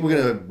 I don't think we're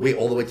going to wait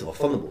all the way till the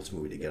Thunderbolts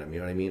movie to get him. You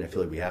know what I mean? I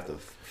feel like we have to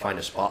find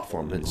a spot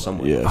for him in some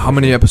way. Yeah. How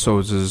many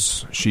episodes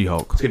is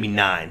She-Hulk? It's going to be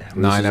 9.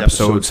 9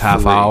 episodes,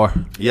 half hour?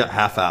 Yeah,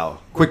 half hour.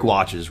 Quick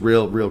watches,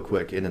 real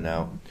quick, in and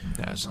out.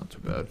 Yeah, it's not too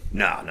bad.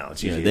 No,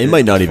 it's easy. They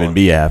might not even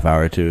be a half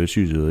hour, too. It's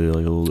usually like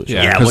a little bit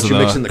short. Yeah,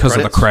 because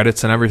of the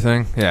credits and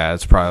everything. Yeah,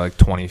 it's probably like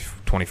 20,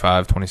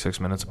 25, 26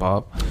 minutes a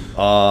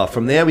pop.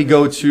 From there, we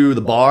go to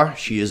the bar.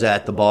 She is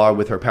at the bar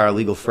with her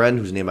paralegal friend,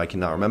 whose name I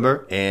cannot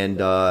remember,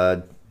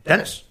 and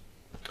Dennis.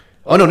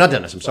 Oh, no, not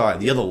Dennis. I'm sorry.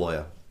 The other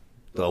lawyer.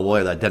 The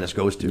lawyer that Dennis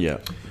goes to. Yeah.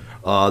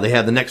 They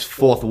have the next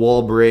fourth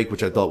wall break,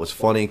 which I thought was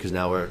funny because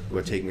now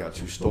we're taking out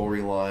 2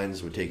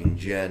 storylines. We're taking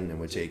Jen and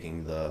we're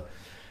taking the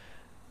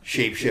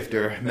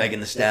shapeshifter,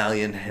 Megan Thee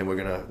Stallion, and we're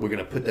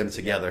gonna put them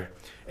together.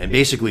 And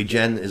basically,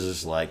 Jen is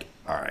just like,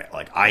 all right,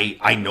 like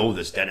I know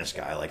this Dennis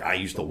guy. Like I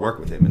used to work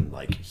with him, and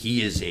like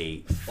he is a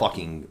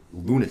fucking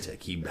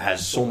lunatic. He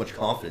has so much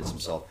confidence in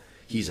himself.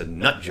 He's a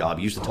nut job.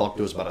 He used to talk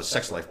to us about his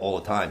sex life all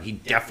the time. He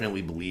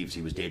definitely believes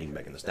he was dating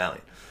Megan Thee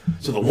Stallion.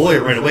 So the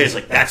lawyer right away is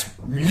like, that's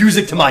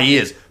music to my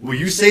ears. Will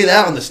you say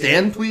that on the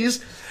stand,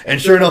 please?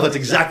 And sure enough, that's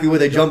exactly where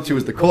they jump to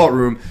is the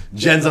courtroom.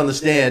 Jen's on the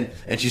stand,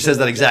 and she says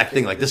that exact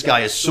thing. Like, this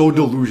guy is so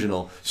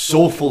delusional,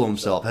 so full of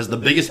himself, has the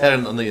biggest head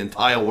in the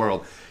entire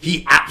world.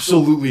 He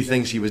absolutely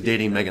thinks he was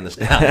dating Megan Thee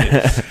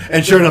Stallion.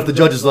 And sure enough, the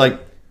judge is like,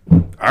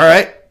 all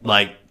right,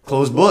 like,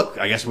 closed book.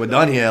 I guess we're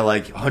done here.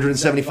 Like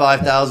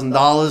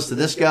 $175,000 to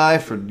this guy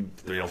for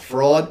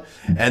fraud,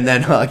 and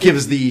then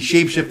gives the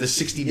shapeshifter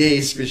 60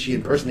 days because she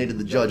impersonated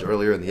the judge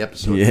earlier in the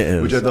episode,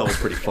 which I thought was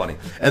pretty funny.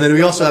 And then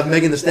we also have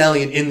Megan Thee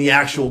Stallion in the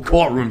actual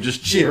courtroom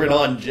just cheering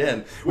on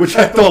Jen, which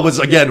I thought was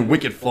again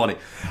wicked funny.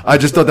 I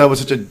just thought that was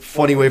such a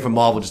funny way for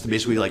Marvel just to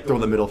basically like throw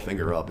the middle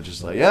finger up. It's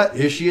just like, yeah,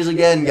 here she is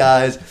again,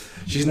 guys.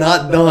 She's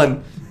not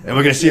done, and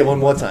we're gonna see it one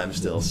more time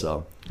still.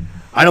 So,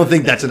 I don't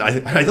think that's I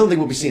don't think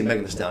we'll be seeing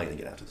Megan Thee Stallion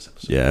again after this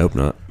episode. Yeah, I hope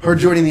not. Her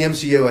joining the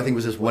MCU, I think,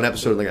 was this one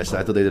episode. Like I said,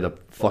 I thought they did a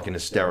fucking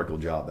hysterical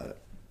job at it.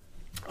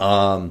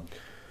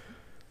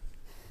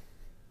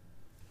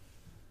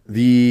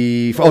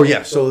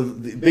 So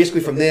basically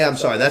from there, I'm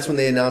sorry, that's when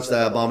they announced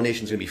that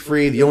Abomination's going to be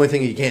free. The only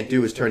thing he can't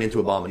do is turn into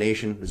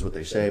Abomination, is what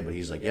they say. But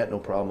he's like, yeah, no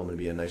problem. I'm going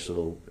to be a nice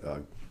little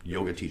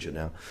yoga teacher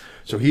now.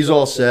 So he's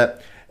all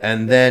set.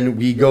 And then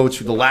we go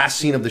to the last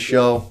scene of the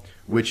show,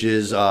 which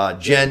is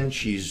Jen.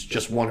 She's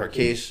just won her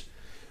case.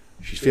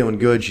 She's feeling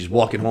good. She's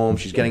walking home.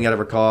 She's getting out of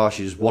her car.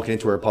 She's walking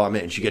into her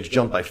apartment, and she gets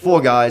jumped by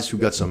 4 guys who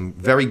got some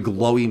very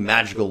glowy,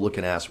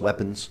 magical-looking ass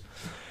weapons.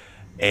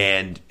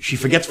 And she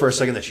forgets for a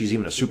second that she's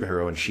even a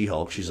superhero in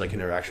She-Hulk. She's like in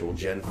her actual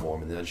Jen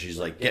form, and then she's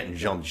like getting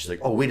jumped. She's like,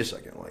 "Oh, wait a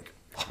second! Like,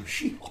 I'm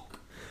She-Hulk."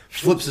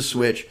 She flips the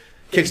switch,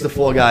 kicks the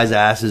 4 guys'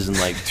 asses in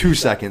like 2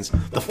 seconds.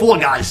 The 4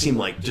 guys seem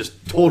like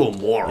just total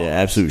morons. Yeah,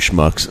 absolute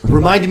schmucks.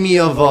 Reminded me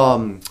of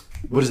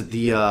what is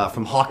it?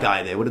 From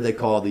Hawkeye. There, what do they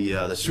call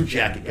the suit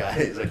jacket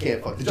guys? I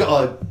can't fuck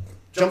the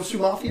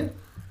Jumpsuit Mafia.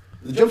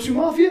 The Jumpsuit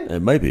Mafia?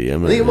 It might be. I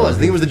think it was. I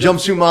think it was the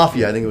Jumpsuit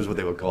Mafia. I think it was what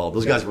they were called.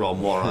 Those guys were all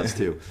morons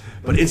too.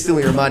 But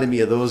instantly reminded me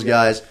of those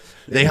guys.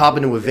 They hop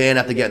into a van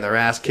after getting their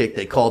ass kicked.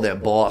 They call their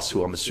boss,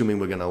 who I'm assuming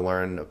we're going to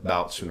learn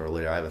about sooner or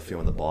later. I have a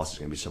feeling the boss is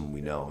going to be someone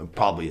we know, and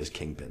probably is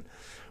Kingpin,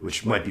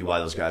 which might be why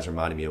those guys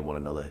reminded me of one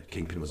another.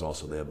 Kingpin was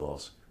also their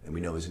boss, and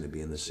we know he's going to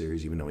be in this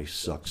series, even though he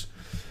sucks.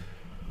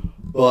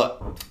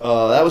 But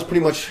that was pretty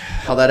much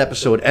how that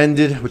episode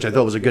ended, which I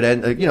thought was a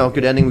good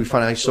good ending. We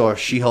finally saw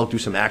She-Hulk do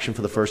some action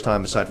for the first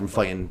time, aside from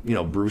fighting,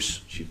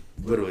 Bruce. She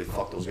literally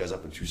fucked those guys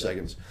up in 2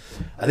 seconds.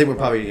 I think we're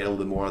probably going to get a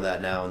little bit more of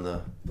that now in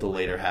the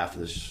later half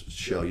of this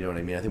show. You know what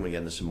I mean? I think we're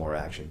getting into some more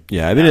action.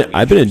 Yeah,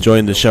 I've been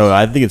enjoying the show.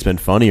 I think it's been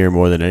funnier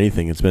more than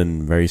anything. It's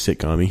been very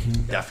sitcom-y.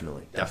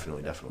 Definitely.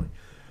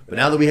 But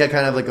now that we had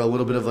kind of like a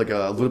little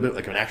bit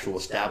like an actual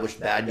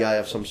established bad guy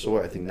of some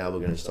sort, I think now we're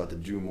going to start to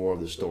do more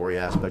of the story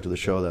aspect of the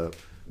show, that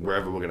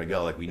wherever we're going to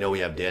go. Like, we know we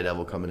have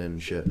Daredevil coming in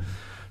and shit.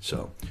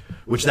 So,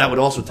 which that would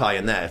also tie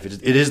in that.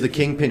 If it is the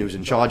Kingpin who's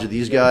in charge of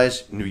these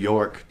guys, New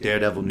York,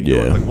 Daredevil, New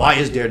York. Like, why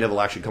is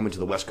Daredevil actually coming to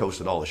the West Coast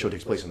at all? The show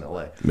takes place in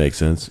L.A. Makes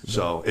sense.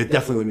 So, it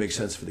definitely would make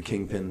sense for the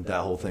Kingpin. That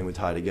whole thing would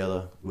tie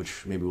together,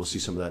 which maybe we'll see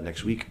some of that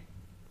next week.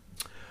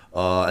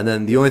 And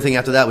then the only thing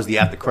after that was the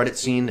after credit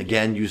scene,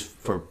 again used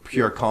for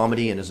pure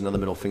comedy, and as another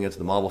middle finger to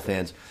the Marvel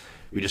fans.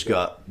 We just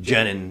got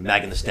Jen and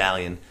Megan Thee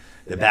Stallion.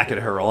 They're back at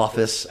her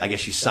office. I guess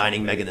she's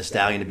signing Megan Thee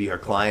Stallion to be her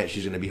client.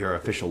 She's going to be her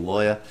official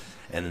lawyer.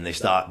 And then they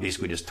start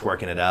basically just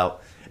twerking it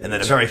out. And then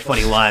a very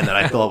funny line that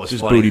I thought was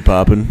just funny. Booty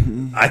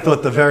popping. I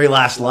thought the very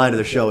last line of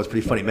the show was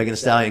pretty funny. Megan Thee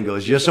Stallion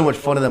goes, "You're so much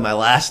funner than my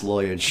last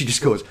lawyer." And she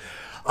just goes,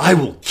 "I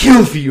will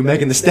kill for you,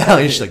 Megan Thee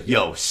Stallion." She's like,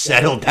 "Yo,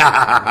 settle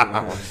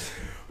down."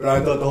 But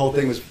I thought the whole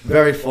thing was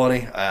very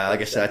funny.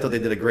 Like I said, I thought they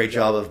did a great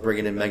job of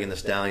bringing in Megan Thee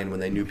Stallion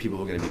when they knew people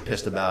were going to be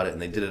pissed about it, and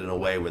they did it in a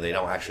way where they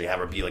don't actually have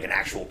her be like an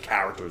actual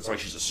character. It's like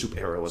she's a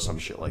superhero or some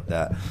shit like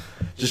that.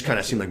 Just kind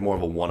of seemed like more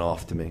of a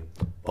one-off to me.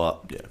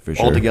 But yeah, for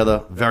sure.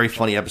 Altogether, very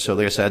funny episode.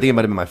 Like I said, I think it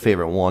might have been my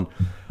favorite one.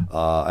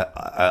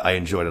 I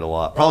enjoyed it a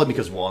lot. Probably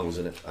because Wong was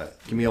in it.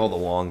 Give me all the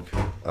Wong.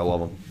 I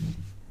love him.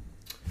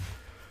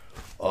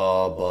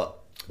 But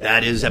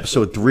that is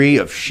episode 3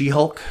 of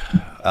She-Hulk.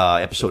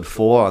 Episode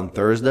 4 on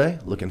Thursday.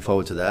 Looking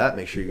forward to that.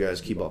 Make sure you guys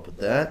keep up with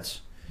that.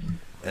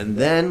 And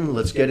then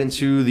let's get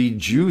into the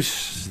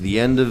juice. The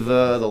end of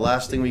the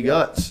last thing we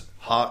got.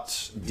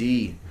 Hot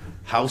D.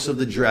 House of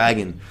the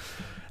Dragon.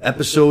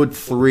 Episode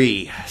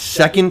 3.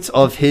 Second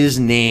of His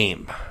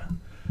Name.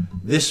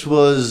 This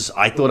was,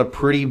 I thought, a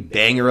pretty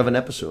banger of an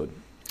episode.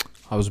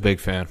 I was a big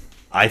fan.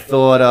 I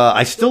thought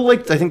I still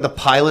liked. I think the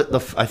pilot.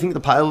 I think the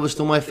pilot was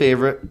still my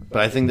favorite,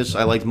 but I think this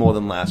I liked more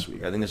than last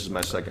week. I think this is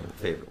my second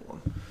favorite one.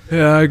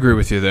 Yeah, I agree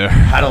with you there.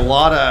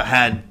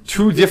 Had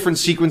 2 different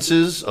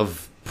sequences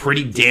of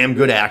pretty damn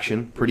good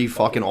action, pretty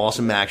fucking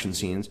awesome action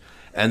scenes,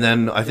 and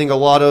then I think a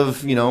lot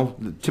of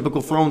the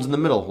typical Thrones in the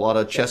middle, a lot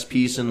of chess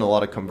piecing, a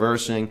lot of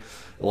conversing,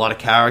 a lot of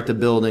character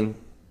building.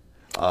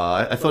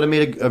 I thought it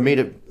made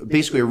it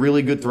basically a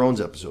really good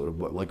Thrones episode,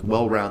 like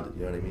well rounded.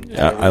 You know what I mean?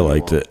 Yeah, I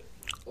liked it.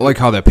 I like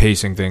how they're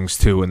pacing things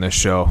too in this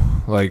show.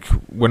 Like,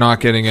 we're not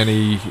getting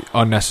any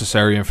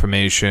unnecessary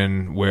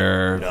information.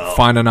 We're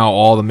finding out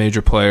all the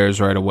major players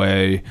right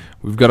away.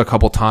 We've got a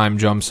couple time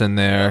jumps in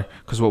there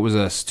because what was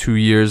this, 2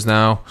 years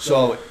now?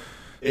 So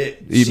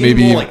it seemed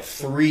more like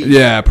 3.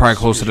 Yeah, probably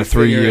closer to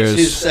 3 years.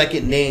 It's his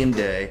second name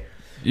day.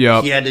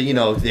 Yeah, he had to.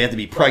 They had to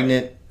be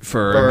pregnant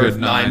for birth, a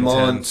good 9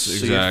 months.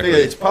 So exactly.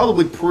 It's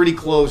probably pretty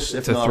close,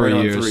 if to not 3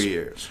 right years. on 3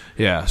 years.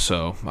 Yeah,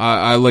 so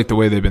I like the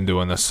way they've been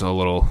doing this a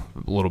little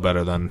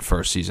better than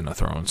first season of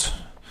Thrones.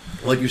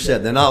 Like you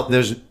said,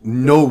 there's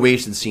no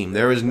wasted scene.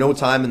 There is no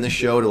time in this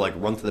show to like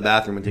run to the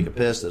bathroom and take a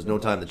piss. There's no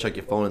time to check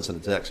your phone and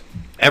send a text.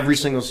 Every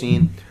single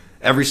scene,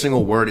 every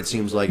single word, it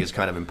seems like, is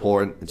kind of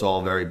important. It's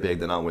all very big.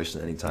 They're not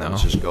wasting any time. No.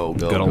 It's just go,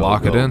 gotta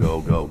lock it in.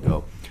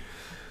 Go.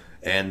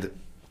 And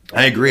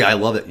I agree. I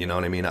love it. You know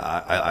what I mean?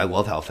 I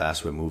love how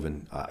fast we're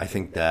moving. I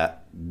think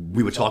that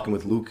we were talking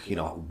with Luke,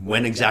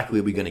 when exactly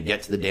are we going to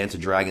get to the Dance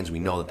of Dragons? We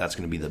know that that's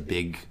going to be the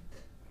big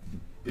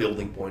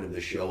building point of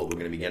the show, what we're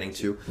going to be getting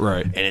to.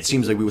 Right. And it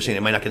seems like we were saying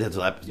it might not get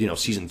to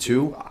season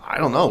 2. I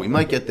don't know. We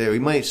might get there. We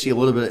might see a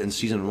little bit in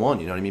season 1.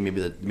 You know what I mean?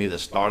 Maybe the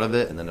start of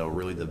it, and then it'll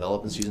really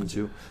develop in season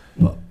 2.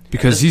 But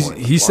because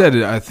he said,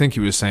 I think he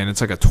was saying it's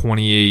like a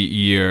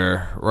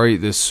 28-year,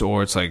 right?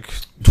 Or it's like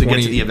 20, to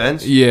get to the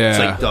events. Yeah,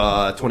 it's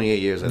like 28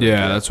 years.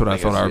 That's what I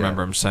thought. I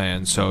remember him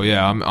saying. So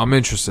yeah, I'm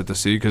interested to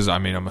see because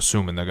I'm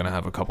assuming they're gonna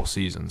have a couple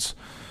seasons.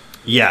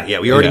 Yeah.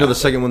 We already know the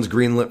second one's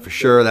greenlit for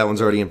sure. That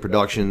one's already in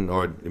production,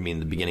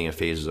 the beginning of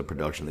phases of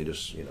production. They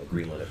just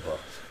greenlit it. But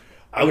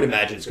I would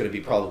imagine it's going to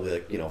be probably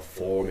like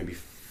 4, maybe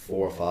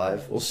 4 or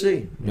 5. We'll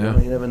see. You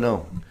never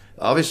know.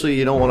 Obviously,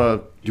 you don't want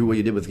to do what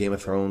you did with Game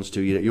of Thrones, too.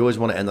 You always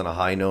want to end on a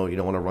high note. You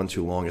don't want to run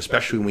too long,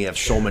 especially when we have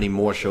so many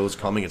more shows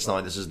coming. It's not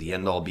like this is the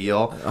end-all,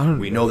 be-all.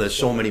 We know there's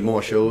so many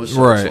more shows.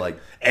 So right. It's like,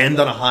 end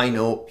on a high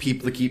note,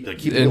 keep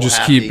and just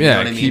happy,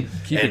 keep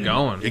it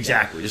going.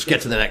 Exactly. Just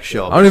get to the next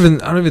show. I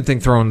don't even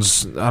think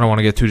Thrones, I don't want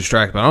to get too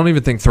distracted, but I don't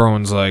even think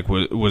Thrones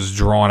was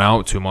drawn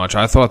out too much.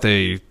 I thought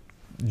they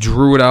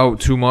drew it out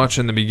too much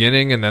in the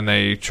beginning, and then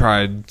they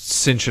tried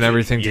cinching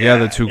everything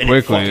together too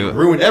quickly. It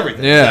ruined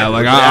everything. Yeah,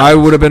 exactly. I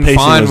would have been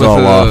fine with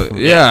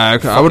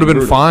I would have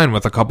been fine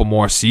with a couple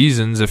more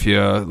seasons if you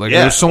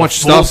there's so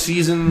much full stuff.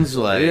 Seasons,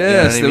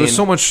 there was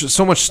so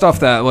much stuff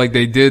that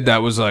they did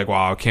that was like,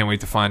 wow, I can't wait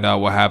to find out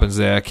what happens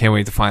there. I can't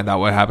wait to find out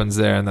what happens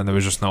there, and then there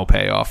was just no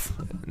payoff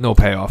in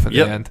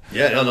the end.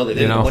 Yeah, no, they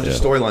did a bunch of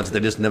storylines that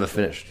they just never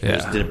finished. They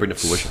just didn't bring to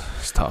fruition.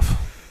 It's tough.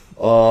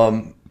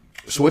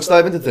 So let's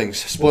dive into things.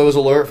 Spoilers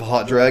alert for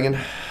Hot Dragon.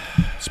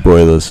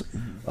 Spoilers.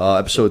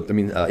 Episode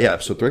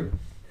 3.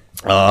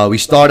 We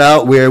start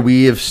out where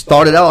we have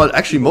started out,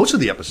 actually most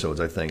of the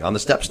episodes, I think, on the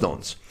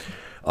Stepstones.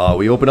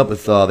 We open up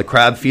with the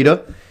crab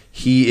feeder.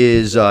 He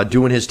is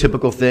doing his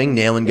typical thing,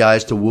 nailing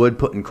guys to wood,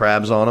 putting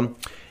crabs on them.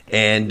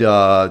 And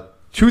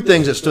 2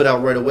 things that stood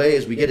out right away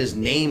is we get his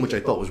name, which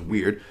I thought was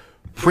weird.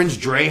 Prince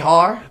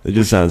Drahar. It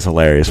just sounds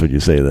hilarious when you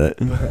say that.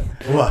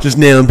 What? Just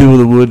nailing people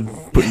to wood,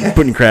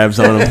 putting crabs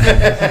on them.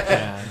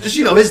 Just,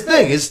 his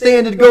thing, his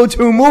standard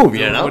go-to move,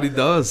 what he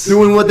does.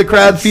 Doing what the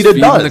crab feeder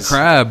does. Feeding the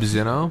crabs,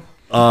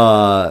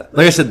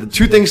 Like I said, the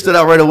 2 things stood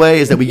out right away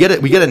is that we get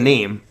a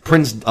name,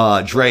 Prince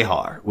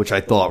Drahar, which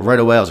I thought right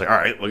away, I was like, all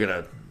right, we're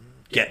going to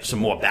get some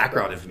more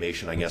background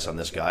information, I guess, on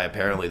this guy.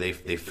 Apparently,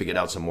 they figured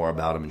out some more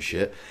about him and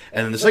shit.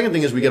 And then the second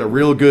thing is we get a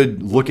real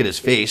good look at his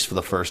face for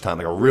the first time,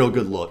 like a real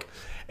good look.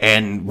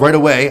 And right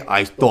away,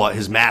 I thought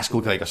his mask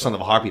looked like a Son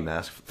of a Harpy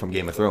mask from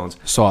Game of Thrones.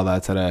 Saw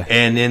that today.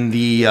 And in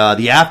the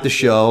after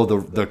show,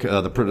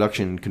 the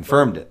production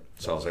confirmed it.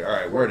 So I was like, all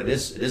right, word, it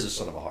is a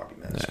Son of a Harpy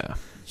mask. Yeah.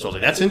 So I was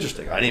like, that's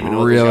interesting. I didn't even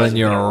know reeling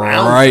you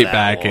right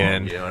back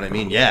in. You know what I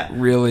mean? Yeah.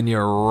 Reeling you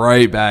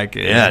right back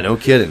in. Yeah, no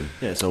kidding.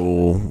 Yeah, so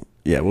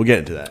we'll get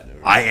into that.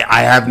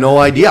 I have no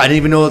idea. I didn't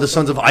even know I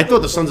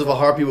thought the Sons of a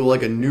Harpy were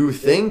like a new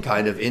thing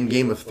kind of in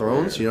Game of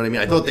Thrones. You know what I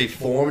mean? I thought they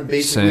formed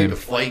basically to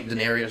fight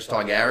Daenerys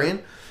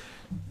Targaryen.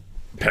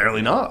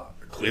 Apparently not.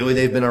 Clearly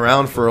they've been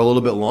around for a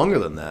little bit longer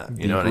than that.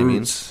 You know what I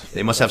mean?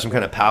 They must have some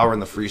kind of power in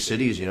the free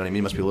cities. You know what I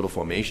mean? It must be a little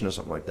formation or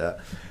something like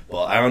that.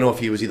 Well, I don't know if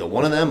he was either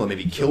one of them or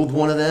maybe killed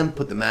one of them,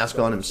 put the mask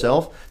on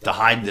himself to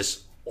hide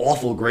this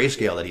awful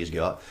grayscale that he's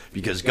got,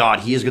 because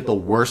God, he has got the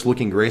worst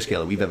looking grayscale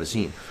that we've ever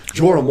seen.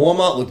 Jorah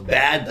Mormont looked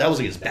bad. That was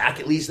like his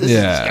back at least. This is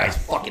this guy's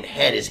fucking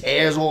head. His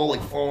hair's all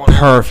like falling out.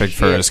 Perfect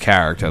for his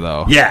character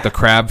though. Yeah. The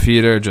crab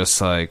feeder,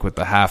 just like with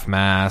the half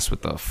mask,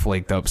 with the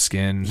flaked up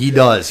skin. He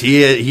does.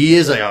 He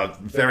is like a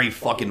very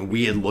fucking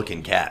weird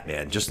looking cat,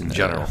 man, just in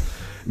general.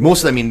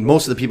 Most of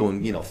the people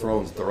in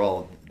Thrones, they're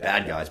all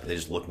bad guys, but they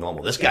just look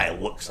normal. This guy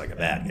looks like a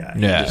bad guy.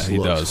 Yeah, he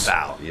looks does.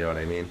 Foul, you know what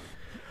I mean?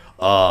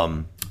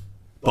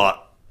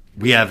 But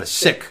we have a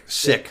sick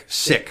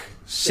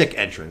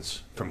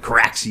entrance from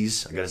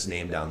Caraxes. I got his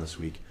name down this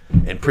week.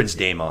 And Prince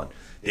Daemon.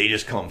 They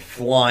just come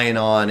flying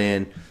on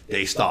in.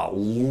 They start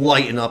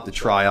lighting up the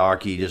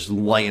Triarchy, just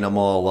lighting them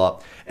all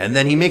up. And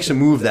then he makes a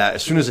move that,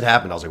 as soon as it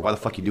happened, I was like, why the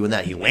fuck are you doing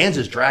that? He lands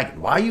his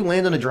dragon. Why are you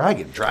landing a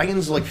dragon?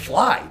 Dragons, like,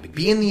 fly.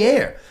 Be in the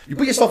air. You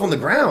put yourself on the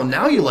ground,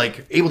 now you're,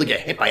 like, able to get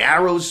hit by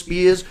arrows,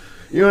 spears.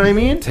 You know what I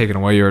mean? Taking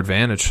away your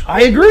advantage.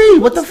 I agree.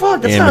 What the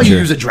fuck? That's not how you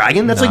use a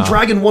dragon. That's like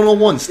Dragon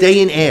 101.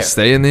 Stay in air.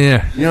 Stay in the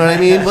air. You know what I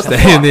mean? What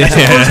Stay in the air. That's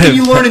the first thing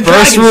you learn in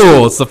First Dragon rule.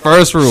 School. It's the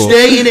first rule.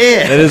 Stay in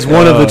air. That is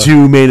one of the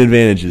 2 main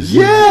advantages.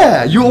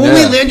 Yeah. You only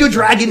land your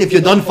dragon if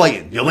you're done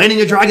fighting. You're landing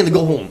your dragon to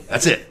go home.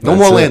 That's it. No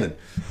more landing.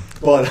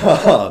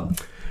 But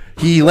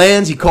he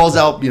lands. He calls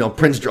out,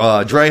 Prince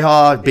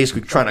Drahar,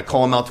 basically trying to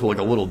call him out to like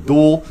a little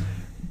duel.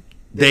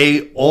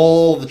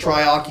 All the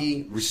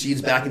Triarchy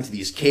recedes back into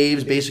these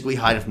caves, basically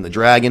hiding from the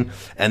dragon,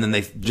 and then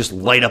they just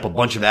light up a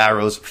bunch of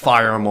arrows,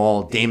 fire them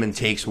all. Daemon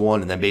takes one,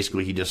 and then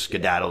basically he just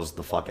skedaddles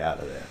the fuck out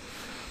of there.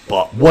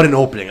 But what an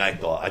opening, I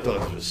thought. I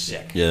thought it was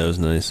sick. Yeah, it was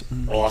nice.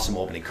 Awesome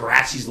opening.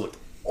 Caraxes looked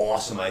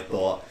awesome, I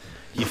thought.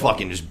 He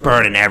fucking just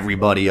burning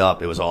everybody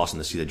up. It was awesome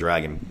to see the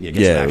dragon.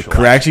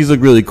 Caraxes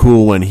looked really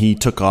cool when he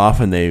took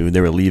off and they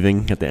were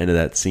leaving at the end of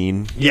that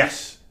scene.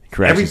 Yes.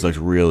 Caraxes looks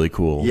really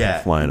cool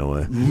flying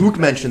away. Luke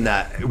mentioned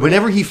that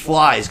whenever he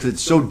flies, because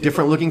it's so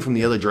different looking from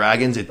the other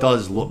dragons, it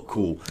does look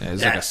cool. Yeah,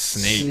 it's like a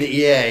snake.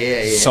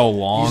 Yeah. So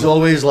long. He's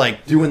always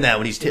like doing that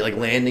when he's like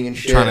landing and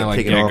shit. Trying to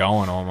like get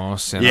going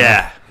almost. You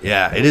know?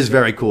 Yeah. It is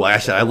very cool. Like I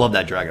said, I love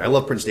that dragon. I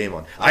love Prince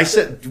Daemon. I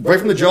said right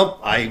from the jump,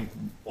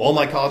 all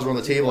my cards were on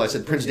the table. I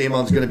said Prince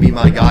Daemon's going to be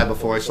my guy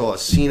before I saw a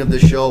scene of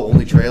this show,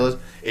 only trailers.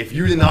 If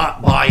you did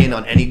not buy in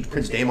on any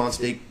Prince Daemon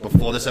stake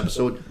before this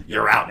episode,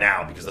 you're out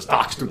now because the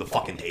stock's through the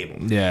fucking table.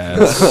 Yeah.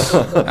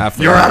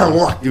 You're out of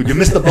luck, dude. You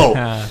missed the boat.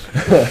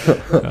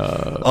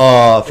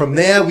 From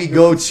there, we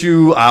go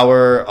to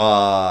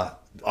our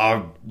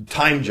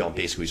time jump,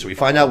 basically. So we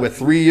find out we're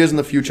 3 years in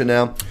the future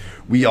now.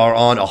 We are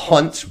on a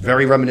hunt,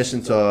 very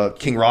reminiscent to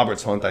King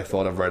Robert's hunt, I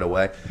thought of right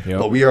away. Yep.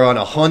 But we are on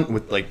a hunt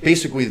with, like,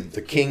 basically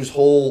the king's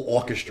whole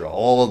orchestra,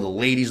 all of the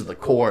ladies of the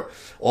court,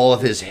 all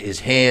of his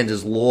hand,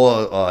 his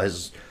law, what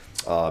is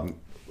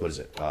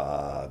it?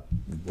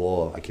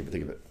 Law, I can't even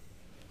think of it.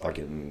 I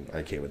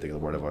can't even think of the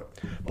word of it.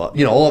 But,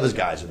 you know, all of his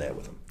guys are there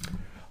with him.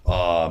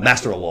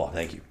 Master of Law,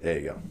 thank you. There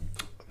you go.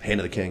 Hand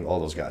of the King, all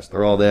those guys.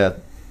 They're all there.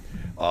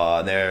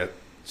 They're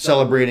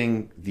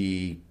celebrating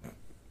the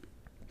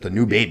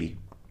new baby.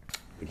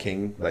 The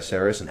king,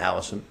 Viserys, and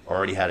Alicent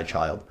already had a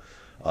child.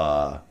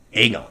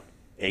 Aegon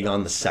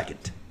II.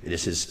 It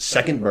is his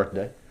second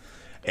birthday.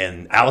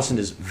 And Alicent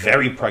is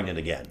very pregnant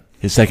again.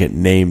 His second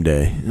name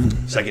day.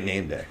 Second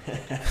name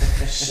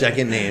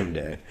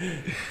day.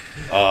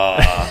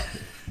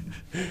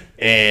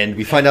 And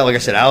we find out, like I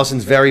said,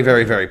 Alicent's very,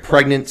 very, very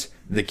pregnant.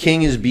 The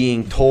king is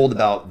being told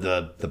about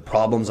the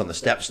problems on the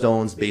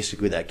stepstones,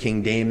 basically that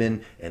King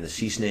Daemon and the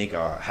Sea Snake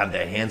have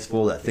their hands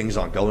full, that things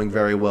aren't going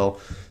very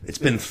well. It's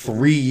been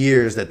 3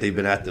 years that they've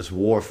been at this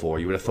war for.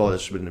 You would have thought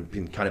this would have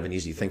been kind of an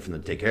easy thing for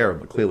them to take care of,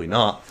 but clearly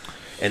not.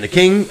 And the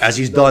king, as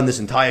he's done this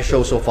entire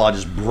show so far,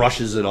 just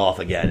brushes it off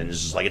again. And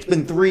it's just like, it's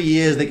been 3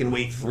 years, they can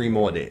wait 3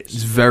 more days.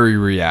 He's very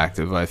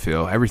reactive, I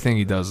feel. Everything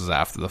he does is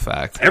after the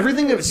fact.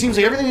 It seems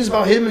like everything is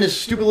about him and his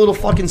stupid little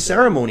fucking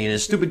ceremony and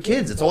his stupid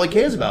kids. That's all he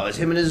cares about, is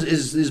him and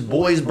his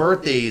boys'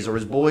 birthdays or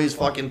his boys'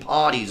 fucking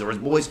parties or his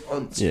boys'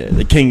 hunts. Yeah,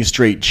 the king's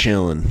straight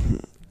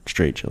chilling.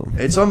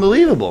 It's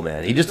unbelievable,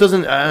 man. He just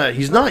doesn't,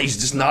 he's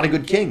just not a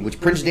good king, which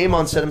Prince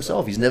Daemon said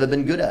himself. He's never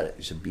been good at it.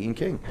 He said, being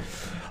king.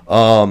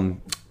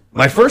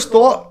 My first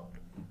thought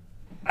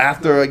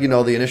after,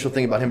 the initial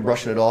thing about him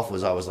brushing it off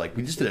was, I was like,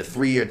 we just did a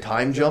 3-year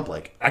time jump.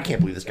 Like, I can't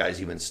believe this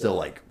guy's even still,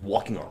 like,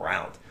 walking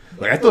around.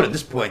 Like, I thought at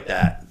this point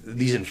that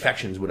these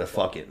infections would have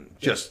fucking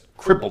just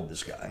crippled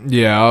this guy.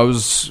 Yeah, I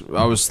was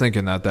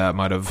thinking that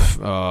might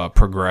have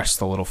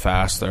progressed a little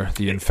faster,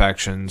 the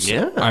infections.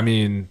 Yeah. I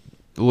mean,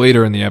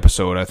 later in the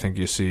episode, I think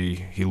you see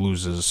he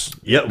loses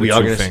we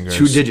are going to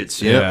 2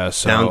 digits. Yeah,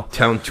 so.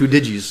 Down 2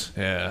 digits.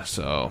 Yeah,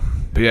 so.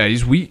 But yeah,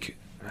 he's weak.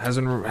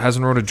 Hasn't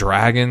rode a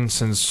dragon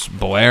since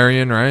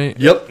Balerion, right?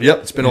 Yep.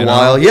 It's been a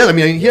while. Yeah, I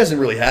mean, he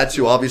hasn't really had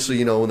to.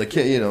 Obviously, when the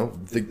king,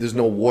 there's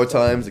no war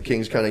times. The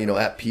king's kind of,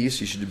 at peace.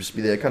 He should just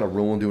be there, kind of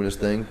ruling, doing his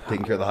thing,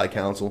 taking care of the High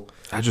Council.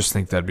 I just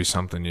think that'd be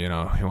something, you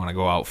want to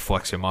go out,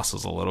 flex your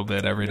muscles a little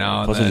bit every now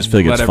and Plus then. I just feel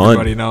like let it's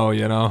everybody fun. know,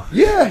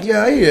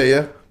 Yeah, I hear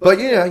you. But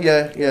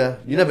yeah.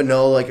 You never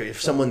know, like, if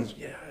someone's,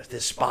 if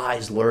there's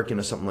spies lurking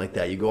or something like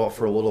that, you go out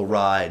for a little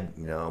ride,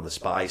 the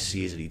spy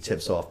sees it, he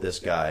tips off this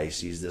guy, he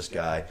sees this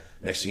guy.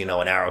 Next thing you know,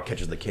 an arrow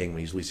catches the king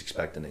when he's least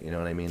expecting it. You know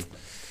what I mean?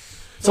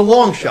 It's a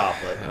long shot,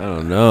 but I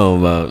don't know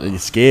about. You're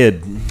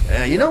scared.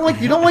 Yeah, you don't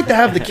like to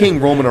have the king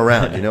roaming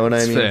around. You know what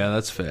I mean?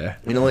 That's fair.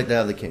 You don't like to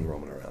have the king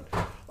roaming around.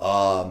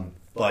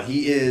 But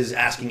he is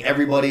asking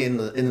everybody in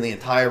the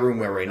entire room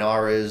where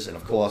Rhaenyra is, and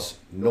of course,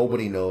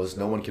 nobody knows.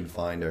 No one can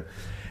find her.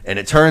 And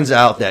it turns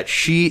out that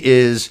she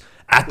is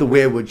at the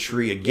Weirwood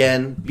Tree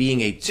again,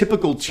 being a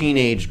typical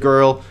teenage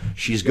girl.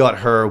 She's got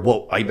her,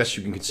 what I guess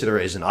you can consider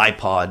as an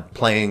iPod,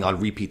 playing on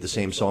repeat the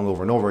same song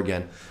over and over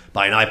again.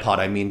 By an iPod,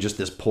 I mean just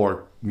this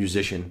poor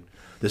musician,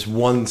 this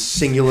one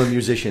singular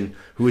musician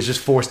who is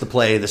just forced to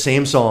play the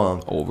same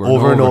song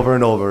over and over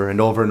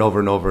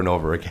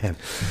again.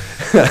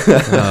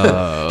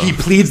 He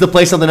pleads to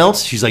play something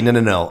else. She's like,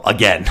 no,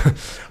 again.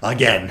 Which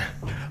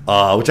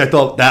I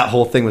thought that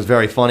whole thing was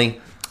very funny.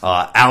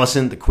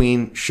 Alicent, the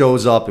queen,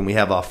 shows up, and we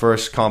have our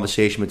first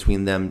conversation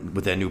between them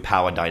with their new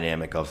power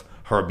dynamic of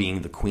her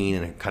being the queen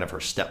and kind of her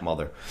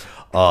stepmother.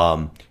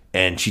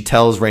 And she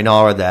tells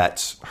Rhaenyra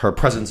that her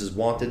presence is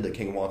wanted. The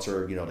king wants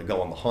her, to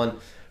go on the hunt.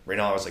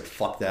 Rhaenyra's like,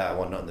 fuck that. I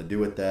want nothing to do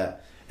with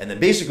that. And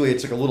then basically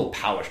it's like a little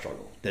power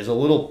struggle. There's a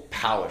little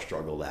power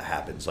struggle that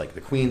happens. Like,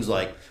 the queen's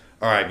like,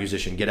 all right,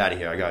 musician, get out of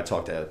here. I got to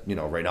talk to,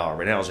 Rhaenyra.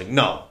 Rhaenyra's like,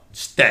 no,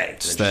 stay.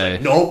 And she's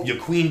like, nope, your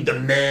queen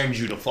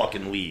demands you to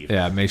fucking leave.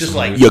 Yeah, it makes just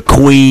like your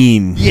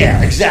queen.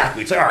 Yeah,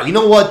 exactly. It's like, all right, you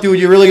know what, dude?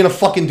 You're really going to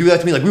fucking do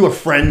that to me? Like, we were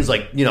friends,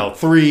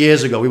 3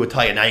 years ago. We were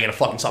tight. Now you're going to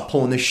fucking stop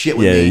pulling this shit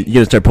with me. Yeah, you're going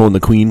to start pulling the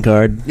queen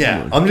card?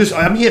 Yeah,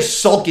 I'm here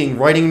sulking,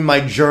 writing in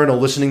my journal,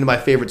 listening to my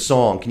favorite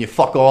song. Can you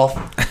fuck off?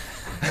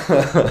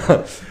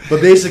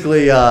 But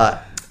basically,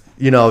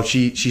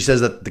 she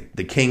says that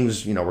the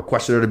king's,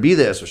 requested her to be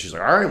there. So she's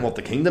like, all right, well, if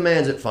the king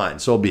demands it, fine,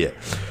 so be it.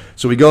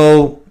 So we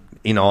go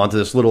onto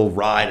this little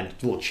ride, a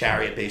little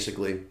chariot,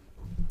 basically.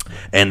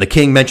 And the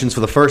king mentions for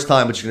the first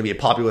time, which is going to be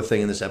a popular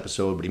thing in this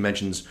episode, but he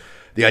mentions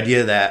the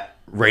idea that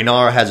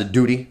Rhaenyra has a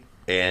duty,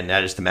 and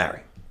that is to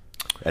marry.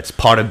 That's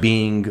part of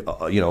being,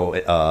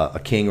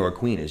 a king or a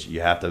queen, is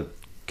you have to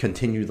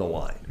continue the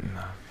line.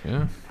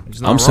 Yeah.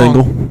 I'm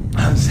single.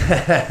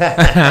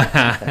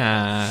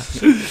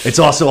 It's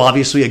also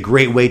obviously a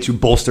great way to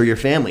bolster your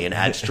family and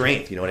add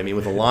strength, you know what I mean,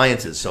 with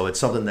alliances. So it's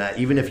something that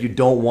even if you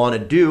don't want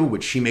to do,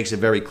 which she makes it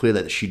very clear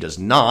that she does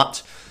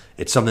not,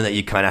 it's something that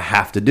you kind of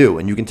have to do.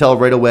 And you can tell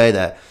right away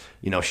that,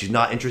 she's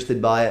not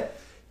interested by it.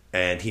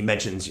 And he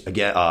mentions,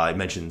 again,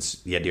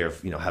 the idea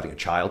of, having a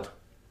child,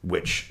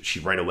 which she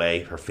right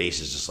away, her face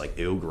is just like,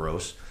 ew,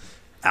 gross.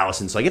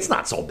 Allison's like, it's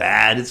not so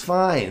bad. It's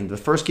fine. The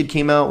first kid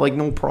came out like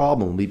no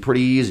problem. It'll be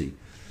pretty easy.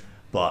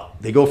 But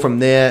they go from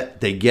there.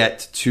 They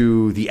get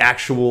to the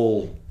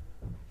actual,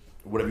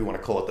 whatever you want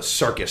to call it, the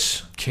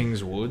circus.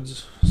 King's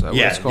Woods? Is that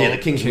what it's called? Yeah,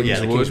 the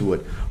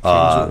Kingswood.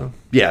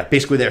 Yeah,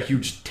 basically their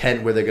huge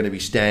tent where they're going to be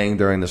staying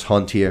during this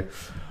hunt here.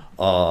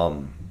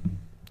 A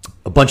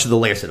bunch of the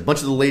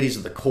ladies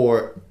of the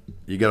court.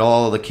 You get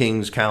all of the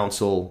King's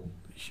Council,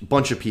 a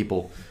bunch of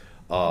people.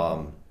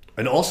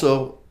 And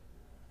also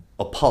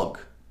a pug.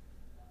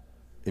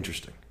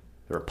 Interesting.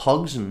 There are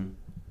pugs in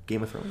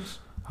Game of Thrones?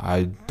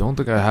 I don't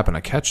think I happened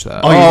to catch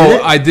that. Oh, you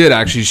did? I did,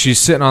 actually. She's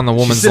sitting on the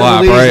woman's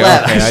lap, right?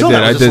 Lap. Okay,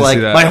 I did see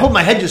that.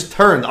 My head just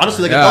turned.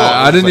 Honestly, like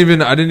I didn't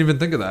even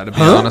think of that, to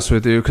be honest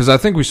with you, because I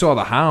think we saw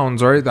the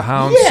hounds, right? The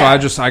hounds. Yeah.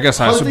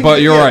 So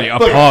but you're right. A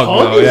pug,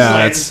 though.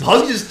 Yeah, it's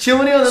pug just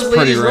chilling here on this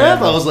lady's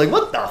lap. I was like,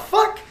 what the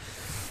fuck?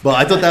 But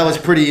I thought that was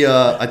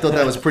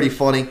pretty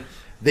funny.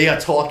 They are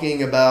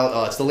talking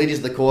about, it's the ladies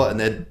of the court, and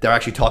they're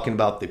actually talking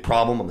about the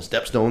problem on the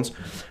stepstones.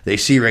 They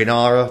see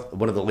Rhaenyra.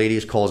 One of the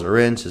ladies calls her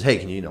in, says, hey,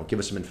 can you give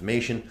us some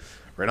information?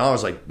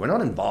 Rhaenyra's like, we're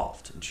not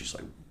involved. And she's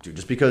like, dude,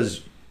 just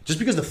because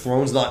the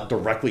throne's not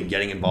directly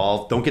getting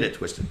involved, don't get it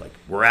twisted. Like,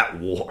 we're at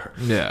war.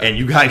 Yeah. And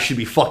you guys should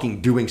be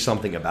fucking doing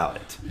something about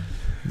it.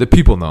 The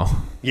people know.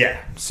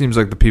 Yeah. Seems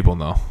like the people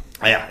know.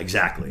 Yeah,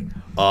 exactly.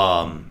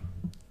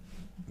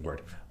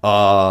 Word.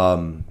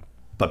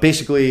 But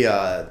basically,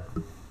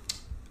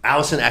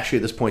 Allison actually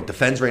at this point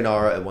defends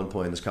Rhaenyra at one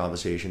point in this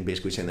conversation,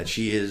 basically saying that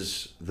she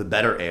is the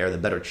better heir, the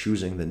better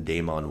choosing than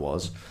Daemon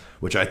was,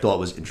 which I thought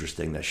was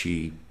interesting that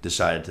she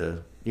decided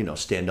to,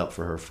 stand up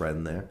for her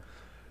friend there.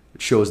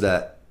 It shows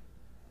that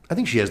I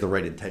think she has the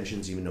right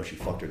intentions, even though she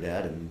fucked her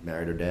dad and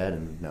married her dad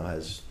and now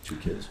has 2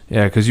 kids.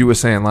 Yeah, because you were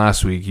saying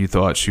last week you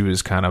thought she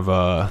was kind of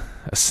a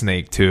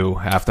snake too,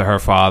 after her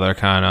father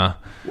kind of.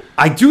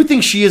 I do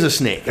think she is a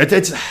snake. I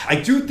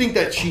do think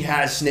that she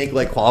has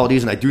snake-like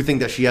qualities, and I do think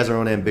that she has her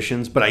own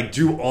ambitions. But I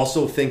do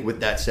also think, with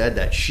that said,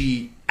 that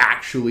she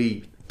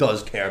actually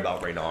does care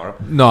about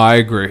Rhaenyra. No, I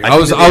agree. I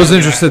was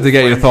interested to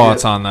get your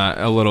thoughts on that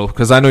a little,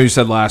 because I know you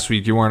said last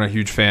week you weren't a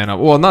huge fan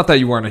of. Well, not that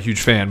you weren't a huge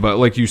fan, but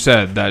like you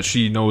said, that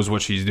she knows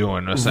what she's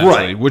doing essentially,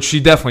 right. Which she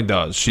definitely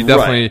does. She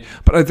definitely, right.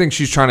 But I think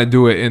she's trying to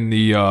do it in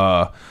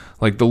the.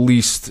 Like the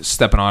least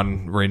stepping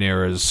on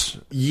Rhaenyra's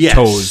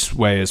toes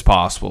way as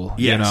possible.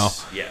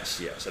 Yes,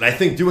 yes. And I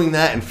think doing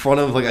that in front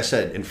of, like I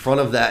said, in front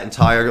of that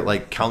entire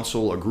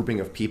council or grouping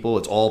of people,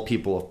 it's all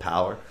people of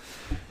power.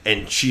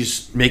 And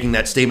she's making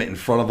that statement in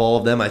front of all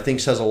of them, I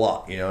think says a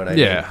lot. You know what I mean?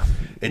 Yeah.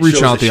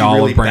 Reach out the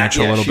olive branch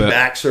a little bit. She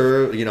backs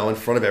her, in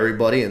front of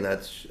everybody. And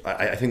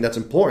I think that's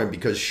important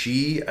because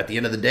she, at the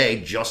end of the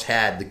day, just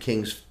had the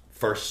king's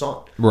first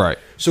son. Right.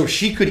 So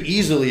she could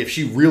easily, if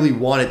she really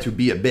wanted to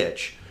be a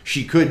bitch,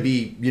 she could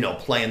be,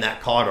 playing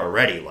that card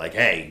already. Like,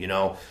 hey,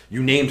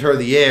 you named her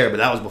the heir, but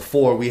that was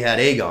before we had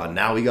Aegon.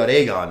 Now we got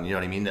Aegon. You know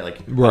what I mean? Like,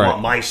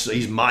 right.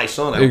 He's my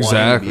son. I exactly.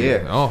 want him to be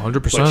heir. Oh,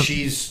 100%. But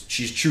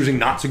she's choosing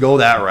not to go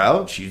that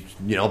route. She's,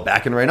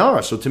 backing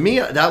Rhaenyra. So to me,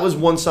 that was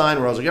one sign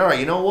where I was like, all right,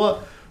 you know what?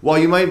 While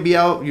you might be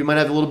out, you might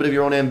have a little bit of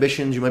your own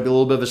ambitions. You might be a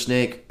little bit of a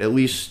snake. At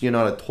least you're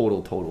not a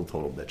total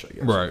bitch, I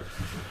guess. Right.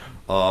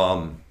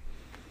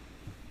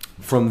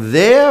 From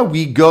there,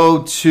 we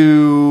go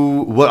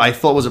to what I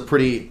thought was a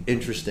pretty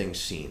interesting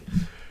scene.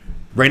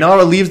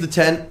 Rhaenyra leaves the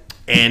tent,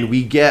 and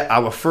we get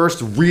our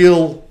first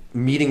real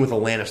meeting with a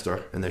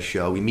Lannister in this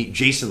show. We meet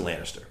Jason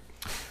Lannister.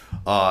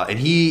 And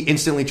he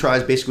instantly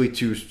tries basically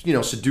to,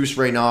 seduce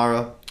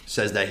Rhaenyra,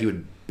 says that he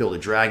would build a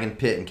dragon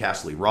pit in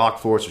Castle Rock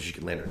for her so she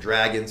could land her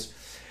dragons,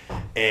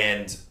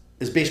 and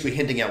is basically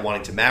hinting at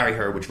wanting to marry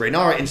her, which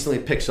Rhaenyra instantly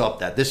picks up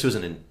that this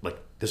isn't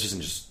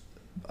just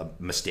a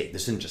mistake.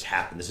 This didn't just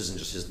happen. This isn't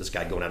just this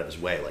guy going out of his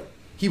way. Like,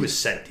 he was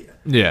sent here.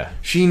 Yeah.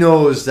 She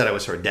knows that it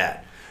was her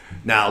dad.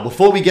 Now,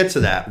 before we get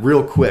to that,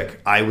 real quick,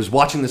 I was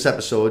watching this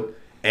episode,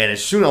 and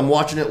as soon as I'm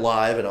watching it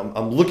live, and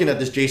I'm looking at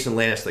this Jason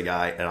Lannister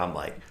guy, and I'm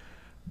like,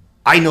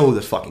 I know who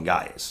this fucking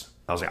guy is.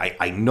 I was like,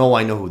 I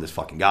know who this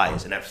fucking guy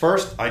is. And at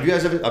first, you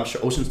guys ever, I'm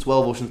sure, Ocean's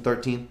 12, Ocean's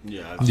 13?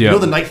 Yeah. You know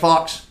the Night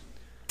Fox?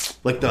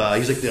 He's like the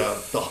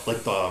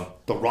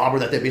robber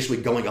that they're basically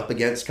going up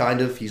against, kind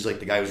of. He's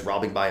like the guy who's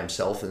robbing by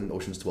himself in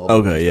Ocean's 12.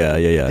 Okay, yeah.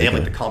 They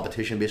have the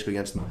competition basically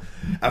against them.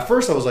 At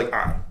first, I was like, all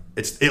right,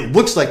 it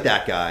looks like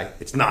that guy.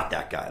 It's not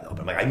that guy though. But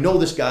I'm like, I know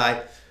this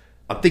guy.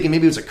 I'm thinking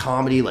maybe it was a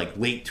comedy, like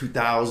late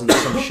 2000s,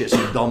 some shit,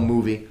 some dumb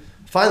movie.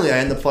 Finally, I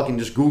end up fucking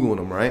just Googling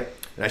him, right?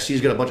 And I see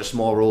he's got a bunch of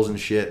small roles and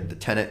shit. The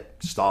Tenet,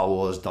 Star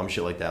Wars, dumb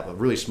shit like that, but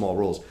really small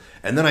roles.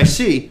 And then I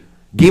see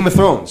Game of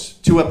Thrones,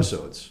 2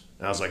 episodes.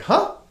 And I was like,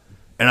 huh?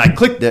 And I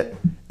clicked it,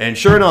 and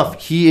sure enough,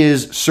 he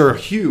is Sir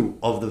Hugh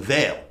of the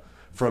Vale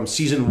from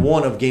season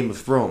 1 of Game of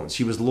Thrones.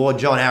 He was Lord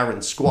John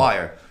Arryn's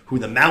squire, who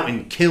the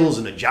Mountain kills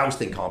in a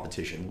jousting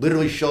competition.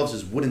 Literally shoves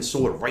his wooden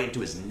sword right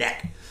into his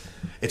neck.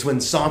 It's when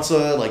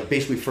Sansa, like,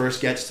 basically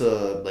first gets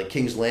to, like,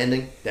 King's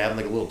Landing. They have,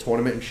 like, a little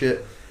tournament and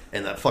shit.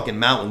 And that fucking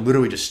Mountain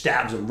literally just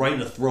stabs him right in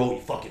the throat.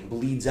 He fucking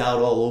bleeds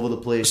out all over the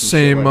place.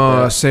 Same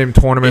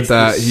tournament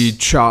that he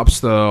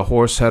chops the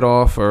horse head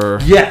off, or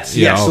yes.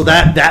 So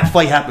that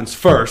fight happens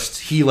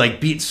first. He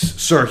like beats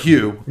Sir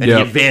Hugh, and he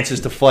advances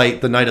to fight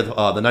the Knight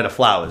of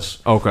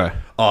Flowers. Okay.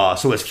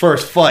 So his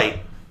first fight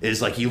is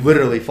like he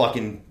literally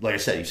fucking, like I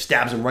said, he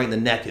stabs him right in the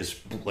neck.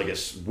 His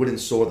wooden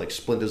sword like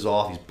splinters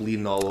off. He's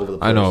bleeding all over the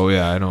place.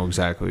 I know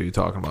exactly what you're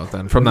talking about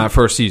then. From that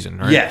first season,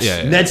 right? Yes.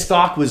 Yeah. Ned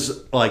Stark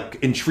was like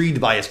intrigued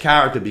by his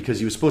character because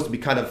he was supposed to be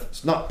kind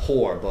of, not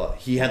poor, but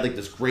he had like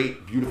this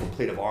great, beautiful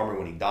plate of armor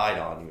when he died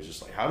on. He was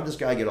just like, how did this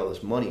guy get all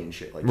this money and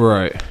shit like that?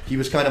 Right. He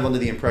was kind of under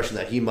the impression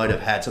that he might have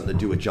had something to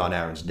do with Jon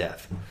Arryn's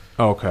death.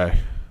 Okay.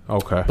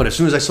 But as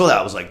soon as I saw that,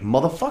 I was like,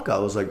 motherfucker. I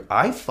was like,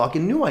 I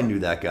fucking knew I knew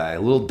that guy. A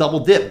little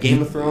double dip.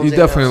 Game of Thrones. He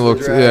definitely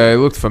looked, he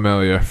looked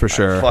familiar, for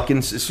sure.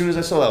 As soon as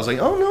I saw that, I was like,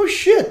 oh, no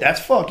shit. That's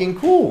fucking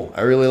cool.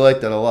 I really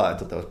liked that a lot. I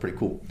thought that was pretty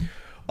cool.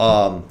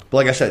 But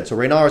like I said, so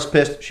Rhaenyra's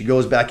pissed. She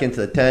goes back into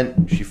the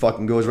tent. She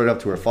fucking goes right up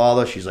to her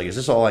father. She's like, is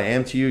this all I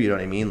am to you? You know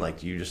what I mean?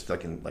 Like, you just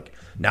fucking, like,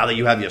 now that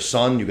you have your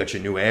son, you got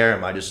your new heir,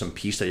 am I just some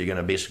piece that you're going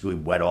to basically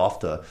wet off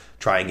to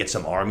try and get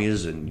some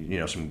armies and, you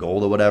know, some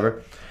gold or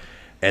whatever?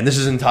 And this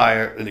is in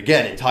front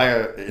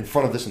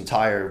of this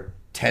entire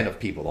tent of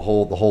people, the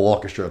whole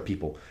orchestra of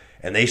people,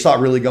 and they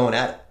start really going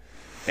at it.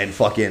 And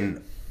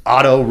fucking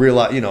Otto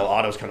realized, you know,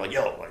 Otto's kind of like,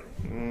 yo, like,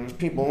 there's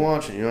people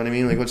watching, you know what I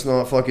mean? Like, let's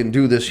not fucking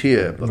do this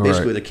here. But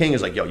basically, the king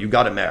is like, yo, you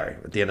got to marry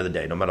at the end of the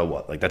day, no matter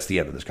what. Like, that's the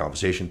end of this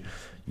conversation.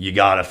 You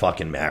got to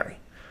fucking marry.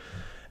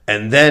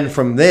 And then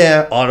from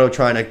there, Otto,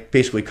 trying to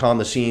basically calm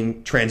the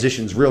scene,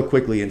 transitions real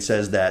quickly and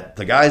says that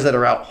the guys that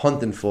are out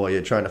hunting for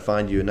you, trying to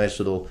find you a nice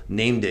little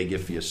name day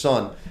gift for your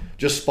son,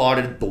 just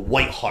spotted the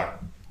White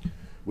Hart,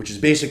 which is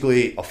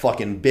basically a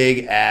fucking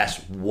big-ass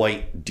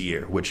white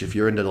deer, which if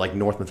you're into, like,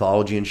 Norse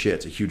mythology and shit,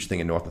 it's a huge thing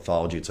in Norse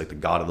mythology. It's like the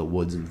god of the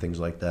woods and things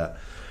like that.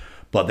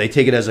 But they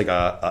take it as like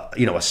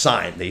a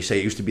sign. They say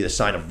it used to be the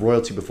sign of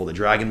royalty before the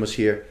dragon was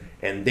here.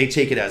 And they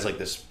take it as like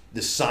this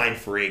sign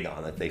for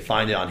Aegon. That they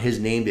find it on his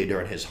name day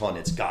during his hunt.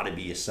 It's got to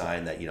be a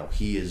sign that, you know,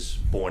 he is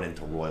born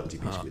into royalty,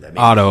 basically. That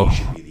Otto, he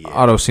should be the heir.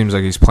 Otto seems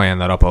like he's playing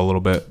that up a little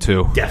bit,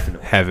 too.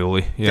 Definitely.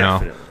 Heavily, you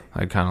know.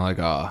 Like, kind of like,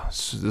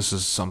 this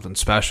is something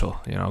special,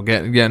 you know,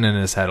 getting in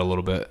his head a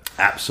little bit.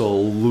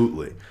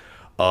 Absolutely.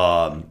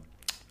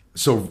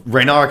 So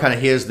Rhaenyra kind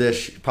of hears this.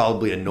 She's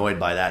probably annoyed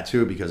by that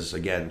too, because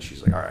again,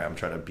 she's like, all right, I'm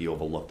trying to be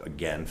overlooked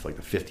again for like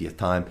the 50th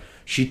time.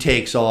 She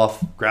takes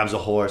off, grabs a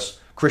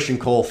horse. Christian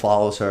Cole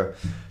follows her.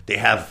 They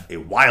have a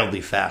wildly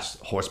fast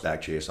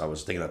horseback chase. I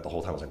was thinking that the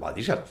whole time. I was like, wow,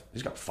 these got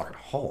fucking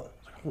hauling.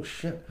 I was like, oh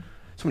shit.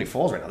 Somebody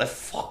falls right now. They're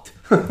fucked.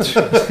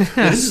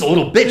 This is a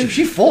little bitch. If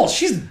she falls,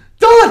 she's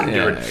done,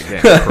 dude.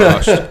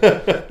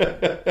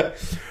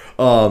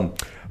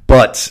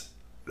 But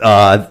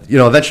you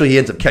know, eventually he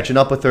ends up catching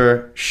up with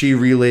her. She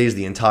relays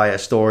the entire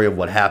story of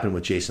what happened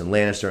with Jason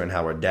Lannister and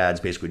how her dad's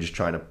basically just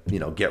trying to, you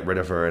know, get rid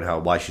of her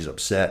and why she's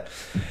upset.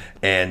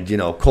 And, you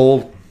know,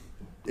 Cole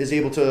is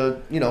able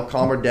to, you know,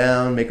 calm her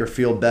down, make her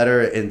feel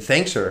better, and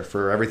thanks her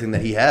for everything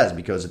that he has,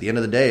 because at the end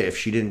of the day, if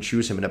she didn't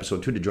choose him in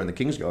episode 2 to join the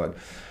Kingsguard,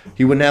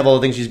 he wouldn't have all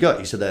the things he's got.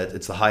 He said that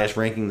it's the highest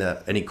ranking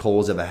that any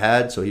Cole has ever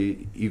had, so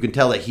you can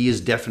tell that he is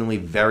definitely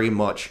very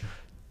much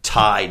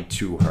tied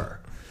to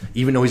her.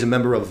 Even though he's a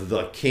member of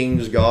the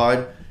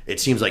Kingsguard, it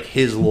seems like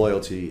his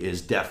loyalty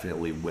is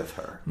definitely with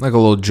her. Like a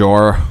little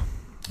Jorah.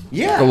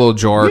 Yeah. Like a little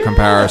Jorah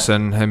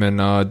comparison, him and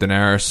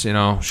Daenerys, you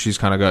know,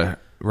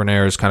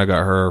 Rhaenyra's kind of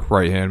got her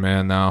right-hand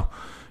man now,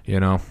 you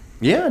know.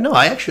 Yeah, no,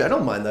 I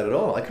don't mind that at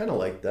all. I kind of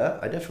like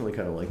that. I definitely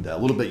kind of like that. A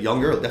little bit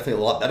younger, definitely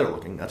a lot better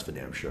looking, that's for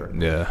damn sure.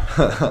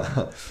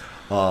 Yeah.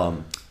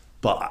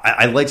 But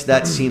I liked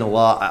that scene a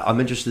lot. I'm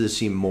interested to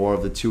see more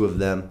of the two of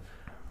them.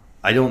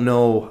 I don't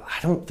know. I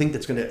don't think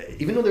that's going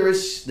to... Even though there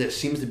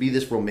seems to be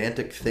this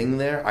romantic thing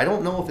there, I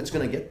don't know if it's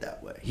going to get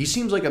that way. He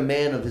seems like a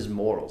man of his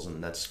morals,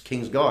 and that's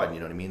Kingsguard, you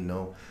know what I mean?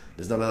 No,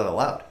 there's none of that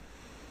allowed.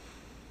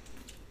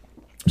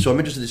 So I'm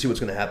interested to see what's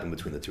going to happen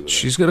between the two of them.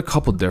 She's got a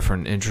couple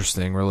different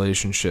interesting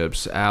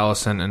relationships.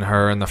 Allison and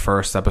her in the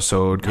first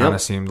episode kind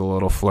of seemed a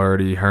little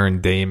flirty. Her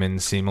and Damon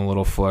seem a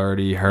little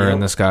flirty. Her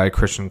and this guy,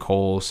 Christian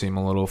Cole, seem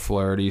a little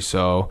flirty.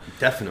 So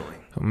definitely.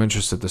 I'm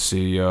interested to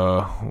see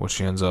what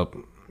she ends up...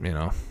 You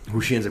know,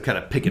 who she ends up kind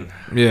of picking.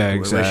 Yeah,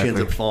 exactly. Where she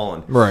ends up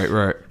falling.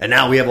 Right. And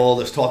now we have all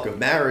this talk of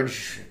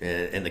marriage,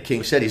 and the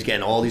king said he's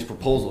getting all these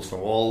proposals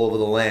from all over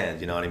the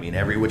land. You know what I mean?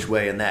 Every which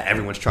way and that.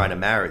 Everyone's trying to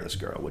marry this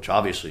girl, which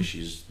obviously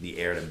she's the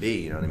heir to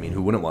be. You know what I mean?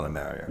 Who wouldn't want to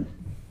marry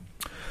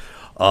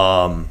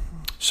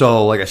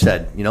So, like I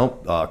said,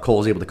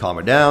 Cole's able to calm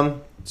her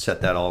down,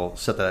 set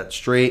that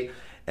straight,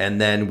 and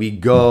then we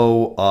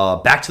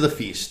go back to the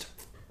feast,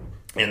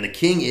 and the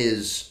king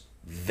is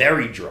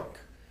very drunk,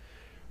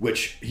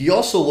 which he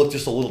also looked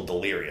just a little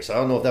delirious. I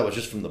don't know if that was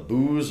just from the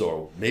booze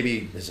or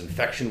maybe his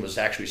infection was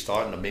actually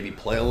starting to maybe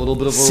play a little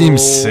bit of a role.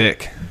 Seems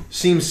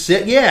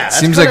sick, yeah. That's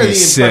seems like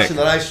he's sick.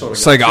 That I sort of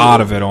it's like too.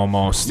 Out of it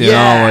almost, you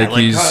know, like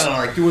he's kind of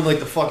like doing like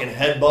the fucking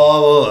head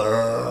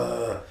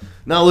bob.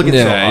 Not looking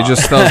so hot. He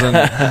just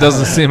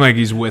doesn't seem like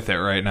he's with it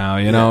right now.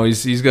 You know,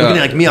 he's got looking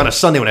like me on a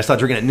Sunday when I start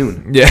drinking at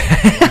noon.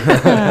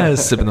 Yeah,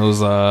 sipping the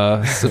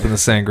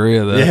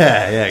sangria.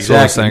 Yeah,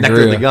 exactly.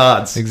 Nectar of the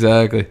gods.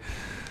 Exactly.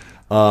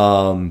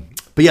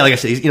 But yeah, like I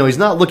said, he's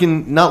not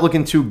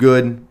looking too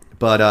good.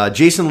 But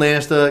Jason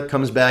Lannister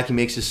comes back. He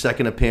makes his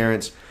second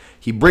appearance.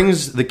 He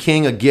brings the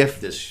king a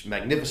gift, this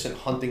magnificent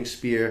hunting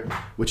spear,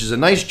 which is a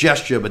nice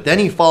gesture. But then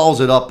he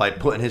follows it up by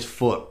putting his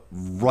foot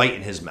right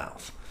in his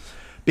mouth.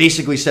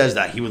 Basically says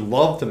that he would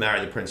love to marry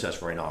the Princess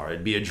Rhaenyra.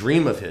 It'd be a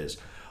dream of his.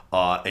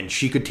 And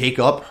she could take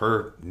up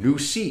her new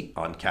seat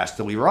on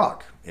Casterly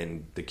Rock.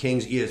 And the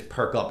king's ears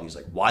perk up. He's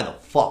like, why the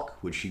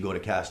fuck would she go to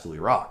Casterly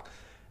Rock?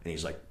 And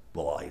he's like,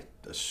 well, I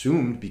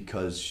assumed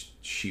because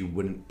she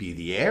wouldn't be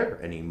the heir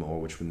anymore,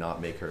 which would not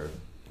make her,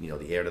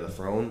 the heir to the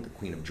throne, the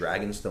Queen of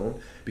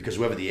Dragonstone. Because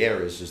whoever the heir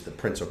is the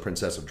Prince or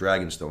Princess of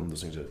Dragonstone.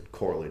 Those things are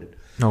correlated.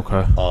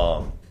 Okay.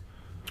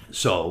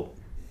 So...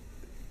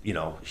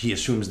 he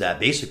assumes that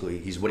basically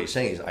what he's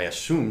saying is, I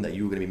assume that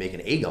you were going to be making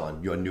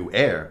Aegon your new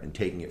heir and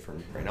taking it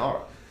from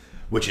Rhaenyra,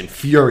 which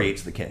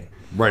infuriates the king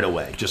right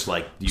away. Just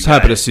like you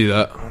happy to see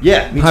that.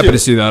 Yeah, me happy too. To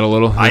see that a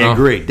little. I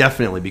agree,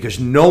 definitely, because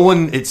no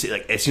one. It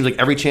seems like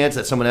every chance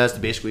that someone has to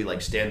basically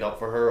like stand up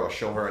for her or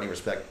show her any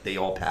respect, they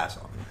all pass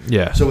on.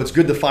 Yeah. So it's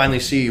good to finally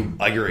see.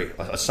 I agree,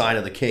 a sign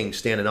of the king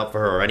standing up for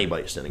her, or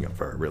anybody standing up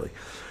for her, really.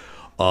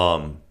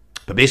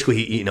 But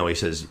basically, he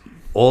says,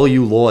 all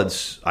you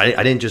lords,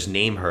 I didn't just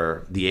name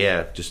her the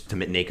heir just to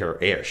make her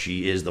heir.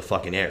 She is the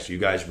fucking heir. So you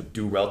guys would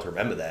do well to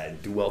remember that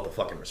and do well to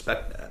fucking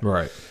respect that.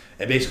 Right.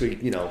 And basically,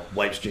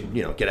 wipes, get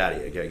out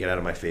of here. Get out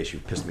of my face. You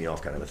pissed me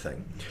off kind of a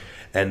thing.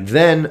 And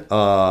then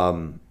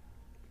Otto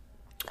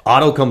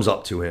comes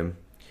up to him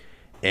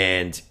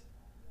and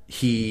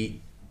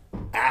he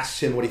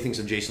asks him what he thinks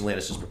of Jason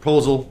Lannister's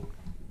proposal.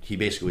 He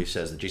basically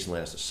says that Jason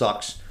Lannister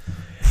sucks.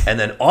 And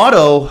then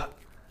Otto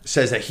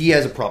says that he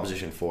has a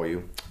proposition for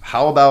you.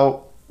 How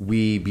about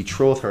we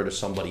betroth her to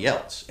somebody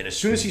else? And as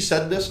soon as he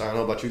said this, I don't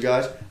know about you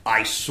guys,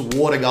 I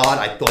swore to God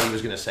I thought he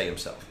was going to say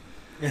himself.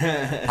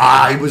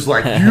 I was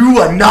like, you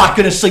are not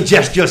going to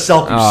suggest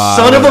yourself, you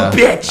son of a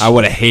bitch. I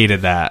would have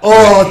hated that.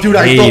 Oh, dude,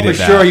 I thought for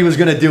sure he was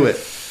going to do it.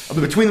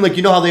 Between,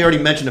 how they already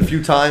mentioned a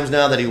few times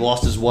now that he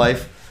lost his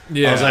wife.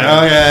 Yeah. I was like,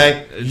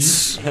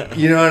 okay.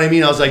 You know what I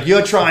mean? I was like,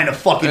 you're trying to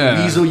fucking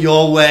weasel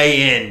your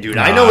way in, dude.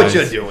 I know what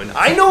you're doing.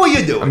 I know what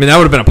you're doing. I mean, that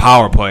would have been a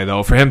power play,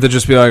 though. For him to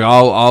just be like,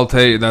 I'll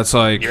take, that's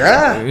like, you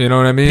know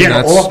what I mean?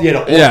 Yeah, offer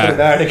to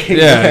marry the king.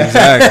 Yeah,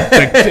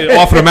 exactly.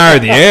 Offer to marry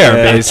the heir,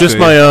 basically. It's just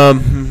my,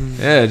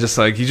 yeah, just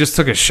like, he just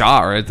took a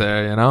shot right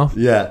there,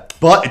 Yeah.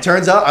 But it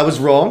turns out I was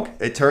wrong.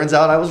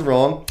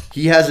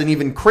 He has an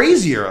even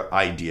crazier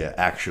idea,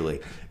 actually.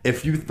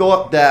 If you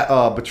thought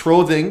that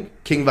betrothing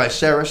King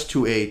Viserys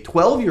to a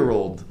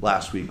 12-year-old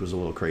last week was a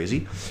little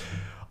crazy,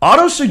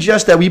 Otto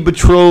suggests that we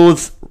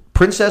betroth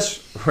Princess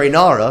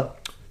Rhaenyra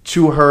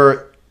to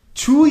her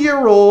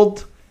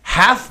 2-year-old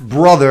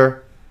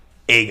half-brother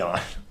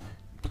Aegon.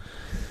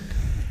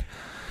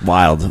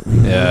 Wild.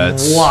 Yeah,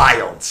 it's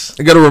wild.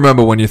 You got to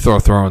remember when you throw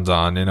Thrones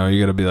on, you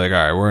got to be like,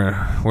 all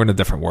right, we're in a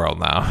different world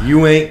now.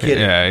 You ain't kidding.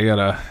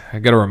 Yeah, I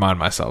gotta remind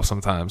myself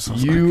sometimes.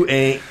 You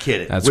ain't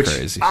kidding. That's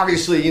crazy.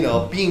 Obviously,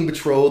 being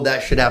betrothed,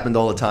 that shit happened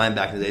all the time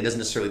back in the day. It doesn't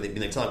necessarily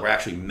mean it's not like we're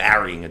actually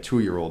marrying a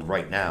 2-year-old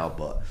right now,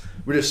 but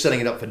we're just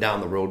setting it up for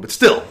down the road. But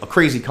still, a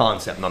crazy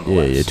concept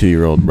nonetheless. Yeah, your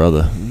 2-year-old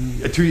brother.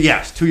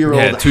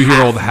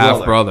 2-year-old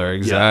half brother.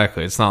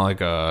 Exactly. Yeah. It's not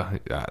like I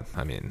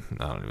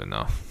don't even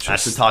know.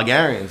 That's the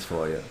Targaryens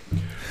for you.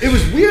 It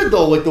was weird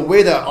though, like the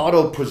way that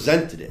Otto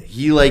presented it.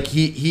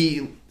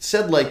 He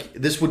said like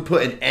this would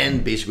put an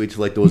end basically to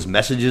like those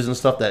messages and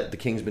stuff that the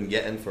king's been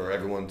getting for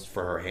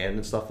her hand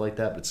and stuff like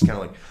that. But it's kind of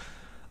like,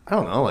 I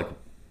don't know, like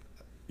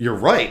you're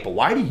right, but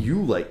why do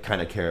you like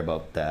kind of care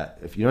about that?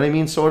 If you know what I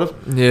mean, sort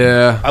of.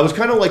 Yeah. I was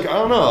kind of like, I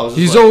don't know. I was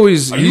he's like,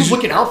 always. Are you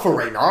looking out for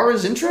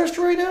Rhaenyra's interest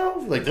right now?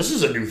 Like this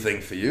is a new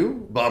thing for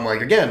you. But I'm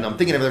like, again, I'm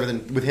thinking of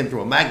everything with him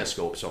through a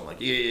magnascope. So I'm like,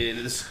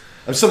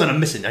 there's something I'm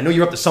missing. I know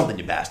you're up to something,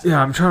 you bastard.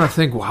 Yeah, I'm trying to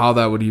think how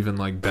that would even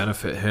like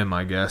benefit him.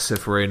 I guess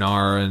if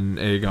Rhaenyra and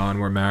Aegon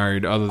were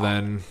married, other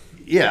than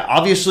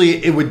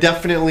obviously it would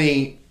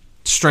definitely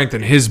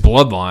strengthen his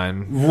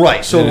bloodline.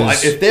 Right. So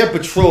if they're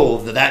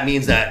betrothed, that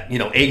means that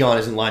Aegon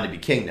is in line to be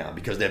king now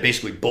because they're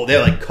basically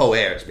they're like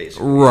co-heirs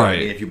basically. Right. You know what I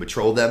mean? If you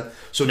betroth them,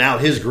 so now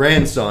his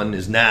grandson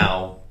is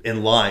now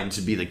in line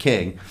to be the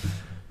king.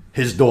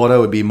 his daughter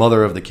would be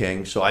mother of the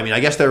king. So, I mean, I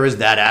guess there is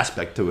that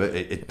aspect to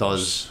it. It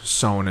does...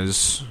 Sowing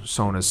his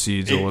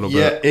seeds a little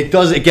bit. Yeah, it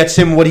does. It gets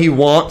him what he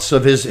wants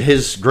of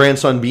his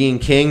grandson being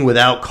king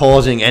without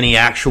causing any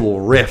actual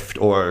rift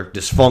or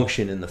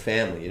dysfunction in the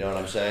family. You know what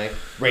I'm saying?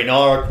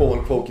 Rhaenyra, quote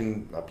unquote,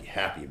 can not be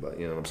happy, but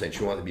you know what I'm saying?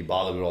 She wants to be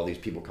bothered with all these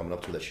people coming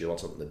up to her that she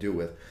wants something to do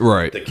with.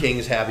 Right. The king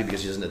is happy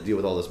because he doesn't have to deal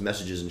with all those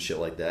messages and shit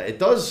like that. It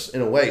does,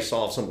 in a way,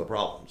 solve some of the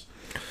problems.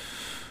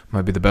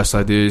 Might be the best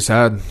idea he's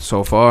had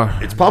so far.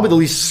 It's probably the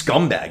least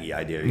scumbaggy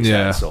idea he's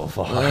had so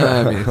far.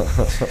 I mean,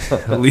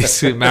 at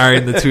least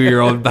marrying the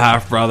 2-year-old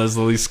half brother is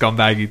the least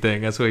scumbaggy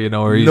thing. That's what you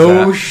know where he's at.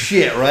 No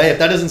shit, right? If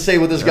that doesn't say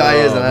what this guy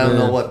is, then I don't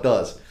know what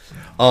does.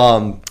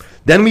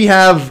 Then we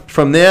have,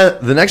 from there,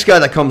 the next guy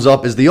that comes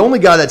up is the only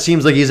guy that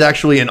seems like he's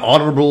actually an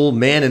honorable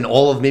man in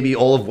all of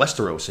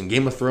Westeros, in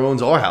Game of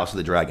Thrones or House of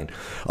the Dragon.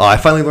 I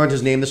finally learned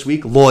his name this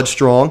week, Lord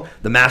Strong,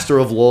 the Master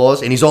of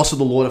Laws, and he's also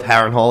the Lord of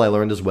Harrenhal, I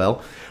learned as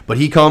well. But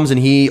he comes and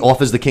he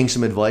offers the king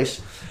some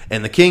advice,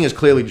 and the king is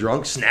clearly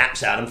drunk,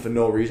 snaps at him for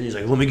no reason. He's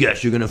like, let me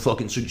guess, you're going to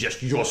fucking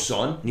suggest your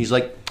son? And he's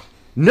like,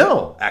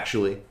 no,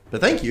 actually,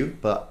 but thank you,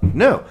 but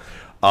no.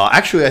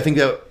 Actually, I think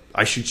that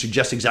I should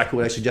suggest exactly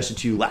what I suggested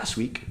to you last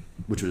week,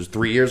 which was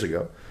 3 years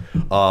ago.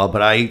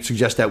 But I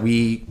suggest that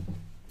we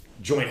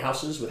join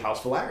houses with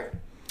House Velaryon.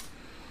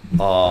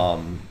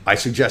 I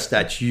suggest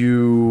that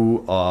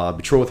you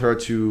betroth her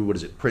to, what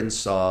is it,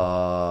 Prince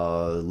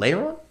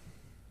Laenor?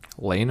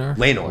 Laenor?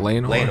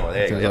 Laenor.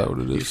 There you go. What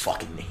it is. These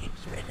fucking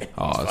names, man.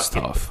 Oh, it's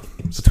tough.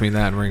 Between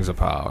that and Rings of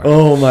Power.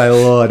 Oh my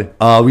lord.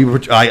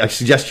 I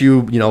suggest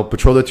you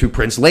betroth her to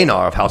Prince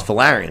Laenor of House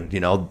Velaryon.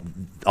 You know,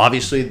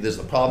 obviously there's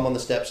the problem on the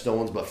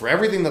stepstones, but for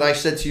everything that I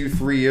said to you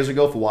 3 years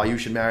ago for why you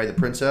should marry the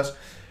princess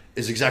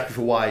is exactly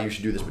for why you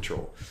should do this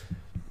betrothal.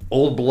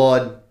 Old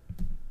blood,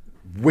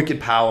 wicked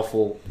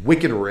powerful,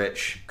 wicked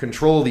rich,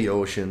 control the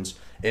oceans.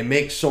 It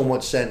makes so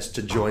much sense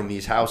to join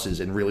these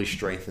houses and really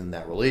strengthen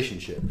that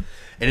relationship.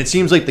 And it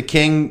seems like the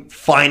king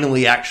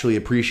finally actually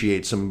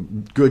appreciates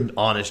some good,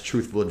 honest,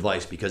 truthful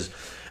advice, because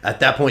at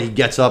that point he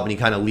gets up and he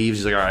kind of leaves.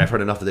 He's like, all right, I've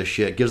heard enough of this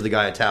shit. Gives the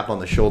guy a tap on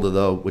the shoulder,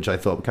 though, which I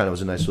thought kind of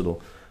was a nice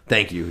little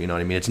thank you. You know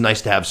what I mean? It's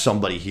nice to have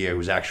somebody here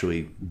who's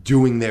actually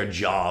doing their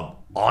job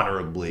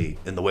honorably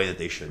in the way that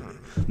they should be.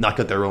 Not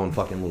got their own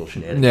fucking little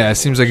shenanigans. Yeah, it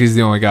seems like he's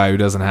the only guy who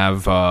doesn't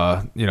have,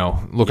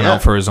 looking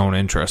out for his own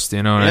interest.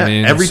 You know what I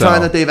mean? Every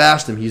time that they've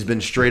asked him, he's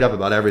been straight up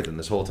about everything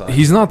this whole time.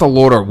 He's not the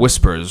Lord of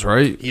Whispers,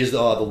 right? He is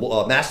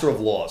the Master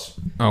of Laws.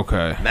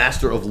 Okay.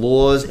 Master of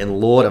Laws and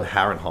Lord of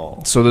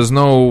Harrenhal. So there's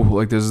no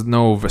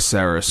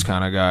Viserys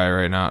kind of guy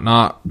right now.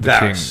 Not the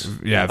Varys.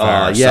 king. Yeah,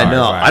 Varys.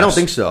 Varys. I don't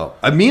think so.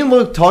 Me and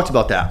Luke talked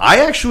about that.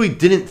 I actually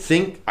didn't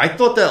think. I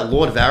thought that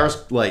Lord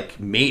Varys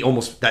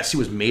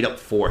was made up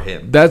for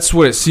him. That's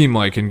what it seemed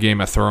like in Game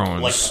of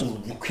Thrones.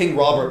 Like King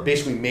Robert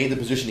basically made the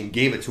position and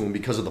gave it to him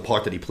because of the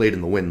part that he played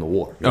in the win in the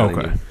war. You know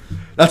what I mean?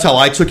 That's how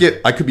I took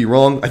it. I could be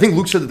wrong. I think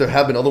Luke said that there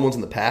have been other ones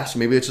in the past. So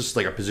maybe it's just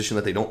like a position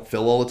that they don't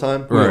fill all the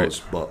time. Who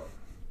knows? But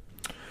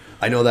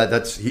I know that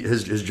that's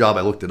his job.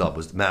 I looked it up,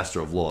 was the Master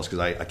of Laws, because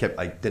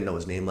I didn't know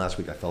his name last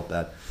week. I felt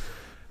bad.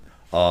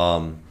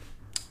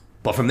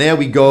 But from there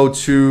we go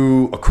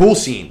to a cool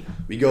scene.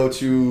 We go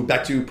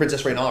back to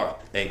Princess Rhaenyra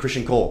and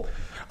Christian Cole.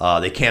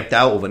 They camped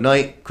out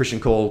overnight. Christian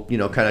Cole,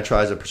 kind of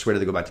tries to persuade her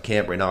to go back to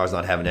camp. Rhaenyra's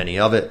not having any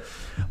of it.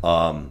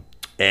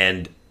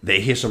 And they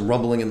hear some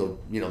rumbling in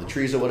the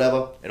trees or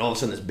whatever. And all of a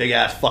sudden, this big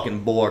ass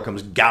fucking boar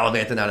comes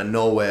gallivanting out of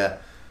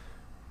nowhere,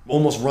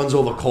 almost runs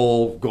over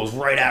Cole, goes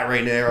right at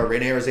Rhaenyra.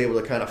 Rhaenyra's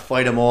able to kind of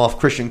fight him off.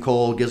 Christian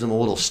Cole gives him a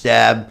little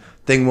stab.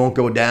 Thing won't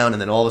go down,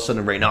 and then all of a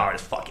sudden, Rhaenyra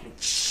just fucking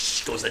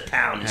goes to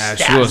town and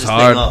stabs this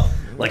thing up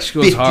like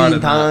 15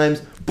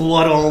 times.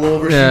 Blood all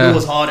over. She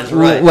goes hard as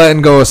right.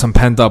 Letting go of some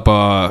pent up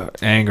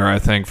anger, I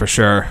think, for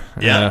sure.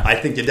 Yeah, I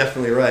think you're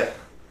definitely right.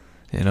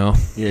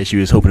 Yeah, she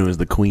was hoping it was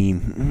the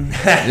queen.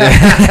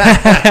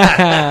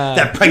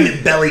 That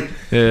pregnant belly.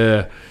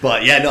 Yeah.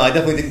 But yeah, no, I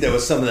definitely think there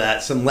was some of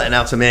that, some letting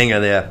out some anger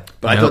there.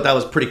 But I thought that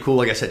was pretty cool.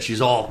 Like I said,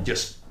 she's all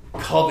just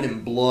covered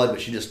in blood,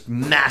 but she just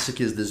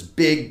massacres this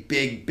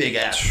big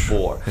ass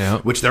boar,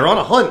 which they're on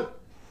a hunt.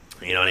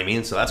 You know what I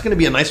mean? So that's going to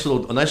be a nice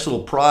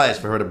little prize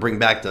for her to bring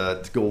back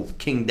to go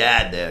King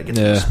Dad there, get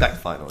some respect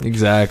finally.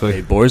 Exactly. Hey,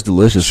 boar's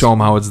delicious. Show him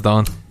how it's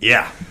done.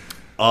 Yeah.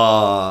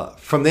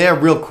 From there,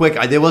 real quick,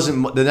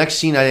 the next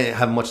scene I didn't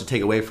have much to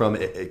take away from.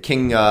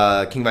 King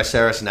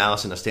Viserys and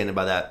Alicent are standing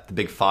by the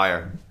big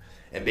fire,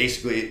 and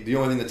basically the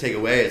only thing to take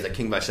away is that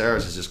King Viserys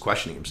is just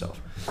questioning himself.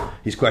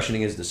 He's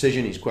questioning his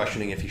decision. He's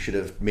questioning if he should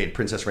have made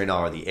Princess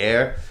Rhaenyra the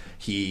heir.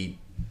 He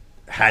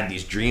had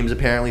these dreams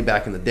apparently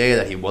back in the day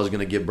that he was going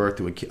to give birth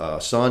to a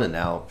son, and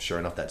now, sure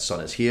enough, that son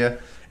is here,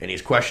 and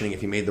he's questioning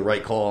if he made the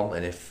right call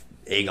and if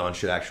Aegon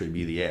should actually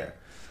be the heir,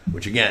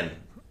 which again,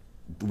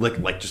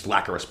 like just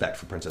lack of respect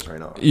for Princess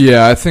Rhaenyra.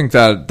 Yeah, I think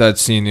that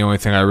scene, the only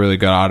thing I really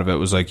got out of it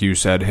was, like you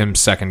said, him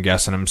second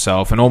guessing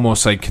himself and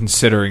almost like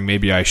considering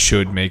maybe I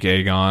should make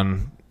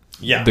Aegon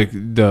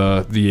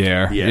the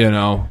heir.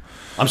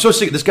 I'm so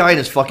sick of this guy in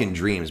his fucking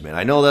dreams, man.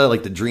 I know that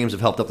like the dreams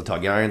have helped out the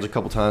Targaryens a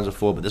couple times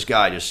before, but this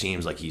guy just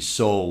seems like he's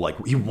so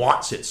like he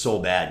wants it so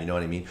bad. You know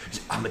what I mean?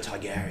 He's like, I'm a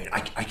Targaryen.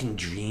 I can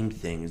dream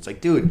things. It's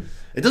like, dude,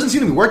 it doesn't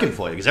seem to be working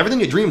for you because everything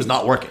you dream is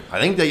not working. I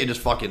think that you're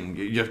just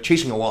you're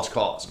chasing a lost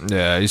cause.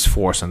 Yeah, he's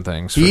forcing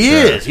things. He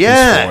is.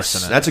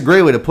 Yes, that's a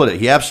great way to put it.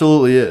 He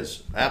absolutely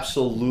is.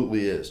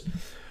 Absolutely is.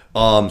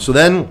 So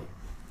then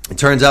it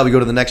turns out we go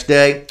to the next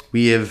day.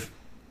 We have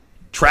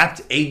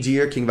trapped a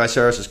deer. King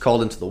Viserys is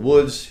called into the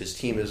woods. His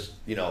team has,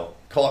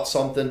 caught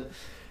something.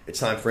 It's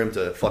time for him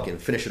to fucking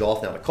finish it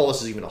off now. To call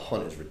this even a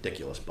hunt is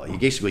ridiculous, but he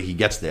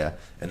gets there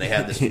and they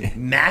have this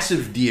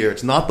massive deer.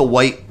 It's not the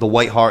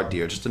white heart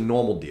deer, just a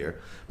normal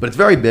deer, but it's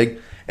very big.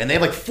 And they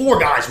have like 4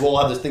 guys who all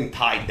have this thing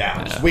tied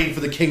down, just waiting for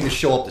the king to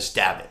show up to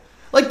stab it.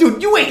 Like,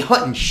 dude, you ain't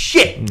hunting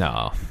shit.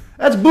 No,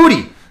 that's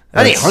booty.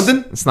 That ain't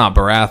hunting. It's not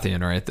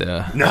Baratheon right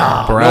there.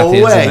 Nah, Baratheon's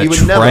no way. in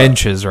the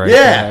trenches right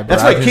there. Yeah,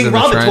 that's why King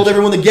Robert told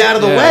everyone to get out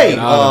of the way.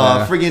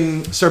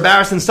 Friggin' Sir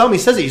Barristan Selmy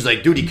says it. He's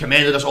like, dude, he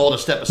commanded us all to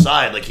step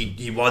aside. Like,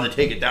 he wanted to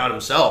take it down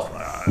himself.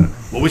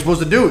 What are we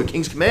supposed to do? The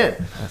king's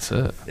command. That's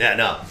it. Yeah,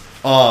 no.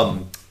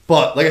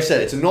 But like I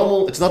said, it's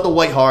not the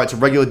white hart. It's a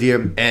regular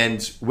deer.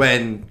 And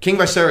when King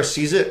Viserys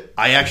sees it,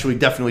 I actually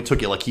definitely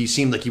took it. Like, he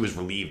seemed like he was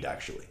relieved,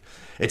 actually.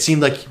 It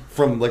seemed like,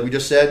 from like we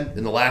just said,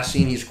 in the last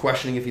scene, he's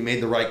questioning if he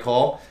made the right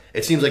call.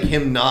 It seems like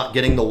him not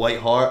getting the white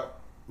heart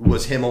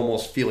was him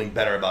almost feeling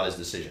better about his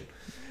decision.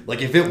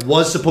 Like, if it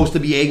was supposed to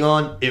be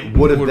Aegon, it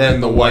would have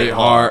been the white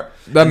heart.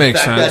 That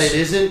makes sense. The fact that it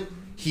isn't,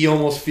 he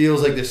almost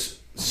feels like this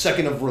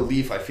second of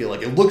relief, I feel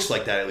like. It looks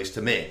like that, at least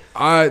to me.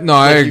 I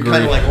agree. You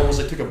kind of like almost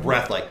like took a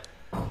breath, like,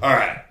 all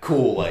right,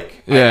 cool.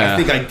 Like, yeah. I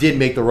think I did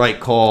make the right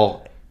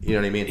call. You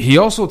know what I mean? He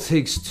also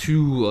takes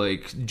 2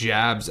 like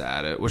jabs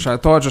at it, which I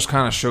thought just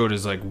kind of showed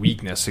his like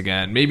weakness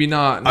again. Maybe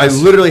not. I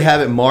literally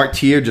have it marked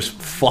here. Just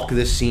fuck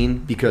this scene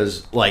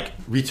because like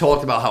we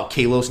talked about how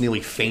Kalos nearly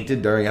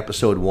fainted during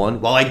episode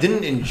 1. While I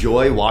didn't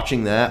enjoy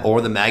watching that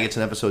or the maggots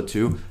in episode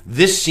 2,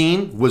 this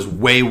scene was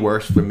way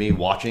worse for me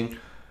watching.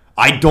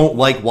 I don't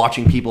like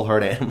watching people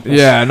hurt animals.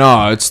 Yeah,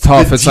 no, it's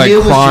tough. It's like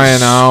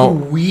crying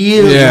out.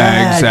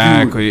 Yeah,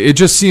 exactly. Dude. It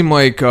just seemed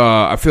like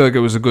I feel like it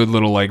was a good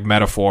little like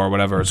metaphor,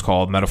 whatever it's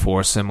called,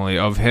 metaphor, simile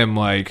of him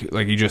like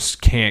he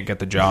just can't get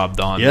the job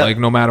done. Yep. Like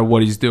no matter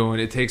what he's doing,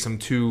 it takes him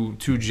two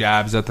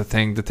jabs at the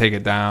thing to take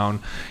it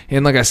down.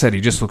 And like I said,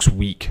 he just looks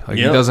weak. Like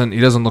he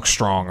doesn't look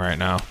strong right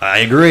now. I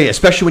agree,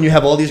 especially when you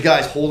have all these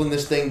guys holding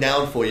this thing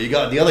down for you. You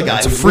got the other guy.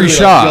 It's a free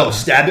shot. Like,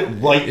 stab it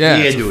right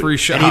here, dude. Free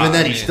shot. And even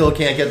then, he still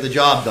can't get the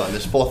job done.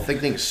 This poor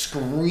thing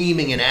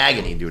screaming in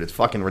agony, dude. It's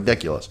fucking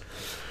ridiculous.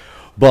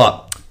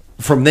 But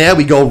from there,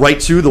 we go right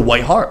to the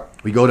White Hart.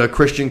 We go to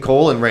Christian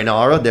Cole and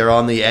Rhaenyra. They're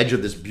on the edge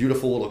of this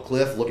beautiful little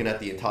cliff, looking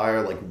at the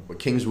entire like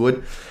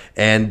Kingswood,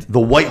 and the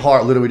White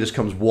Hart literally just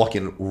comes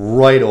walking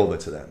right over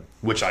to them,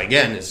 which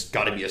again has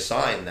got to be a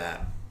sign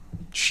that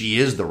she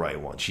is the right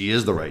one. She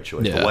is the right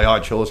choice. Yeah. The White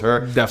Hart chose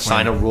her. Definitely.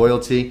 Sign of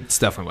royalty. It's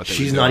definitely what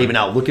she's not even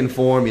out looking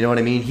for him. You know what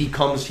I mean? He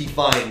comes, he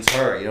finds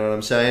her. You know what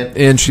I'm saying?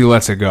 And she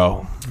lets it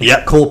go.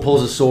 Yeah, Cole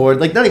pulls a sword.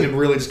 Like, not even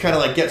really, just kind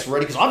of like gets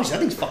ready. Because obviously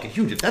that thing's fucking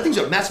huge. If that thing's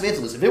a massive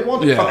mantle, if it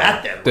wanted to come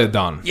at them, they're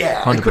done.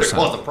 Yeah, 100%. It could have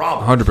caused a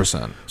problem.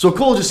 100%. So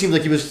Cole just seemed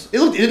like he was. It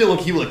didn't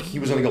look he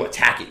was going to go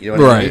attack it. You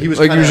know what I mean? He was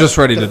just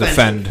ready to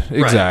defend.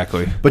 Right.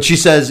 Exactly. But she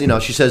says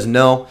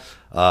no.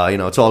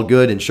 It's all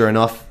good, and sure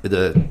enough,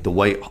 the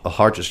White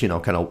Hart just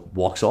kind of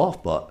walks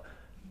off. But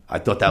I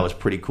thought that was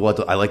pretty cool.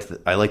 I liked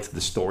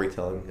the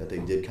storytelling that they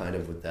did kind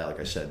of with that. Like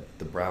I said,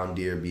 the brown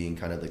deer being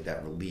kind of like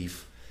that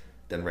relief.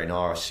 Then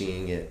Rhaenyra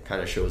seeing it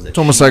kind of shows that it's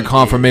almost like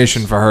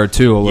confirmation for her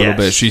too a little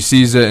bit. She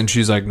sees it and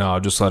she's like, "No,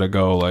 just let it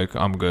go. Like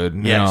I'm good."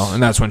 You know,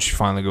 and that's when she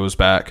finally goes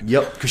back.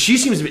 Yep, because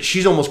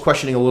she's almost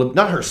questioning a little,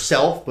 not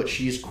herself, but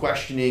she's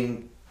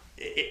questioning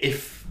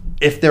if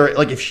they're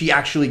like if she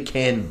actually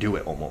can do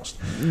it almost.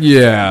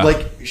 Yeah,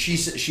 like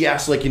she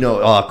asked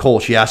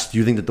Cole. She asked, "Do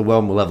you think that the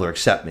realm will ever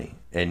accept me?"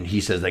 And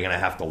he says they're gonna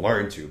have to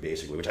learn to,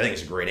 basically, which I think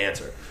is a great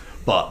answer.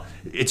 But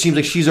it seems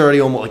like she's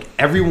already almost like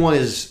everyone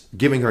is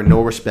giving her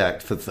no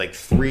respect for like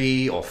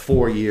 3 or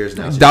 4 years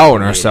now.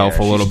 Doubting herself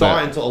a little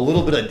bit. A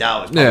little bit of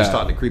doubt is probably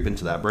starting to creep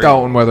into that brain.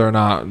 Doubting whether or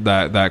not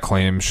that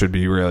claim should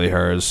be really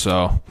hers.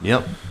 So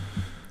yep.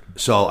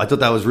 So I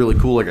thought that was really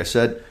cool. Like I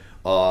said,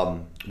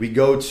 we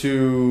go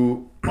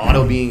to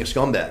Otto being a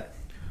scumbag.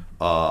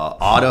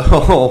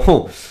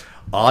 Otto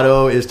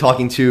is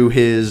talking to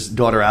his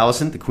daughter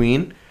Alicent, the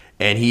queen.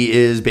 And he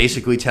is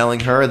basically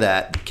telling her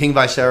that King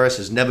Viserys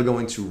is never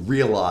going to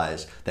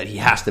realize that he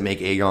has to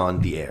make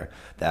Aegon the heir.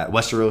 That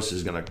Westeros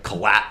is going to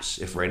collapse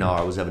if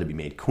Rhaenyra was ever to be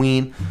made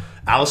queen.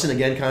 Alicent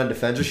again kind of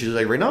defends her. She's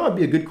like, Rhaenyra would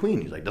be a good queen.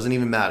 He's like, doesn't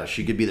even matter.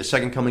 She could be the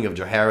second coming of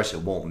Jaehaerys.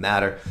 It won't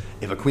matter.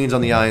 If a queen's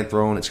on the Iron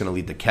Throne, it's going to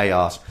lead to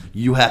chaos.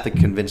 You have to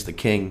convince the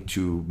king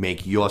to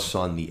make your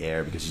son the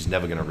heir because he's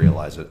never going to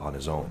realize it on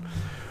his own.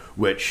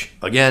 Which,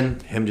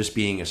 again, him just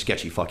being a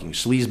sketchy fucking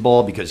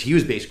sleazeball because he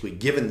was basically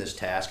given this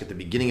task at the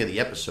beginning of the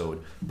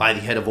episode by the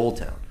head of Old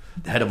Town.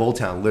 The head of Old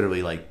Town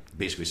literally, like,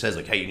 basically says,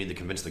 like, hey, you need to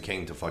convince the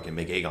king to fucking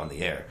make Aegon the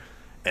heir.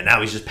 And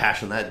now he's just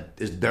passing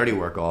his dirty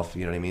work off,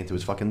 you know what I mean, to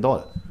his fucking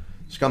daughter.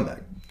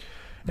 Scumbag.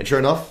 And sure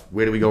enough,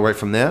 where do we go right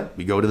from there?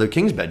 We go to the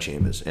king's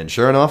bedchambers. And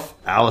sure enough,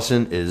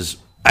 Alicent is...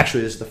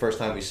 Actually, this is the first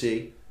time we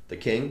see the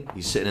king.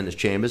 He's sitting in his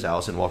chambers.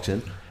 Alicent walks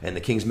in, and the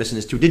king's missing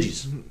his two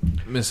digits.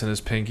 Missing his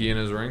pinky and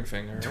his ring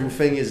finger. Two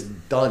fingers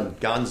done.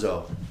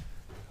 Gonzo.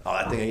 Oh,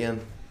 that thing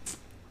again.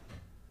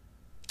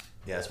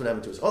 Yeah, that's what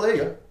happened to us. Oh, there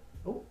you go.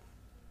 Oh.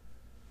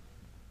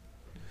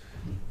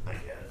 I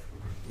got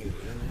it.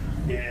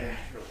 Yeah,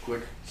 real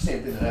quick.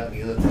 Same thing that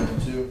happened the other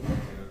time, too.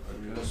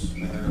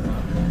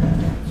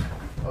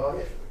 Oh,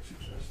 yeah.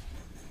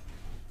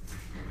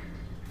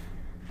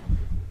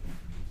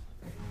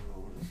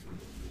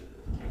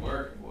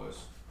 Work, boys.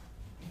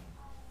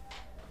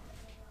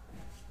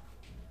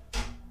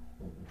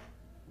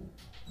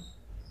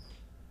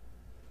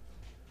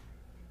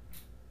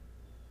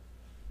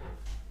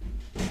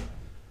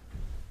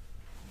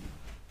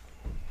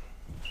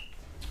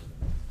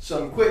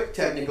 Some quick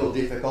technical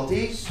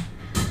difficulties,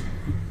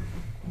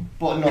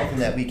 but nothing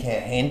that we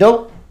can't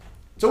handle.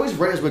 It's always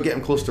right as we're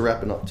getting close to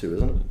wrapping up, too,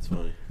 isn't it? It's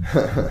funny.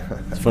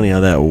 It's funny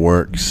how that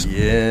works.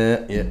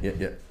 Yeah.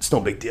 It's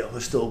no big deal. We're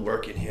still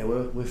working here.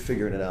 We're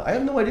figuring it out. I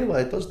have no idea why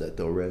it does that,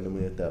 though,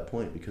 randomly at that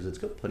point, because it's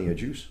got plenty of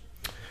juice.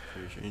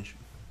 Very strange.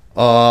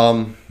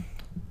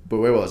 But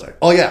where was I?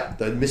 Oh, yeah,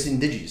 the missing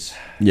digis.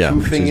 Yeah,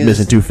 two fingers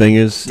missing two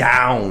fingers.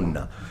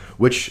 down,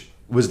 which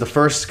was the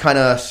first kind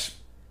of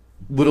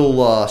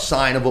little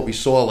sign of what we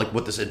saw, like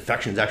what this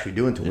infection is actually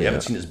doing to him. We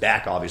haven't seen his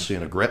back, obviously,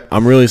 in a grip.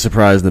 I'm really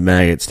surprised the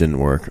maggots didn't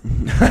work.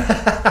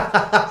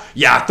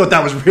 Yeah, I thought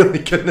that was really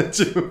good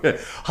too.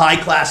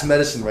 High-class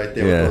medicine right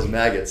there with those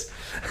maggots.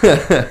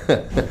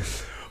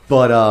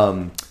 But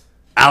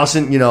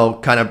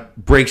Alicent, kind of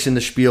breaks in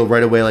the spiel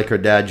right away like her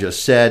dad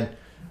just said.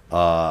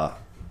 Brings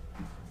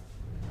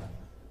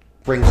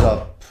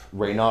up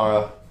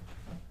Rhaenyra,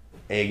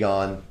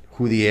 Aegon,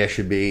 who the heir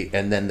should be,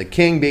 and then the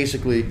king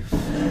basically,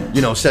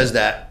 says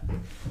that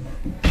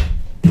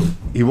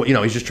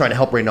he's just trying to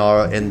help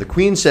Rhaenyra, and the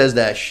queen says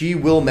that she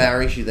will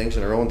marry, she thinks,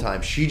 in her own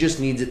time. She just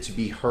needs it to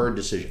be her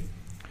decision,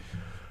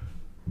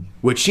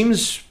 which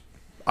seems,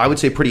 I would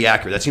say, pretty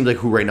accurate. That seems like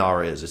who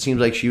Rhaenyra is. It seems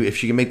like if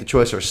she can make the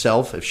choice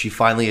herself, if she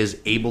finally is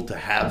able to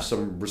have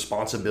some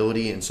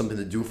responsibility and something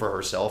to do for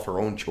herself, her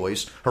own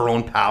choice, her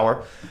own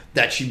power,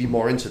 that she'd be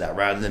more into that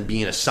rather than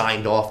being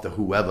assigned off to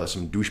whoever,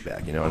 some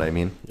douchebag. You know what I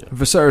mean? Yeah.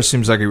 Viserys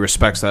seems like he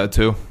respects that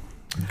too.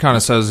 Kind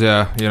of says,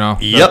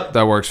 Yep.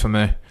 that works for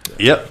me.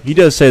 Yep. He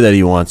does say that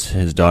he wants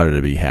his daughter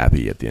to be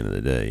happy at the end of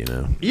the day,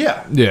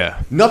 Yeah.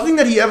 Yeah. Nothing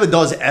that he ever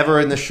does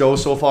in the show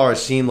so far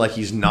has seemed like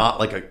he's not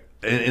like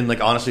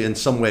honestly, in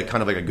some way,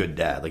 kind of like a good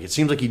dad. Like, it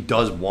seems like he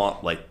does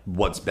want, like,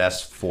 what's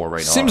best for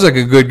right now. Seems like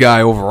a good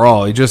guy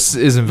overall. He just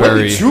isn't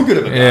very... too good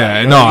of a guy.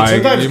 Yeah,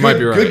 Sometimes you might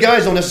be right. Good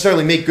guys don't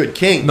necessarily make good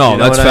kings. No,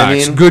 that's facts. I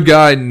mean? Good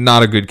guy,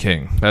 not a good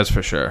king. That's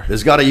for sure. You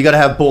got to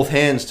have both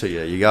hands to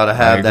you. You got to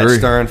have that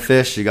stern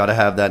fist. You got to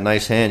have that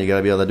nice hand. You got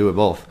to be able to do it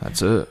both.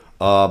 That's it.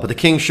 But the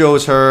king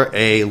shows her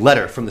a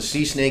letter from the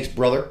Sea Snake's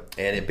brother,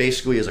 and it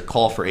basically is a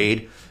call for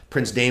aid.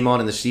 Prince Daemon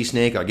and the Sea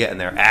Snake are getting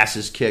their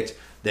asses kicked.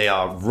 They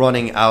are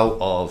running out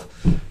of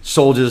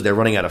soldiers. They're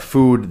running out of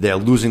food. They're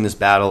losing this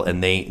battle,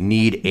 and they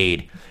need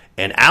aid.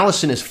 And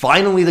Alicent is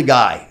finally the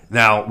guy.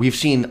 Now, we've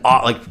seen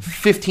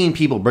 15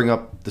 people bring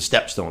up the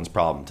Stepstones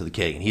problem to the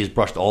king, and he has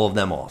brushed all of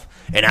them off.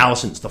 And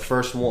Alicent's the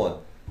first one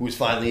who was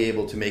finally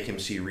able to make him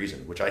see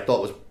reason, which I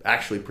thought was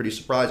actually pretty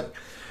surprising.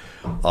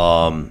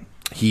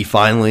 He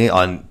finally,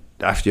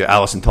 after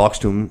Alicent talks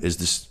to him, is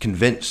just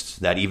convinced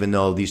that even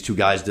though these two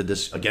guys did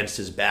this against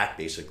his back,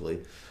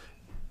 basically,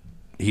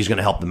 he's going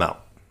to help them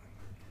out.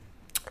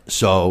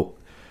 So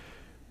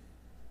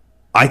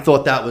I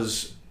thought that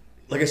was,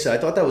 like I said, I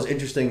thought that was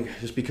interesting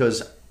just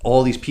because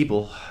all these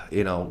people,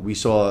 we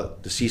saw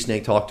the Sea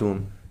Snake talk to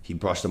him. He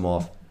brushed him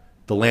off.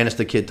 The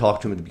Lannister kid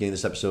talked to him at the beginning of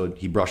this episode.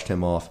 He brushed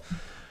him off.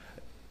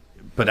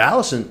 But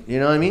Alicent, you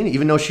know what I mean?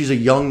 Even though she's a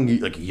young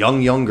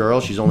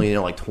girl, she's only,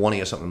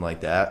 20 or something like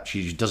that.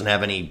 She doesn't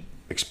have any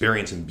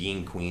experience in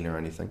being queen or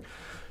anything.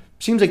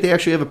 Seems like they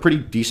actually have a pretty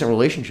decent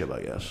relationship,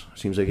 I guess.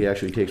 Seems like he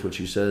actually takes what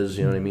she says,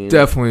 you know what I mean?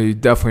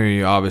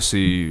 Definitely,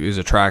 obviously is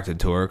attracted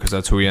to her because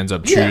that's who he ends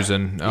up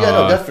choosing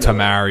to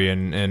marry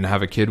and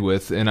have a kid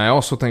with. And I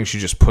also think she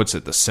just puts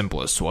it the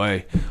simplest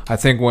way. I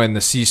think when the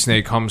Sea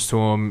Snake comes to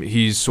him,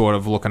 he's sort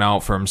of looking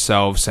out for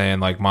himself, saying,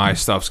 like, my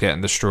stuff's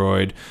getting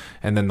destroyed.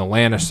 And then the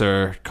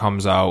Lannister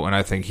comes out, and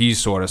I think he's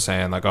sort of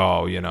saying, like,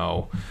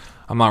 oh,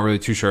 I'm not really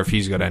too sure if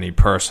he's got any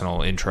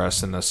personal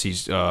interest in the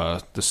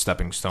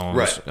stepping stones.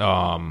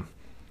 Right.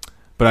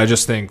 But I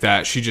just think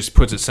that she just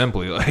puts it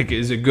simply, like,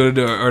 is it good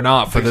or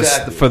not for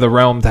the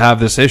realm to have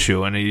this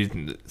issue?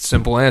 And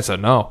simple answer,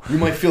 no. You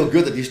might feel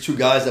good that these two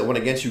guys that went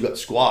against you got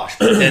squashed,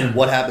 but then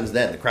what happens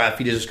then? The crab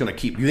feeder is just going to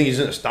keep. You think he's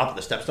going to stop at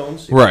the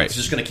Stepstones? Right. It's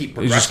just going to keep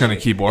progressing. He's just going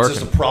to keep working. It's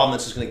just a problem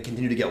that's just going to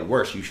continue to get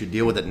worse. You should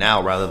deal with it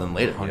now rather than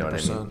later. You know what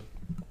I mean?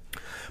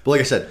 But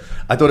like I said,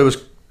 I thought it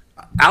was.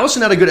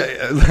 Alicent had a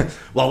good.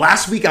 Well,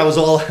 last week I was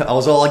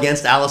all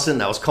against Alicent.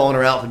 I was calling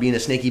her out for being a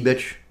snaky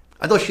bitch.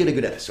 I thought she had a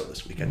good episode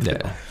this weekend.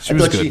 Yeah, she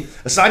was good.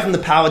 Aside from the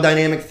power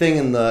dynamic thing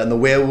in the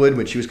werewood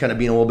when she was kind of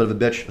being a little bit of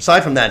a bitch.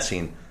 Aside from that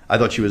scene, I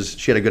thought she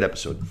had a good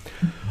episode.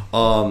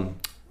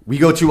 We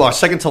go to our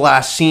second to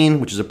last scene,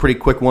 which is a pretty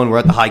quick one. We're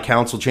at the High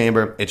Council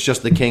chamber. It's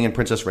just the king and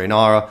Princess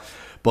Rhaenyra,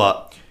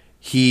 but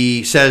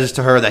he says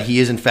to her that he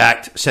is in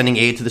fact sending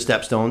aid to the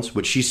Stepstones,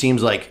 which she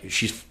seems like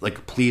she's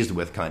like pleased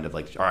with, kind of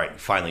like, all right,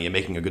 finally you're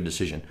making a good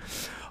decision.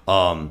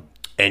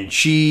 And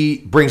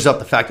she brings up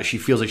the fact that she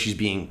feels like she's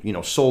being,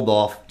 sold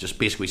off, just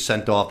basically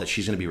sent off, that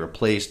she's going to be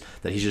replaced,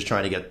 that he's just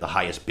trying to get the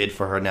highest bid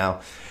for her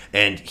now.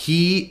 And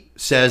he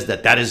says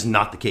that is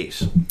not the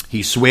case.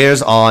 He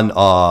swears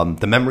on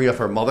the memory of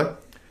her mother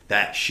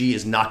that she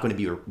is not going to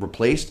be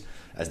replaced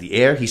as the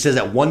heir. He says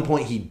at one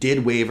point he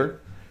did waver,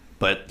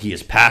 but he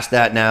is past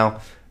that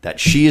now, that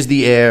she is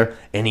the heir.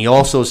 And he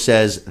also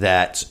says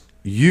that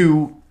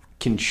you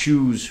can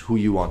choose who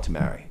you want to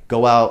marry.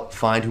 Go out,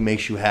 find who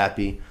makes you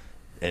happy,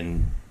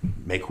 and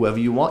make whoever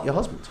you want your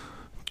husband.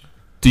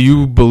 Do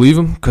you believe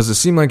him? Because it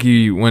seemed like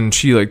when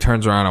she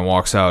turns around and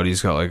walks out,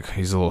 he's a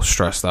little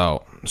stressed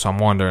out. So I'm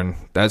wondering,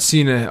 that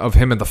scene of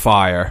him at the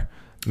fire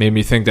made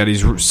me think that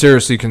he's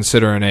seriously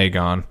considering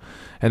Aegon.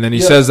 And then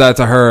he says that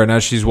to her, and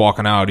as she's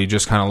walking out, he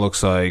just kind of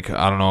looks like,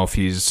 I don't know if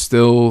he's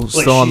still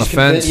on the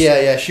fence.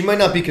 Yeah. She might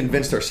not be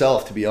convinced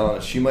herself, to be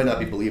honest. She might not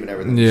be believing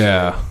everything.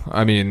 Yeah,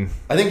 I mean,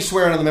 I think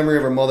swearing on the memory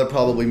of her mother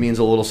probably means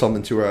a little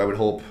something to her, I would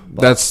hope.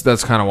 But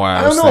that's kind of why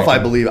I was don't know if I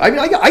believe it. I mean,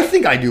 I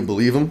think I do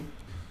believe him.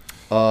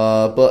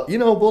 But,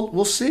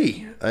 we'll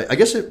see. I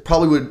guess it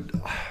probably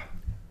would...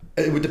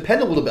 It would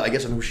depend a little bit, I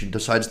guess, on who she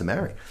decides to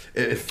marry.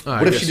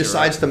 What if she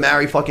decides to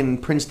marry fucking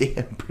Prince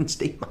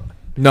Daemon?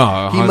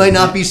 No, he might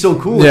not be so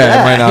cool.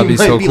 Yeah, it might not be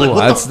so cool.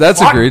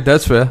 That's agreed.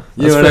 That's fair.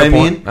 You know what I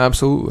mean?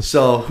 Absolutely.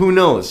 So who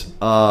knows?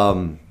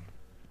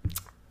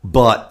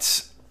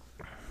 But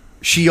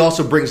she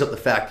also brings up the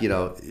fact,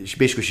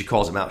 she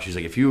calls him out. She's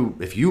like, if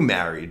you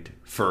married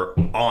for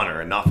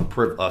honor and not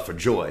for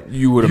joy,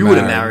 you would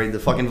have married the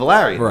fucking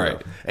Valyrian,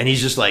 right? And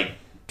he's just like,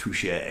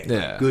 touche.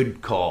 Yeah.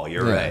 Good call.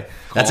 You're right.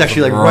 Calls that's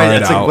actually right.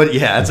 That's out.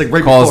 That's like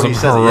right calls before he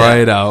says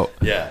right out.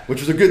 Yeah,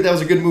 which was that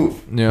was a good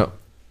move. Yeah.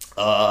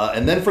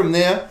 And then from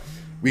there,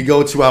 we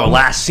go to our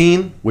last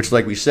scene, which,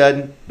 like we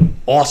said,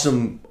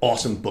 awesome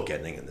book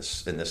ending in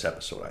this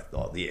episode. I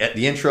thought the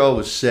intro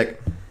was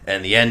sick,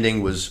 and the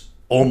ending was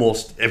it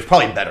was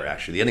probably better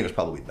actually. The ending was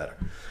probably better.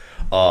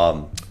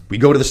 We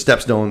go to the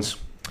Stepstones,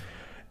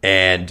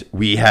 and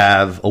we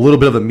have a little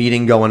bit of a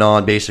meeting going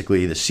on.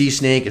 Basically, the Sea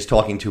Snake is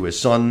talking to his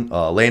son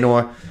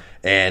Laenor,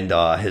 and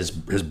his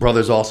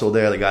brother's also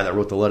there, the guy that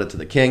wrote the letter to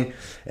the king.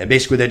 And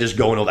basically, they're just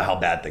going over how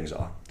bad things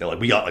are. They're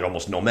like, we got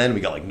almost no men, we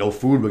got no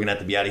food. We're gonna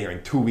have to be out of here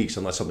in 2 weeks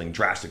unless something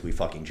drastically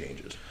fucking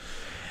changes.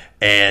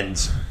 And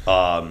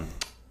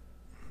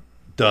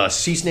the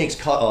Sea Snake's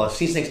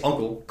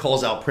uncle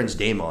calls out Prince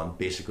Daemon,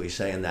 basically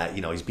saying that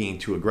he's being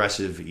too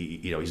aggressive.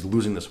 He's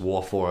losing this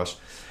war for us.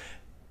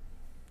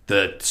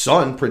 The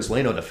son, Prince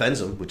Laenor,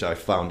 defends him, which I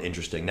found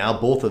interesting. Now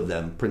both of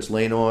them, Prince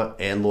Laenor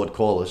and Lord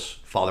Corlys,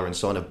 father and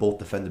son, have both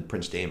defended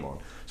Prince Daemon.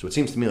 So it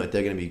seems to me like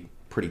they're going to be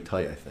pretty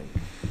tight, I think.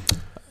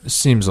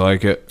 Seems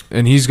like it.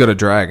 And he's got a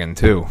dragon,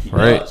 too,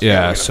 right? Yeah,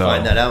 we're going to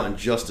find that out in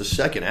just a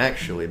second,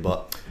 actually.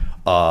 But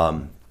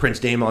Prince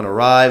Daemon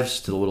arrives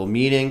to the little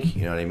meeting.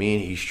 You know what I mean?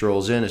 He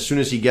strolls in. As soon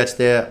as he gets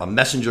there, a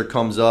messenger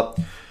comes up,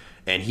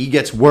 and he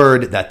gets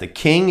word that the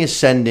king is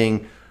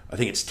sending, I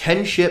think it's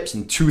 10 ships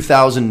and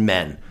 2,000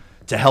 men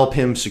to help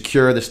him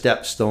secure the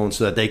Stepstones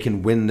so that they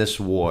can win this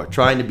war.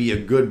 Trying to be a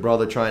good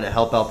brother, trying to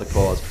help out the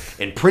cause.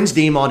 And Prince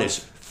Daemon is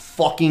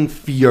fucking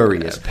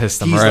furious. Yeah,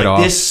 pissed him right off.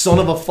 He's like, this son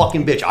of a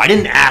fucking bitch. I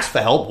didn't ask for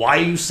help. Why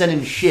are you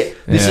sending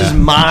shit? This is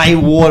my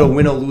war to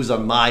win or lose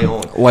on my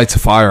own. Lights a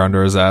fire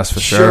under his ass for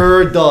sure.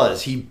 Sure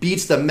does. He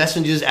beats the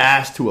messenger's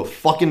ass to a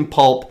fucking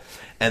pulp.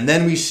 And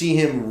then we see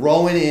him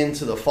rowing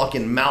into the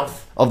fucking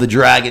mouth of the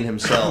dragon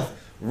himself.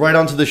 Right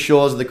onto the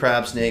shores of the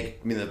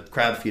the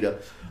crab feeder.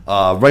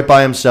 Right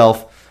by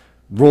himself,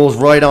 rolls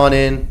right on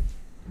in,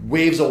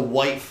 waves a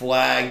white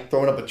flag,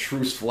 throwing up a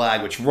truce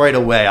flag, which right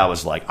away I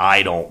was like,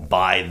 I don't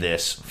buy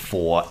this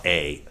for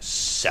a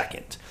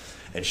second.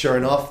 And sure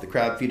enough, the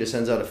crab feeder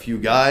sends out a few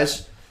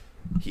guys.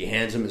 He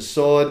hands him his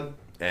sword,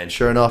 and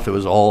sure enough, it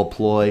was all a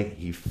ploy.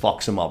 He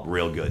fucks him up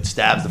real good.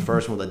 Stabs the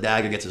first one with a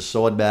dagger, gets his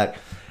sword back,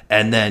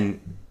 and then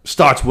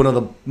starts one of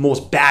the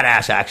most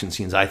badass action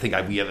scenes I think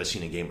we ever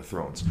seen in Game of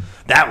Thrones.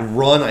 That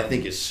run, I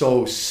think, is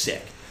so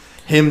sick.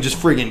 Him just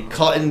friggin'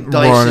 cutting,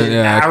 dicing,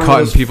 arrows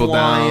cutting people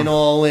flying down.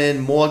 All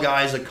in. More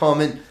guys are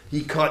coming.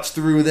 He cuts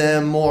through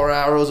them. More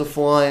arrows are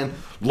flying.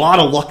 A lot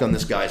of luck on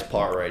this guy's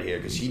part right here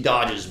because he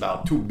dodges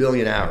about 2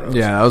 billion arrows.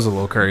 Yeah, that was a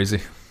little crazy.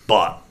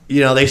 But,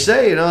 they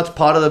say, it's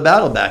part of the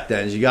battle back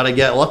then. You got to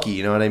get lucky,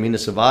 you know what I mean, to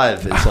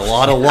survive. It's a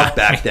lot of luck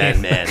back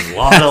then, man. A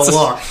lot of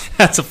luck.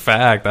 That's a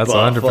fact. That's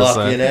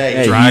 100%.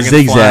 Hey, he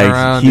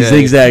zigzagged. He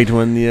zigzagged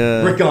when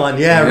the... Rickon,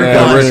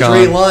 Rickon.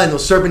 Straight line.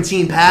 Those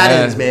serpentine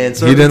patterns, man.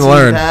 Serpentine he didn't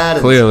learn,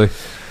 patterns. clearly.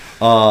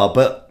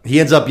 But he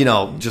ends up,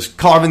 just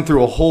carving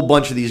through a whole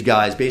bunch of these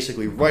guys,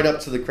 basically right up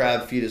to the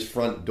crab feeder's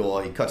front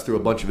door. He cuts through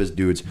a bunch of his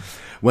dudes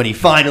when he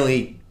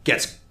finally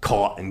gets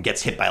caught and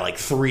gets hit by like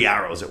 3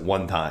 arrows at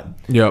one time.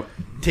 Yep.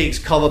 Takes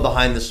cover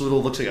behind this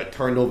looks like a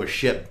turned over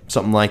ship,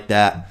 something like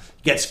that.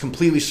 Gets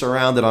completely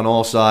surrounded on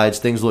all sides.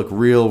 Things look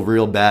real,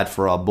 real bad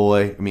for our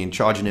boy. I mean,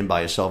 charging in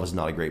by yourself is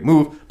not a great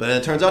move, but then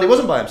it turns out he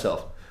wasn't by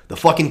himself. The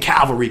fucking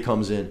cavalry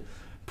comes in.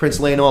 Prince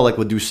Laenor, like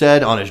what Du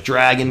said, on his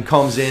dragon,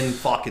 comes in,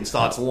 fucking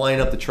starts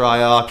lining up the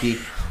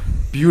Triarchy.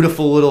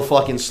 Beautiful little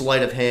fucking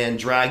sleight of hand,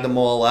 drag them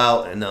all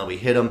out, and then we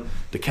hit them.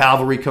 The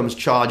cavalry comes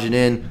charging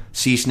in,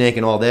 Sea Snake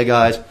and all their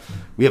guys.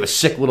 We have a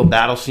sick little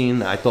battle scene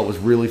that I thought was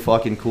really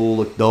fucking cool,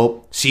 looked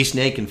dope. Sea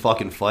Snake can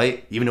fucking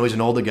fight, even though he's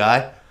an older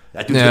guy.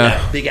 That dude's got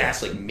that big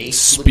ass like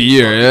mace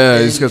spear. Yeah,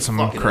 he's got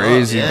some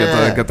crazy.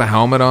 Got the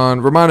helmet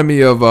on. Reminded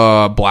me of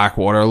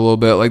Blackwater a little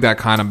bit, like that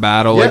kind of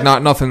battle. Yeah.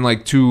 Like nothing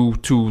like too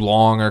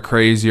long or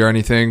crazy or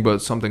anything,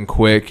 but something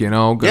quick.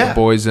 Got the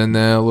boys in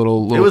there, a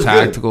little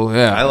tactical. Good.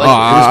 Yeah,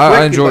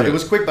 I enjoyed it. It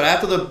was quick, but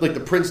after the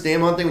Prince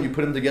Daemon thing, when you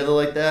put them together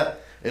like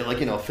that,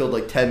 it filled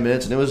like 10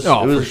 minutes, and it was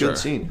a good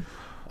scene.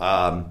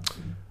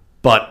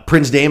 But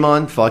Prince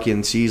Daemon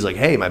fucking sees like,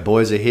 hey, my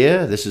boys are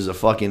here. This is a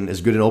fucking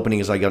as good an opening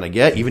as I'm going to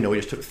get, even though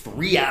he just took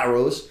 3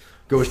 arrows,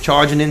 goes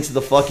charging into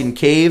the fucking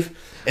cave.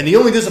 And the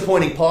only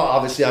disappointing part,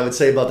 obviously, I would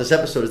say about this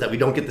episode is that we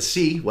don't get to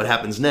see what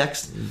happens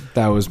next.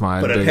 That was my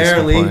But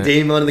apparently,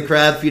 Daemon and the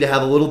Crab Feeder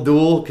have a little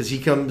duel because he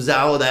comes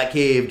out of that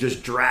cave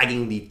just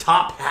dragging the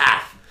top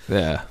half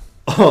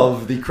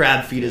of the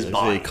Crab Feeder's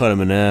body. They cut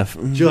him in half.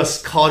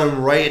 Just cut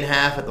him right in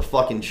half at the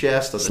fucking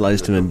chest.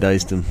 Sliced him and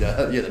diced him.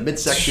 The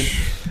midsection.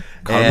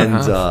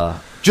 And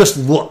just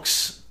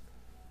looks,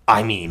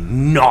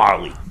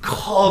 gnarly,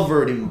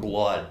 covered in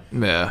blood.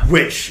 Yeah.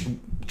 Which,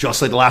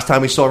 just like the last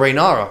time we saw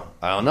Rhaenyra,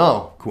 I don't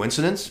know,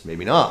 coincidence?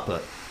 Maybe not,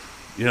 but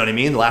you know what I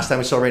mean? The last time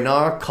we saw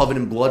Rhaenyra, covered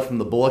in blood from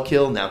the boar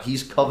kill. Now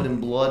he's covered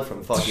in blood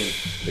from fucking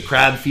the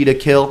crab feeder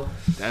kill.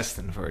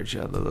 Destined for each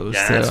other, those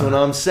two. That's what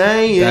I'm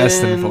saying.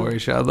 Destined for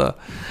each other.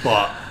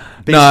 But...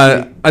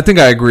 No, I think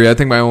I agree. I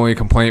think my only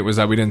complaint was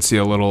that we didn't see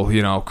a little,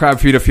 Crab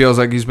Feeder feels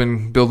like he's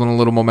been building a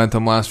little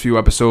momentum last few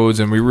episodes,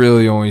 and we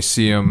really only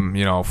see him,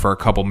 for a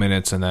couple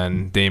minutes, and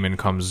then Daemon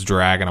comes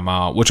dragging him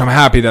out, which I'm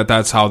happy that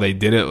that's how they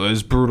did it.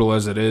 As brutal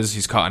as it is,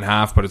 he's cut in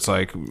half, but it's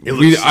like, we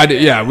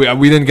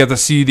didn't get to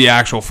see the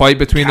actual fight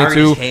between the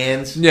two.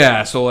 Hands.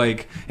 Yeah, so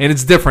and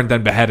it's different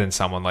than beheading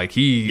someone. Like,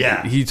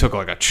 he took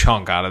like a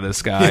chunk out of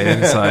this guy,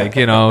 and it's like,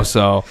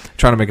 so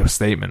trying to make a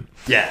statement.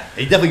 Yeah,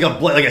 he definitely got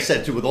blood. Like I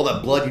said, too, with all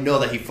that blood,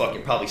 that he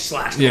fucking probably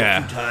slashed him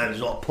a few times,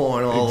 all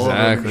pouring all over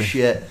him and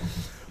shit.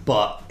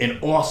 But an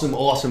awesome,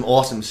 awesome,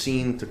 awesome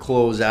scene to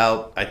close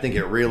out. I think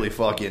it really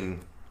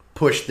fucking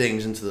pushed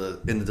things into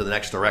the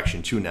next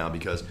direction, too, now,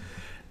 because,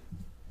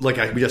 like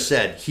we just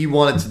said, he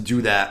wanted to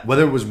do that.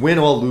 Whether it was win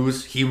or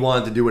lose, he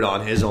wanted to do it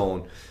on his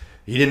own.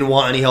 He didn't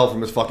want any help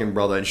from his fucking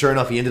brother. And sure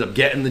enough, he ended up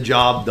getting the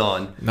job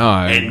done.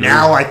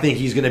 Now I think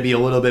he's going to be a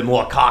little bit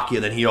more cockier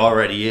than he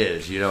already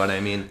is. You know what I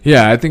mean?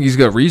 Yeah, I think he's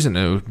got reason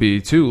to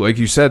be, too. Like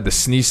you said, the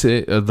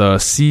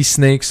Sea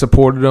Snake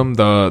supported him.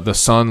 The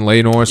son,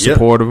 Laenor,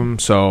 supported him.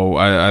 So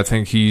I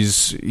think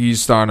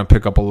he's starting to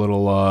pick up a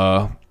little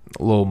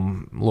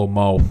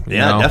mo.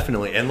 Yeah,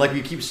 definitely. And like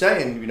we keep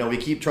saying, we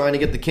keep trying to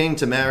get the king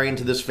to marry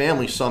into this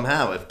family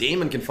somehow. If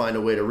Daemon can find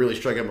a way to really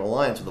strike up an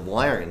alliance with the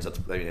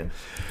Velaryons,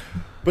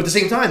 but at the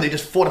same time, they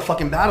just fought a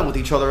fucking battle with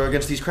each other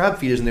against these crab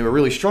feeders, and they were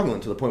really struggling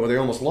to the point where they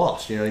almost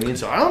lost. You know what I mean?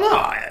 So I don't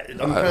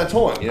know. I'm kind of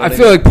torn. I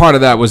feel like part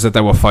of that was that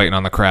they were fighting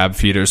on the crab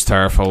feeders'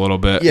 turf a little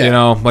bit.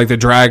 Yeah. Like the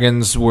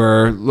dragons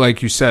were,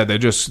 like you said,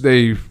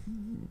 they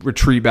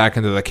retreat back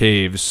into the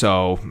caves,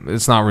 so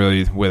it's not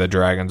really where the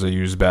dragons are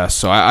used best.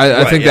 So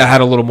I think that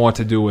had a little more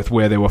to do with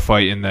where they were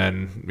fighting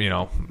than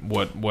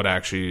what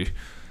actually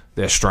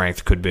their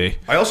strength could be.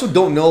 I also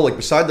don't know,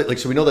 beside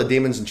so we know that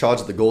Daemon's in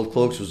charge of the Gold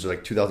Cloaks, was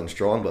 2,000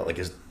 strong, but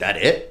is that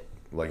it?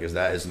 Is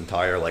that his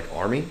entire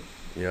army?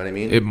 You know what I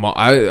mean?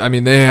 I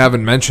mean, they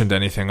haven't mentioned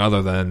anything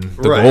other than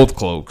the Gold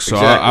Cloaks, so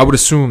exactly. I would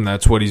assume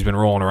that's what he's been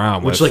rolling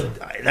around with. Which,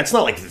 that's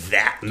not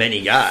that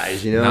many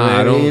guys, you know what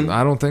I mean?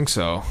 I don't think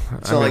so.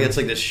 It's not like it's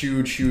this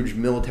huge, huge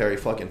military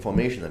fucking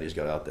formation that he's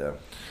got out there.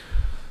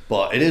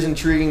 But it is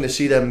intriguing to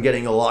see them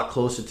getting a lot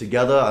closer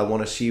together. I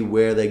want to see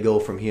where they go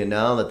from here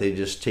now that they've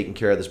just taken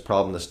care of this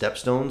problem, the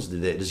Stepstones.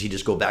 Does he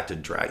just go back to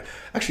drag?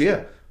 Actually,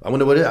 yeah. I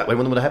wonder what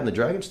happened to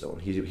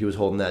Dragonstone. He was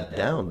holding that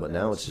down, but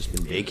now it's just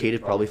been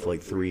vacated probably for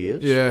 3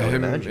 years. Yeah,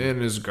 him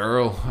and his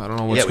girl. I don't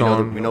know what's going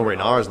on. We know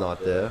Rhaenyra's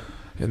not there.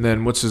 And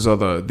then what's the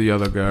other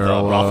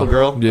girl? Brothel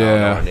girl? Yeah. I don't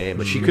know her name,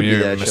 but she could be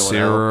that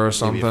Masera or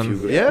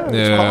something.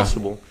 It's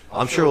possible.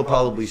 I'm sure we'll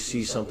probably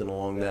see something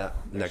along that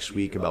next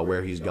week about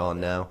where he's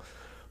gone now.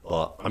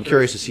 But I'm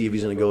curious to see if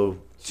he's going to go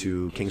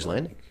to King's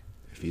Landing.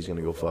 If he's going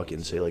to go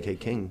fucking say, hey,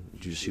 King,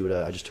 did you see what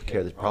I just took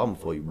care of this problem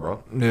for you,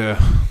 bro?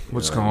 Yeah.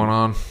 What's going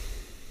on?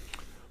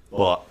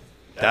 But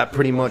that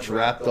pretty much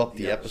wrapped up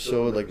the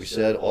episode. Like we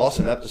said,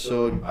 awesome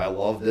episode. I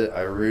loved it.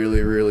 I really,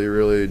 really,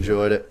 really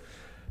enjoyed it.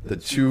 The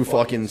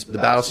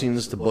battle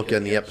scenes to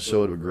bookend the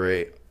episode were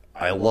great.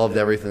 I loved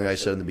everything I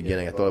said in the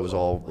beginning. I thought it was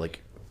all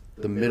like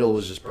the middle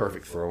was just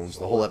perfect Thrones.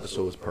 The whole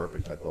episode was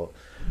perfect. I thought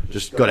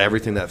just got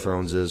everything that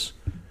Thrones is.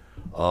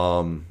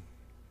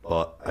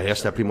 But I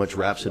guess that pretty much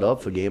wraps it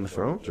up for Game of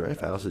Thrones, right?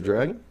 For House of the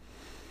Dragon.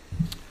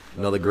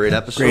 Another great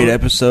episode. Great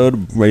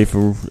episode. Ready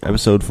for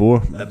episode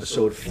 4.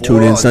 Episode 4.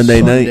 Tune in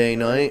Sunday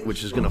night,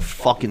 which is going to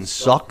fucking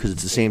suck because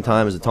it's the same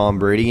time as the Tom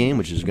Brady game,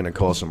 which is going to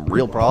cause some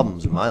real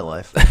problems in my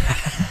life.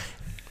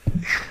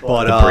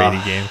 But the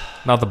Brady game.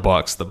 Not the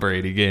Bucks, the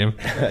Brady game.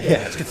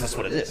 Yeah, that's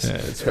what it is. Yeah,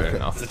 it's fair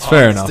enough. It's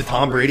fair enough. It's the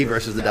Tom Brady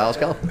versus the Dallas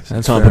Cowboys.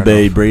 That's Tampa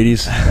Bay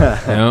Brady's.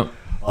 Yep.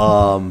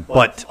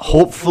 But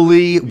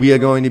hopefully we are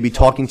going to be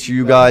talking to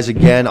you guys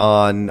again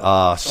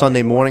on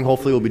Sunday morning.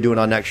 Hopefully we'll be doing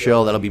our next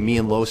show. That'll be me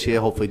and Los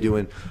here. Hopefully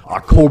doing our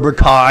Cobra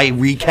Kai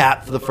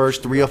recap for the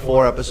first 3 or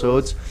 4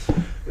 episodes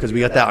because we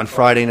got that on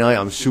Friday night.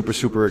 I'm super,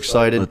 super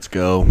excited. Let's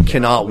go.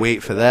 Cannot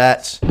wait for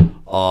that.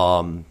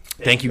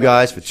 Thank you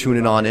guys for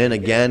tuning on in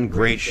again.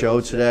 Great show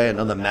today.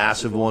 Another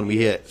massive one. We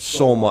hit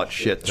so much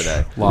shit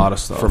today. A lot of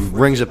stuff. From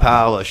Rings of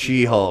Power,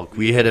 She-Hulk.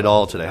 We hit it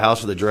all today.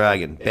 House of the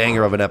Dragon.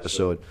 Banger of an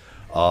episode.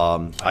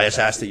 I just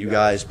ask that you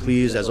guys,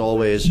 please, as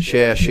always,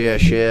 share,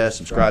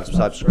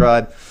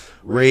 subscribe,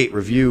 rate,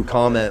 review,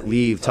 comment,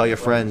 leave, tell your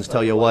friends,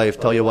 tell your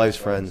wife, tell your wife's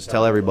friends,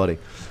 tell everybody.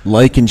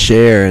 Like and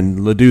share.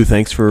 And Ledoux,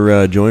 thanks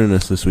for joining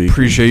us this week.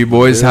 Appreciate you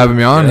boys having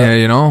me on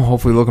here,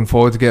 hopefully looking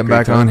forward to getting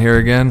back on here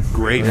again.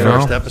 Great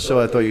first episode.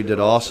 I thought you did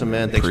awesome,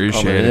 man. Thanks for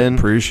coming in.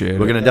 Appreciate it.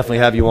 We're going to definitely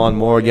have you on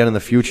more again in the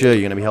future.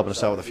 You're going to be helping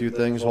us out with a few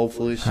things,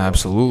 hopefully. So.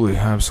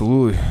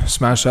 Absolutely.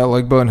 Smash that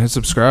like button, hit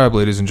subscribe,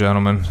 ladies and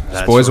gentlemen.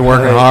 These boys are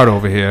working hard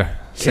over here.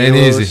 Ain't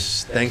easy.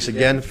 Thanks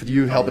again for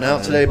you helping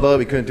out today, bud.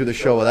 We couldn't do the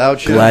show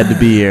without you. Glad to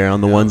be here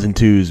on the ones and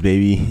twos,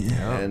 baby.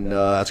 And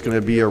that's going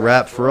to be a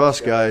wrap for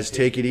us, guys.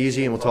 Take it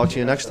easy, and we'll talk to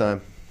you next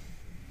time.